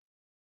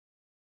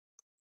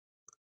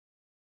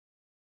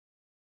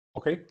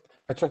 Okay,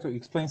 I try to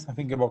explain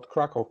something about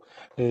Krakow.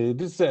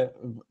 This is a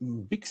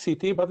big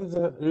city, but it's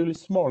a really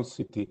small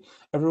city.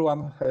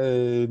 Everyone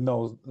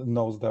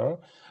knows there.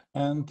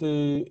 And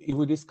if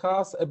we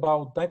discuss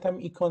about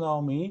nighttime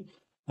economy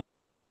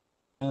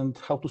and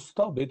how to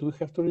stop it, we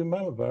have to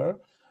remember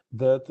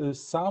that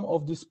some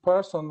of this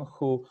person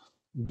who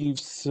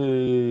gives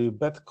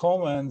bad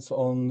comments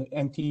on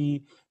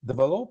NT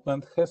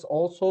development has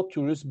also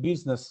tourist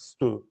business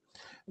too.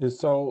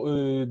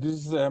 So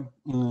this is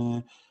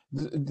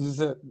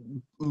a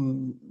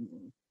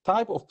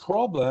type of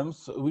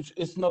problems which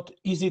is not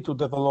easy to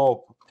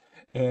develop.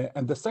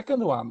 And the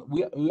second one,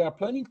 we are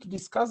planning to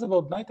discuss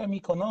about nighttime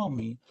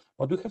economy,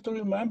 but we have to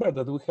remember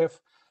that we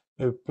have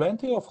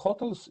plenty of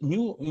hotels,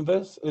 new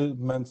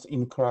investments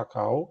in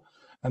Krakow,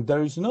 and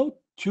there is no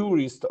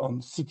tourist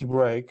on city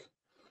break.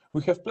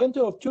 We have plenty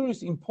of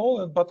tourists in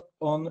Poland, but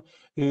in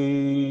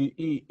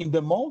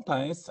the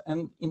mountains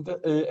and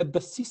at the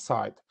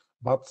seaside,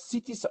 but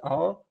cities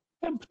are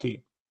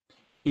empty.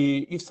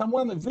 If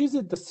someone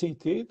visits the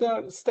city,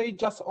 they stay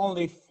just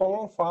only 4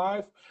 or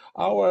 5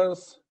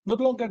 hours, not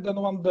longer than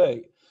 1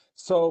 day.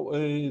 So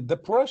the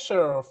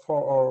pressure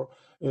for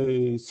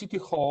City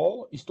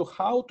Hall is to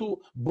how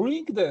to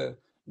bring the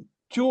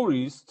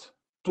tourists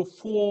to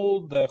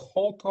fill the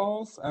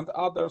hotels and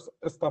other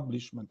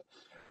establishments.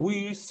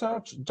 We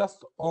research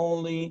just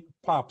only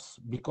pubs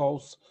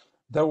because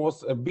there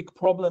was a big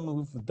problem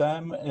with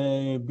them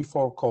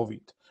before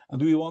COVID,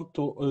 and we want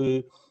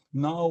to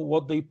know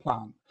what they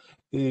plan.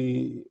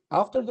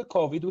 After the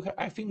COVID,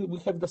 I think we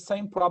have the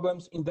same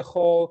problems in the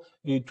whole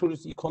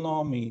tourist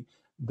economy,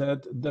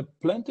 that the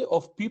plenty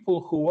of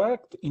people who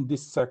worked in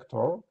this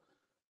sector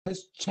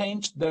has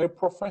changed their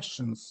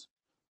professions,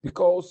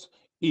 because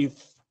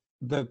if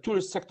the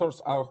tourist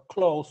sectors are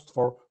closed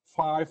for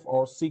 5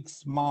 or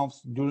 6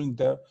 months during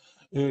the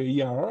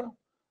year,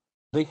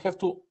 they have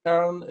to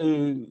earn,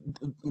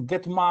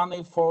 get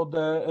money for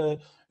their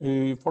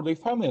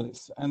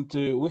families, and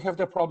we have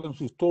the problems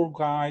with tour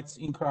guides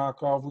in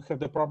Krakow. We have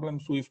the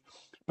problems with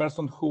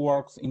person who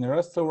works in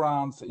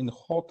restaurants, in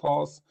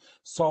hotels.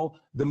 So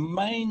the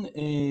main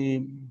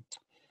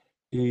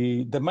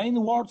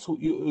words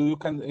you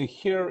can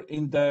hear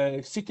in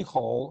the City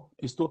Hall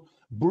is to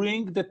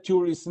bring the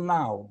tourists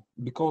now,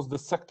 because the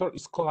sector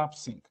is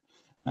collapsing.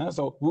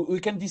 So we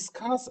can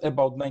discuss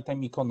about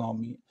nighttime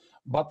economy,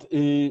 but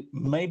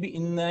maybe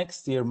in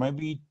next year,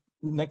 maybe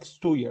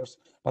next 2 years.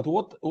 But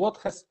what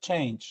has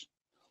changed?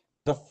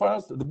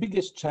 the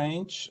biggest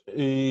change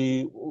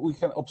we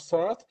can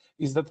observe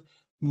is that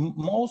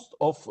most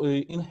of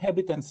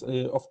inhabitants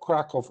of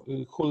Krakow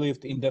who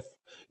lived in the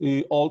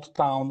old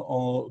town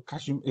or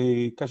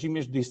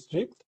Kazimierz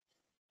district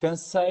can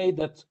say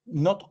that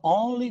not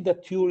only the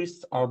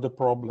tourists are the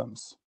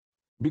problems,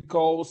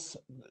 because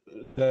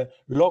the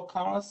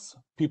locals,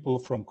 people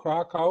from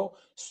Krakow,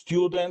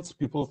 students,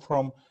 people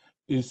from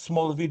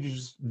small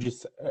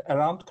villages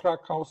around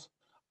Krakow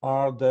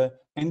are the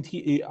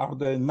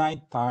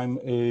nighttime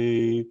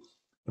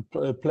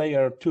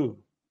player too.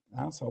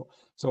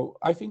 So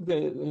I think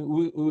that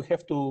we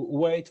have to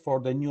wait for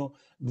the new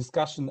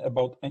discussion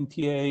about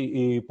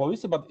NTA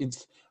policy, but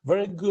it's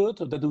very good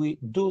that we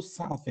do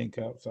something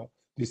else. So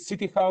the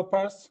city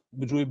helpers,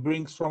 which we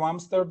bring from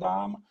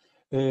Amsterdam,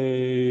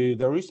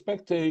 the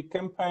respect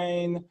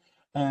campaign,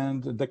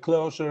 and the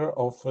closure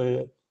of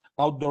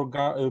outdoor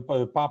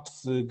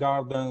pubs,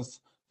 gardens.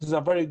 These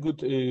are very good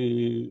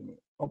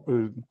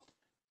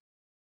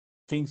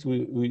things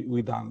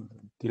we done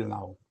till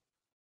now.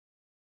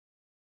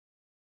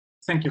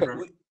 Thank you,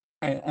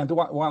 Okay, and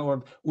one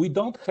word, we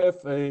don't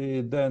have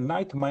the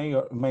night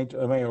mayor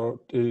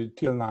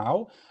till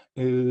now.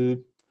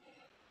 2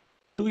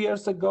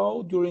 years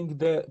ago, during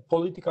the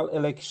political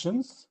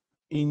elections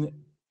in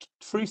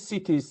 3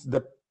 cities,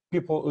 the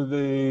people,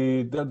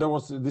 there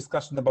was a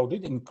discussion about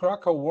it in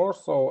Krakow,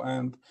 Warsaw,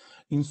 and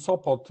in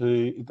Sopot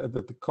at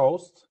the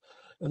coast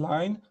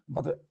line,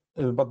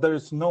 but there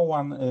is no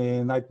one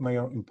night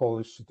mayor in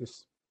Polish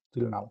cities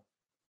till now.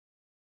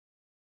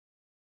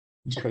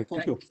 Okay,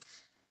 thank you.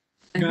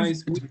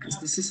 Guys, because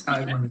this is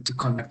I wanted to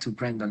come back to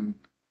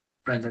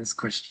Brandon's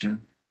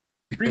question.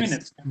 3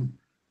 minutes.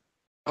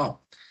 Oh,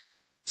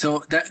 so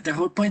the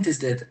whole point is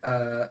that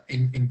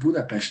in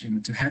Budapest,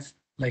 to have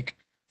like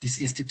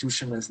this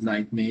institution as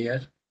night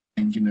mayor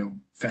and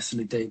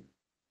facilitate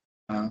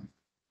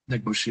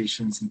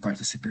negotiations and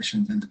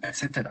participations and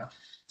etc.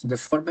 So the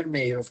former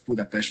mayor of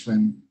Budapest,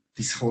 when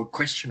this whole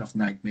question of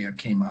night mayor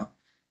came up,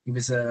 he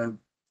was a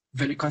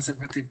very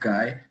conservative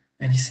guy,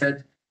 and he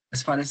said,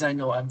 as far as I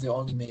know, I'm the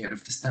only mayor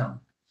of this town.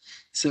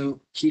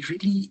 So he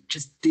really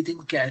just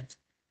didn't get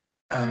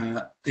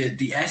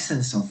the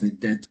essence of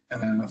it, that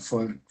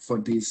for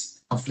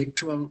this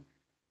conflictual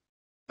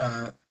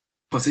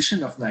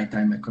position of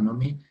nighttime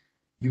economy,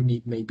 you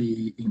need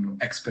maybe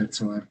experts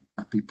or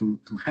people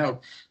to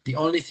help. The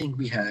only thing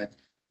we had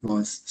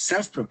was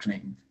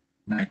self-proclaimed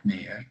night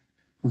mayor,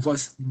 who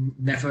was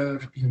never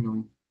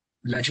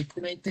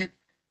legitimated,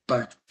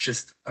 but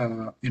just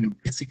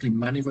basically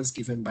money was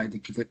given by the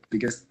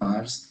biggest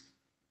bars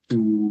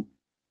to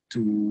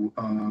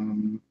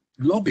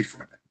lobby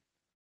for them,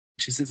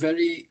 which is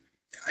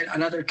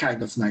another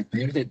kind of night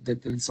mayor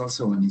that is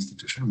also an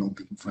institution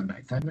lobbying for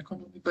nighttime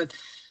economy, but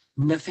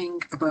nothing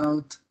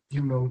about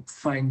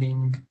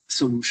finding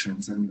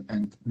solutions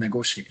and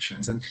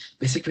negotiations. And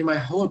basically my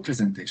whole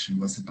presentation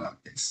was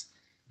about this,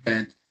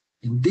 that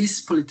in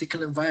this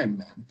political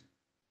environment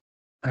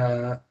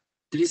there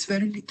is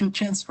very little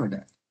chance for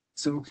that.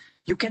 So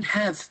you can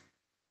have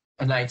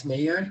a night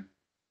mayor,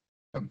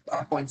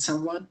 appoint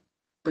someone,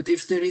 but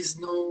if there is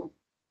no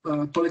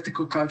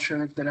political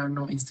culture, there are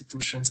no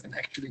institutions, and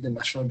actually the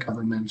national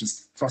government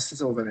just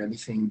crosses over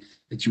anything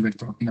that you were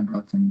talking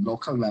about on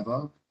local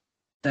level,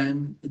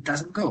 then it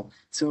doesn't go.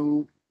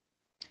 So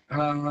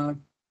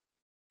I'm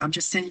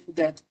just saying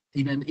that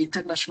in an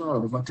international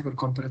or whatever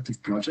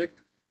comparative project,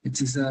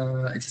 it is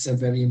a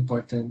very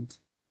important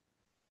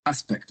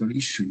aspect or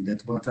issue,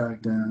 that what are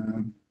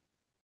the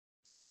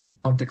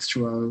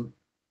contextual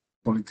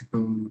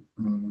political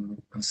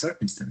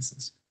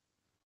circumstances.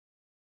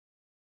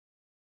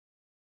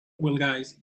 Well, guys,